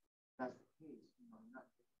 savings. That's the case. You know, not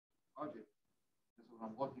budget. This is what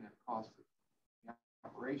I'm looking at cost of the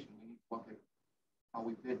operation. We need to look at how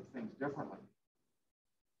we bid things differently.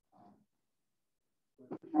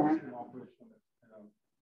 Operational expenses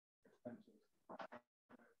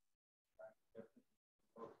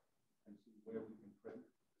and see where we can trim.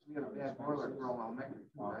 We got a bad boiler for all elementary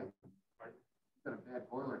too, right? Right. We got a bad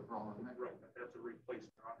boiler for all elementary. Right, but that's a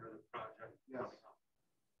replacement under the project. Yes.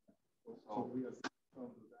 So we are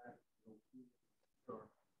concerned with that. Sure.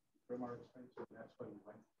 Trim our expenses. That's why we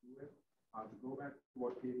went through it. To go back to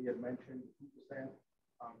what Katie had mentioned, 2%.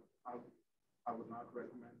 I would not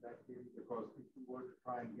recommend that, Katie, because if we were to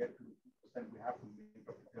try and get to 2%, we have to make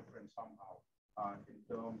up the difference somehow in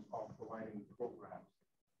terms of providing programs.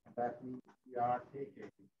 And that means we are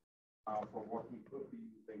taking from what we could be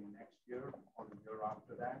using next year or the year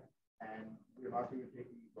after that, and we're not even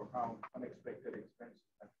taking into account unexpected expenses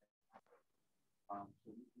that can happen.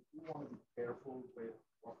 So we do want to be careful with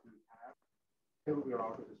what we have till we're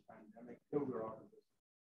out of this pandemic, till we're out of this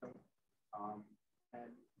system.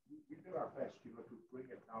 And we did our best, you know, to bring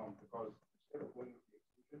it down because instead of going with the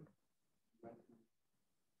exclusion, we went to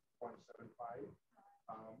 0.75.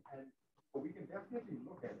 And But we can definitely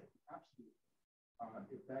look at it, absolutely.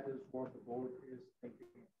 If that is what the board is thinking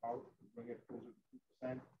about, to bring it closer to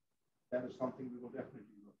 2%, that is something we will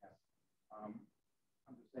definitely look at. I'm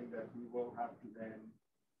just saying that we will have to then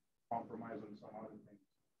compromise on some other things,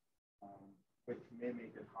 which may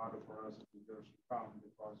make it harder for us in the years to come,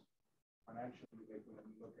 because financially, like when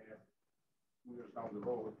we look at 2 years down the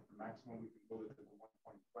road, the maximum we can go is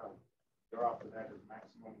 1.12. The year after that is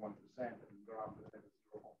maximum 1%, and the year after that is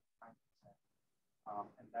 0.9%.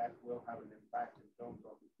 And that will have an impact in terms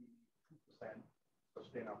of if we need 2%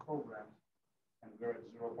 sustain our programs, and we're at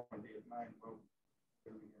 0.89, well,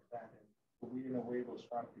 where we get that in. So we, in a way, will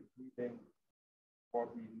start depleting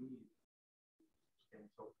what we need.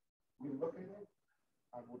 So we look at it.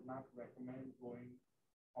 I would not recommend going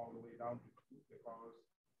all the way down to 2, because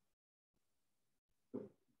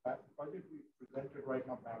the budget we presented right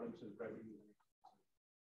now balances revenue and expenses.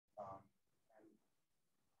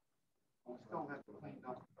 And we still have to clean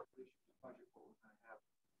up the budget what we're going to have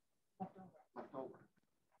left over.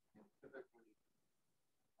 And typically,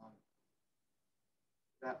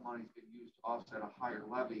 that money's been used to offset a higher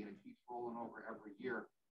levy, and it keeps rolling over every year.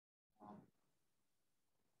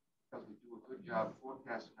 Because we do a good job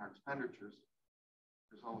forecasting our expenditures,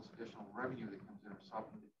 there's always additional revenue that comes in or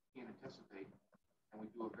something that you can't anticipate. And we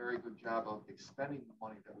do a very good job of expending the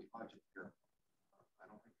money that we budget here. I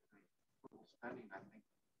don't think there's any frugal spending. I think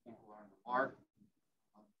people are on the mark.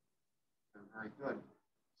 They're very good.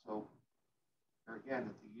 So there again,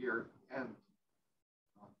 at the year end,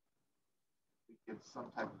 we get some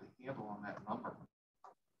type of a handle on that number.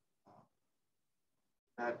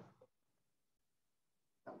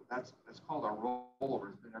 That's called our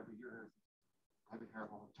rollover. It's been every year. I've been here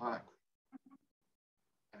all the time.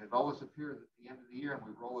 And it always appears at the end of the year and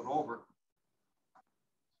we roll it over.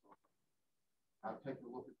 So I'll take a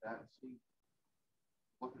look at that and see,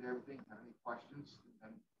 look at everything, have any questions, and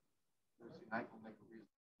then Thursday night we'll make a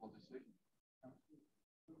reasonable decision.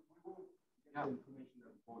 We will get the information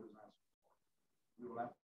that the board is asking for. We will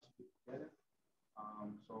have to get it.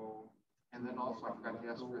 And then also I forgot to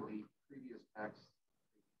ask for the previous tax.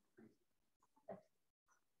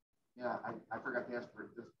 Yeah, I forgot to ask for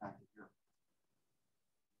this packet here.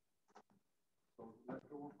 So let's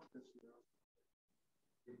go over this year.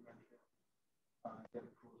 Get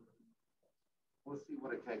it closer. We'll see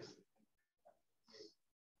what it takes.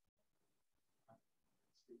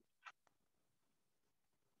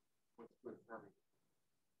 What's good for me?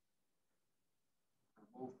 I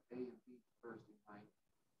move A and B Thursday night.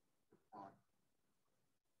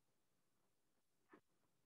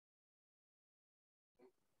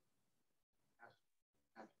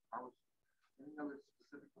 Any other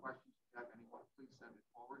specific questions you have, anyone, please send it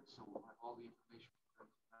forward so we'll have all the information for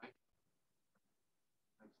tonight.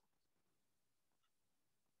 Thanks.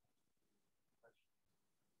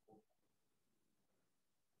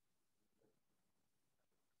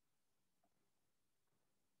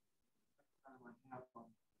 I have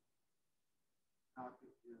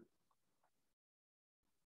topic is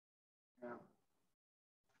the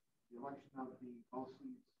election of the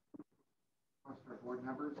BCSD cluster board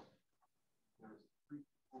members. There's 3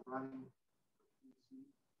 people running for PC.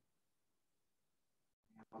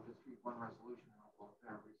 And I'll just read one resolution and I'll vote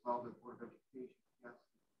there. Resolve the Board of Education yes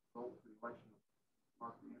vote for the election of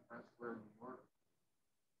Mark Wrestler in New York,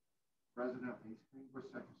 president of the East Greenbush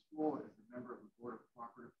Central School, as a member of the Board of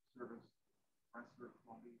Cooperative Service, Wrestler,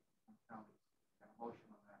 Columbia, and County. Got a motion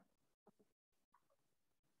on that.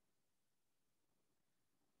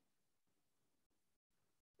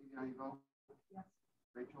 How you vote? Yes.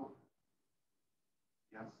 Rachel?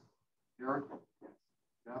 Yes. Eric? Yes.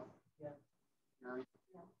 Jeff? Yes. Gary?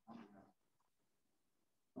 Yes.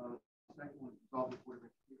 Second one, resolve the Board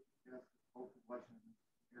of Education yes vote for election of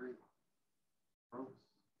Mary Brooks,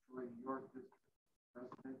 Troy, New York District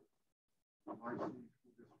President, Large City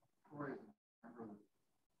School District Troy, as a member of the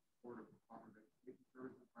Board of Cooperative Education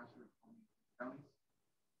Services, Western Counties.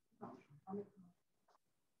 Motion.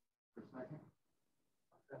 For a second.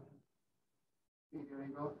 Hey, do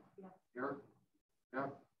you vote? Yes. Eric?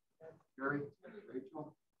 Jeff? Yes. Gary? Yes.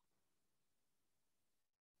 Rachel?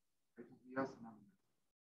 Rachel's yes, and I'm yes.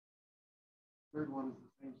 Third one is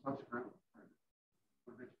the same subscript. Board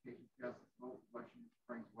of Education yes, vote election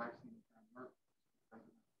brings Waxing and Merck,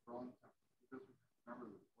 President of Burlington District, member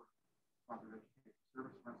of the Board of Cooperative Education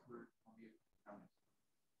Service, Wrestler, Columbia County.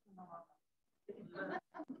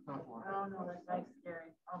 Oh no, that's nice,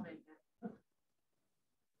 Gary. I'll make it.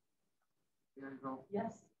 There you go.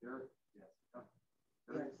 Yes. Eric? Yes.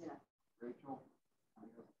 Yes. Yeah. Rachel?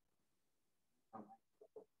 Yes.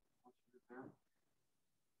 What's there?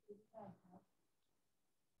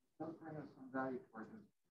 does bring us some value to our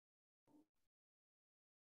business.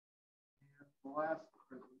 And the last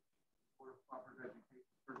resolution, Board of Cooperative Education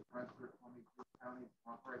certifies their 23 counties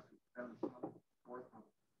authorized to extend the sum forth of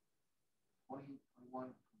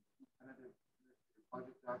 2021 tentative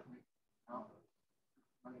budget document amount of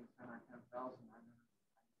 $6,710,990.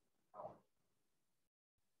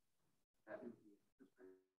 That is the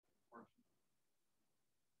district portion.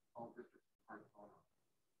 All districts are total.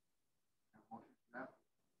 Have a motion for that?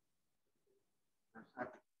 There's a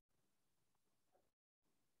second.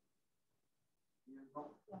 Ian,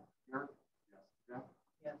 vote. Yes. Eric? Yes. Jeff?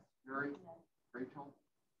 Yes. Gary? Yes. Rachel?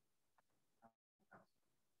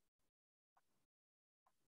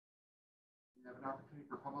 We have an opportunity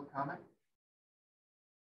for public comment.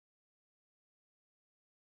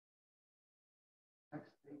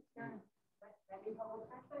 Next date.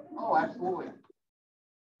 Oh, absolutely. And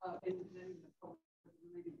then really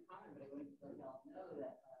good comment, but I wanted to let y'all know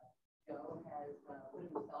that Joe has put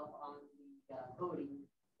himself on the voting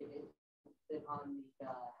ticket on the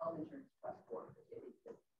health insurance trust board. It's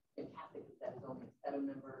fantastic that is only a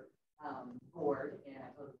 7-member board, and I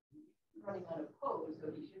told him he's running unopposed,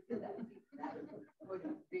 so he should get that. That is going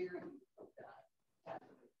to be very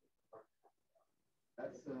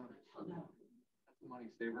that's a money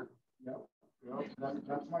saver. Yep.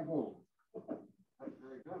 That's my goal. That's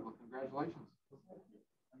very good. Well, congratulations.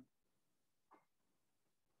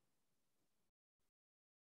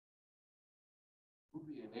 We'll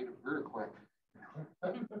be a native very quick.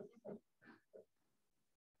 Any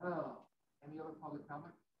other public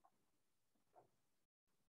comment?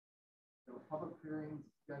 So a public hearing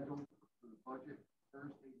scheduled for the budget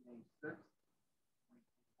Thursday, May 6th,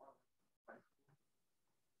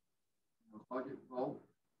 2021. Budget vote.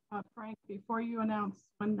 Frank, before you announce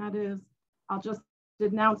when that is, I'll just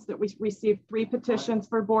announce that we received 3 petitions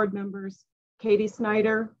for board members. Katie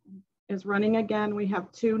Snyder is running again. We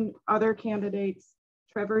have 2 other candidates,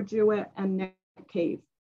 Trevor Jewett and Nick Cave.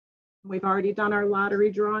 We've already done our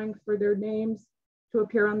lottery drawing for their names to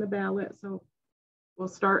appear on the ballot, so we'll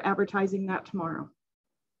start advertising that tomorrow.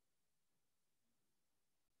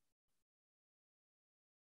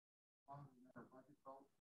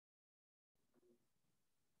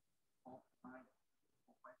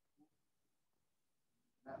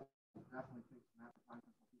 That will definitely take some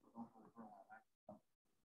advertising so people don't go through all that stuff.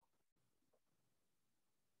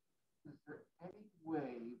 Is there any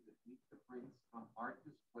way that we could bring some art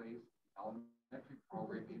displays from the elementary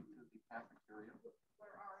program into the cafeteria?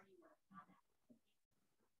 We're already working on that.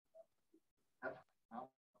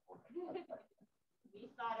 We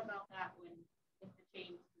thought about that when it's the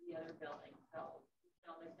change to the other building. So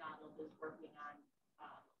Michelle McDonald is working on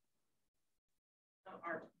some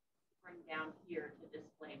art to bring down here to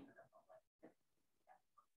display for the public.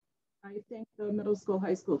 I think the middle school,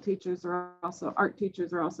 high school teachers are also, art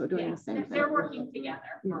teachers are also doing the same thing. They're working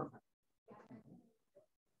together. Yeah.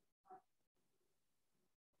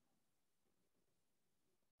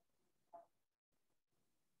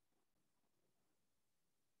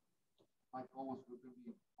 My goal was we're going to be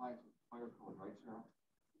in compliance with fire code, right, Sarah?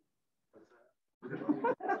 What's that? We're going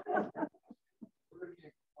to be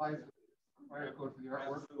in compliance with the fire code for the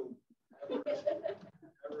artwork.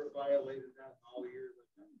 Never violated that in all years.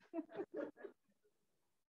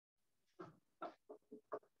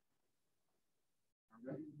 Our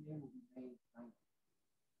ready meeting will be May 9th.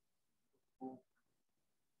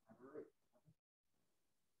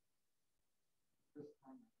 This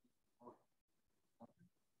time,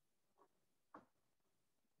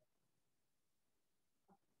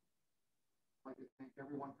 I'd like to thank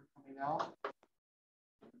everyone for coming out.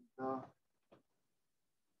 And,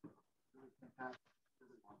 really fantastic,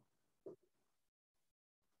 everyone.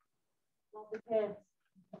 Love the kids.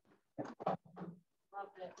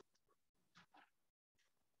 Loved it.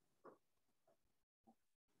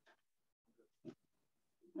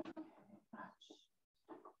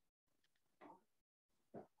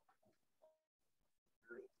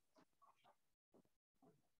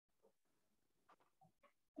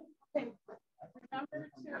 Okay. Remember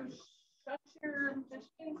to shut your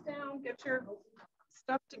machines down, get your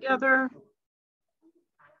stuff together.